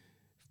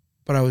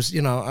I was,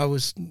 you know, I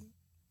was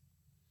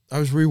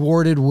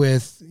rewarded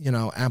with, you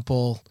know,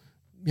 ample,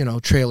 you know,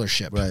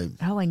 trailership. Right.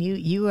 Oh, and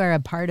you are a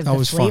part of That the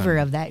was flavor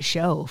fun. of that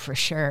show for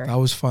sure. That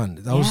was fun.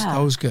 That Yeah.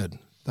 was good.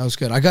 That was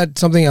good. I got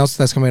something else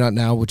that's coming out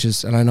now, which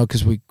is, and I know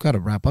because we got to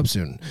wrap up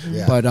soon.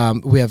 Yeah. But I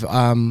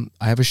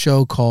have a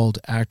show called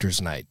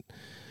Actors Night,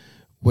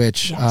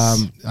 which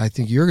Yes. I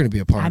think you're going to be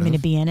a part I'm of. going to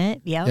be in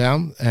it. Yep. Yeah,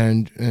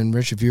 and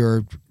Rich, if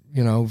you're,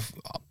 you know,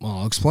 well,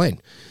 I'll explain.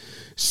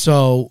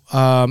 So,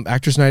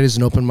 Actors Night is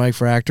an open mic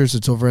for actors.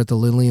 It's over at the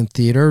Lillian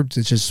Theater.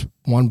 It's just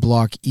one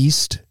block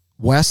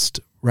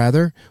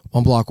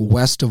one block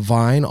west of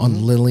Vine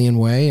on Lillian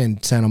Way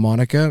in Santa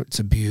Monica. It's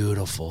a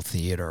beautiful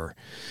theater.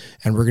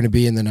 And we're going to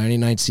be in the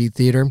 99-seat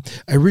theater.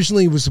 I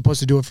originally was supposed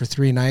to do it for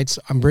 3 nights.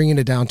 I'm bringing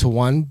it down to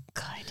 1.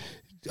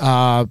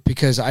 Good.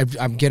 Because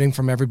I'm getting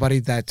from everybody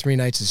that 3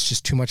 nights is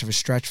just too much of a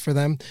stretch for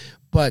them.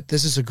 But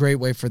this is a great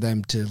way for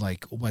them to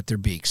like wet their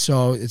beak.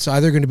 So it's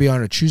either going to be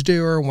on a Tuesday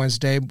or a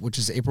Wednesday, which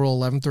is April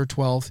 11th or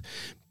 12th.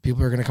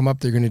 People are going to come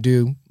up. They're going to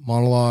do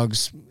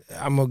monologues.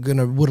 I'm going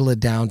to whittle it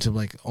down to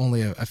like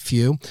only a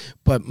few,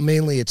 but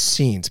mainly it's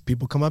scenes.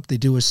 People come up, they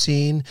do a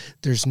scene.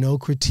 There's no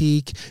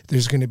critique.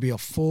 There's going to be a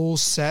full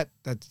set,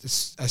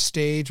 that's a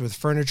stage with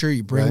furniture.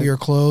 You bring Right. your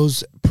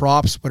clothes,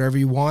 props, whatever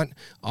you want.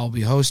 I'll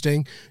be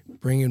hosting.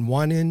 Bring in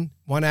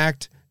one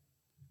act.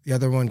 The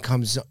other one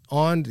comes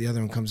on. The other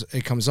one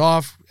comes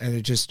off, and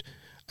it just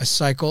a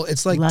cycle.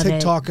 It's like Love it.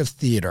 TikTok of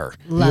theater.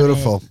 Love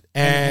Beautiful. it.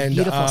 And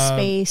beautiful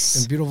space.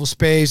 And beautiful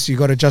space. You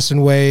go to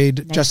Justin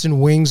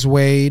Wings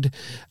Wade,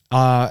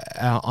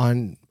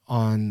 on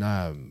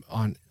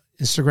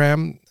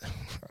Instagram.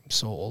 I'm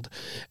so old.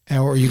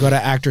 Or you go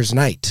to Actors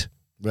Night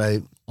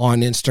Right.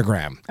 on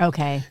Instagram.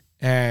 Okay.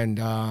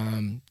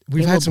 And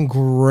we've had some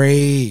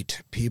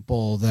great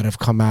people that have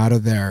come out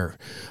of there,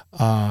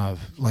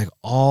 like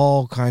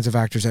all kinds of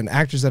actors and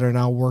actors that are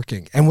now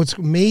working. And what's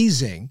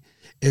amazing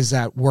is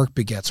that work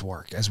begets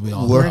work, as we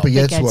all Work know.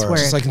 begets begets work. work.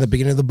 Just like in the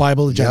beginning of the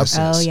Bible, the Genesis.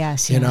 Oh,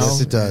 yes, You yes. know, Yes,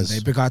 it does. And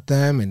they begot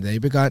them, and they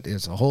begot.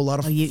 It's a whole lot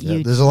of. Oh,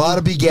 you There's a lot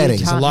of begetting.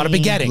 you a lot of taught me.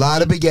 begetting. A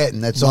lot of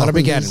begetting. That's A lot all of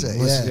I'm gonna begetting. say.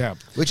 Listen, Yeah. yeah.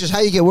 Which is how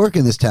you get work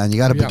in this town. You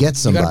got to beget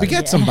somebody. You got to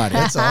beget somebody.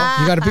 That's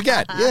all. You got to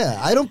beget.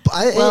 Yeah.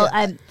 Well,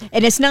 and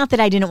it's not that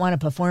I didn't want to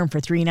perform for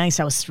 3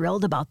 nights. I was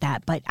thrilled about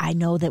that, but I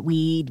know that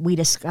we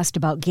discussed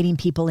about getting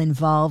people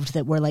involved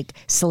that were like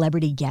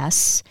celebrity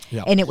guests,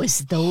 Yeah. and it was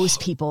those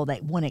people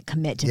that wouldn't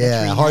commit to the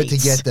Yeah, 3 hard to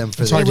nights. get them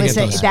for It's the hard to get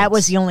those that spots.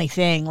 was the only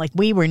thing. Like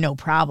we were no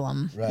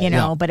problem, Right. you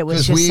know. Yeah. But it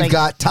was because just we've like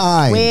got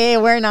time.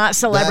 we're not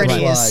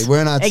celebrities. why.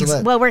 We're not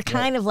Well, we're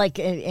kind of like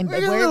in, We're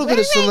a little bit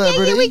of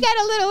celebrity. We got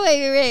a little.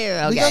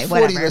 Okay, we got 40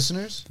 whatever.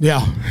 listeners.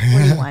 Yeah.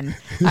 41.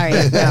 All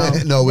right. No,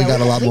 No, we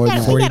got a lot more than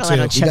that. We got a 42.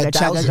 little We chugga got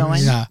chugga thousands.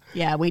 going.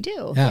 Yeah. We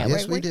do. Yeah.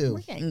 Yes, we we're, do. We're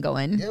getting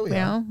going. Yeah, we you are.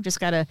 know, just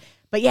gotta.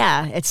 But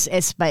yeah,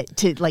 it's but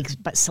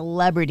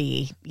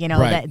celebrity. You know,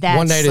 Right. that's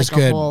one night like is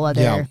good. a whole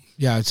other. Yeah.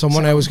 Yeah. So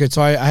one night was good.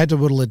 So I had to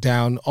whittle it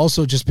down.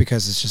 Also, just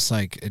because it's just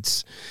like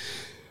it's,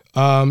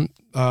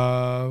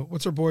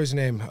 what's her boy's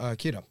name?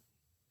 Kita.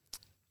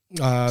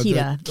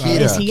 Kita.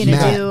 Kita. Is he gonna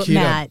Matt. do Kita.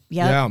 Matt?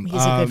 Yep. Yeah,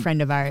 He's a good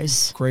friend of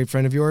ours. Great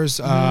friend of yours.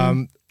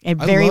 And I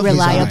very love his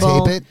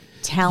reliable, tape it.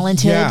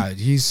 talented. Yeah,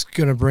 he's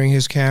gonna bring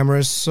his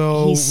cameras.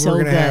 So He's so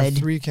we're gonna have good.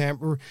 3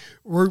 cameras.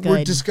 We're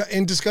Good.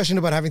 in discussion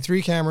about having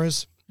 3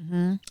 cameras,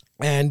 and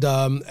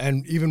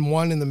even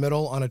one in the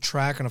middle on a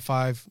track on a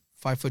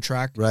 5-foot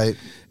track, Right.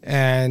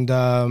 and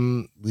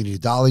We need a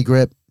dolly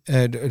grip.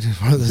 and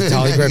one of those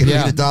dolly grip, We need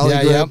yeah, a dolly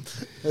yeah, grip.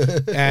 yeah.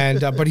 And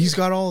but he's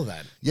got all of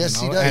that.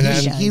 Yes, you know? he And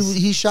does. then-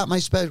 He shot my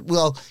special.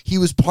 Well, he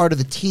was part of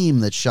the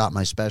team that shot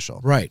my special.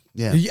 right,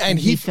 Yeah. and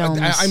He he films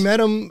I met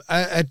him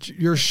at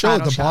your show,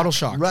 Bottle the Shock. Bottle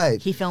Shock, Right.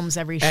 He films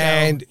every show.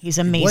 and He's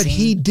amazing. What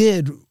he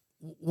did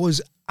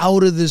was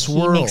out of this He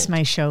world. makes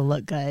my show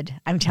look good.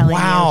 I'm telling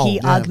Wow. you, he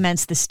Yeah.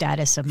 augments the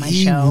status of my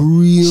He show.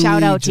 really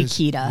Shout out to just-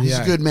 Kita. He's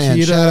Yeah. a good man.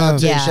 Kita-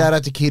 Shout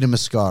out to Kita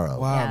Mascaro.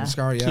 Wow, Yeah.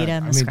 Mascara, yeah. Kita I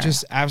mean, Mascara.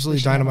 just absolutely We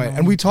should have dynamite. him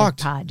And we on talked.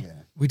 the pod.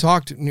 We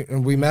talked,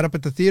 and we met up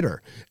at the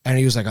theater, and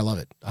he was like, "I love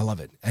it, I love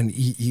it," and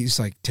he's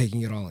like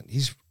taking it all in.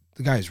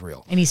 The guy's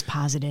real. And he's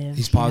positive.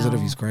 He's you positive,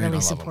 know, he's great, I Really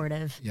love him.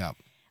 supportive. Yeah.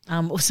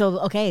 So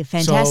okay,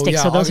 fantastic.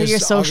 yeah, So those are your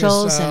August-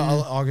 socials.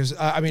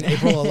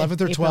 April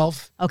 11th or April.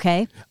 12th.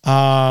 Okay,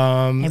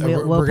 And and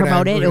we'll we're gonna-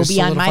 promote it. we're It'll gonna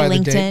be on my solidify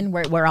the date.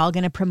 LinkedIn. We're all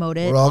going to promote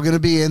it. We're all going to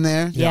be in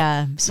there.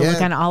 Yeah. So Yeah.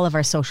 look on all of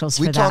our socials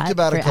We for talked that.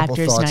 about for a couple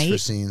Actors thoughts Night. for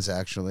scenes,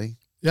 actually.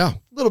 Yeah, A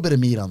little bit of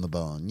meat on the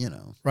bone, you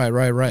know.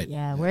 right.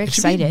 Yeah, we're It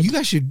should be- excited. you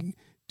guys should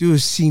do a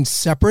scene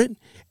separate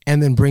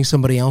and then bring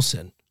somebody else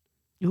in.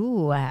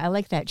 Ooh, I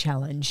like that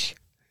challenge.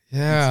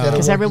 Instead of Because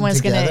working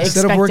everyone's going to together. expect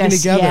Instead of working us.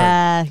 together.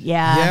 Yeah.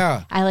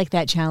 Yeah. I like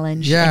that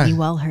challenge. Yeah. And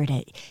you all heard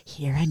it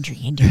here on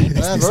Dream During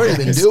Business I've already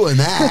been Hours. doing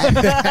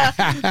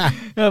that.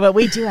 No, but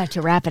we do have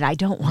to wrap it. I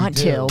don't want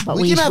to, but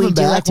we can have we him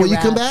do have back. to Will you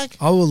come wrap. back?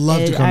 I would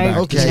love to come I- back.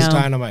 Okay. This is you know-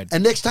 dynamite.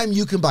 And next time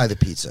you can buy the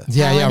pizza.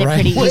 Yeah, Ellen yeah, at right.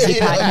 Pretty Easy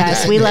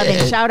Podcast. We love it.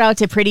 Yeah. Shout out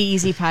to Pretty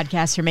Easy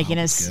Podcast for making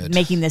good.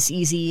 making this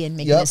easy and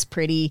making Yep. this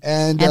pretty.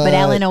 And, but uh,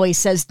 Alan always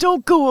says,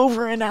 "Don't go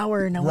over an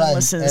hour." No Right, one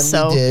listens. and we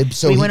So did,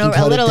 so we he went can over a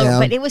cut it little, down.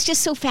 but it was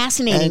just so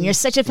fascinating. And- You're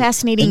such a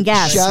fascinating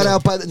guest. Shout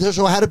out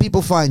so how do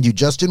people find you?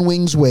 Justin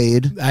Wings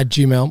Wade At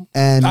Gmail.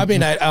 and on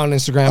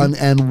Instagram.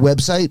 and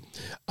website.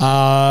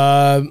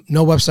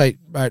 No website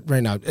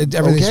right now.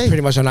 Everything's Okay.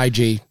 pretty much on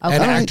IG. And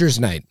Alright. Actors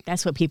Night.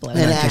 That's what people are.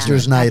 And looking at.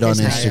 Actors Night on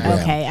Actors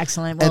Instagram. Okay,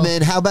 excellent. Well, And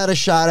then how about a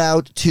shout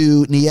out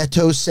to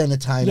Nieto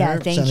Senatiner? Yeah,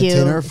 thank you.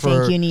 Senatiner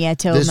for Thank you,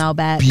 Nieto this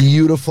Malbec.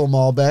 Beautiful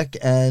Malbec.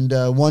 And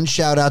one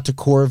shout out to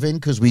Corvin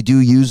because we do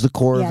use the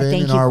Corvin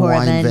thank in you, our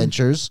wine Corvin.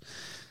 ventures.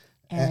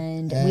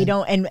 and we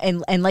don't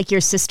and like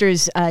your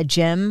sister's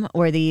gym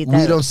or We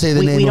don't say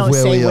the name we of don't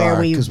where say we where are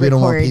we because we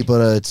don't want record. people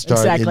to start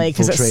Exactly,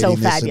 'cause it's so infiltrating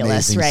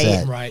this fabulous, amazing right?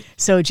 set. Right.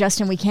 So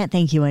Justin, we can't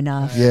thank you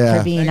enough Yeah.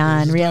 for being Thank you. on.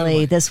 This is Really,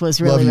 dynamite. this was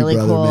Love really you, really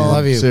brother, cool. man.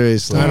 Love you.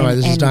 Seriously. Dynamite.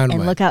 This is dynamite.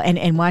 And look out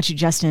and watch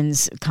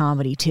Justin's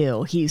comedy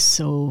too. He's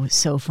so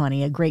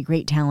funny. A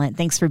great talent.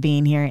 Thanks for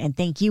being here, and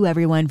thank you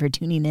everyone for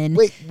tuning in.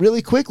 Wait,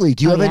 really quickly,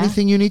 do you Oh, have yeah?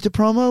 anything you need to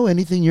promo?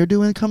 Anything you're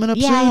doing coming up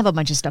Yeah, soon? I have a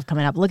bunch of stuff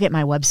coming up. Look at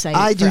my website.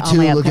 I for do all too.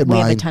 my Look at we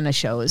have a mine. ton of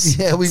shows.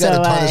 Yeah, we got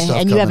a ton of stuff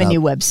And you have a coming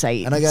new up.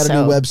 website. And I got a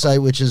so- new website,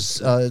 which is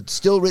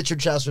still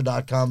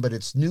richardchasler.com, but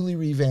it's newly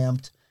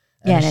revamped.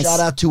 And Yeah, a and it's- shout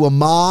out to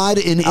Ahmad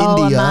in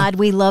Oh, India. Ahmad,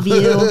 we love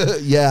you.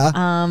 Yeah.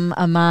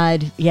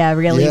 Ahmad,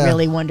 really, Yeah.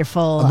 really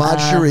wonderful. Ahmad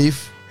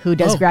Sharif. who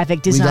does Oh,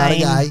 graphic we got a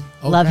design. guy.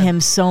 Love Okay.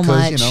 him so Because,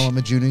 much. you know, I'm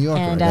a junior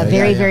Yorker. And I got a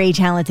very, guy. very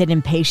talented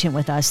and patient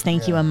with us.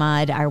 Thank you,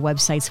 Ahmad. Our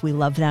websites, we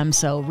love them.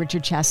 So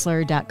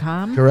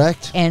richardchasler.com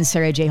Correct. and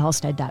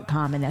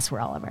sarahjholstead.com. And that's where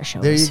all of our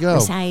shows There you go.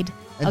 reside.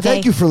 And Okay.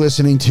 thank you for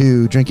listening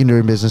to Drinking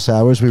During Business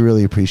Hours. We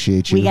really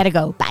appreciate you. We got to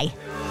go. Bye.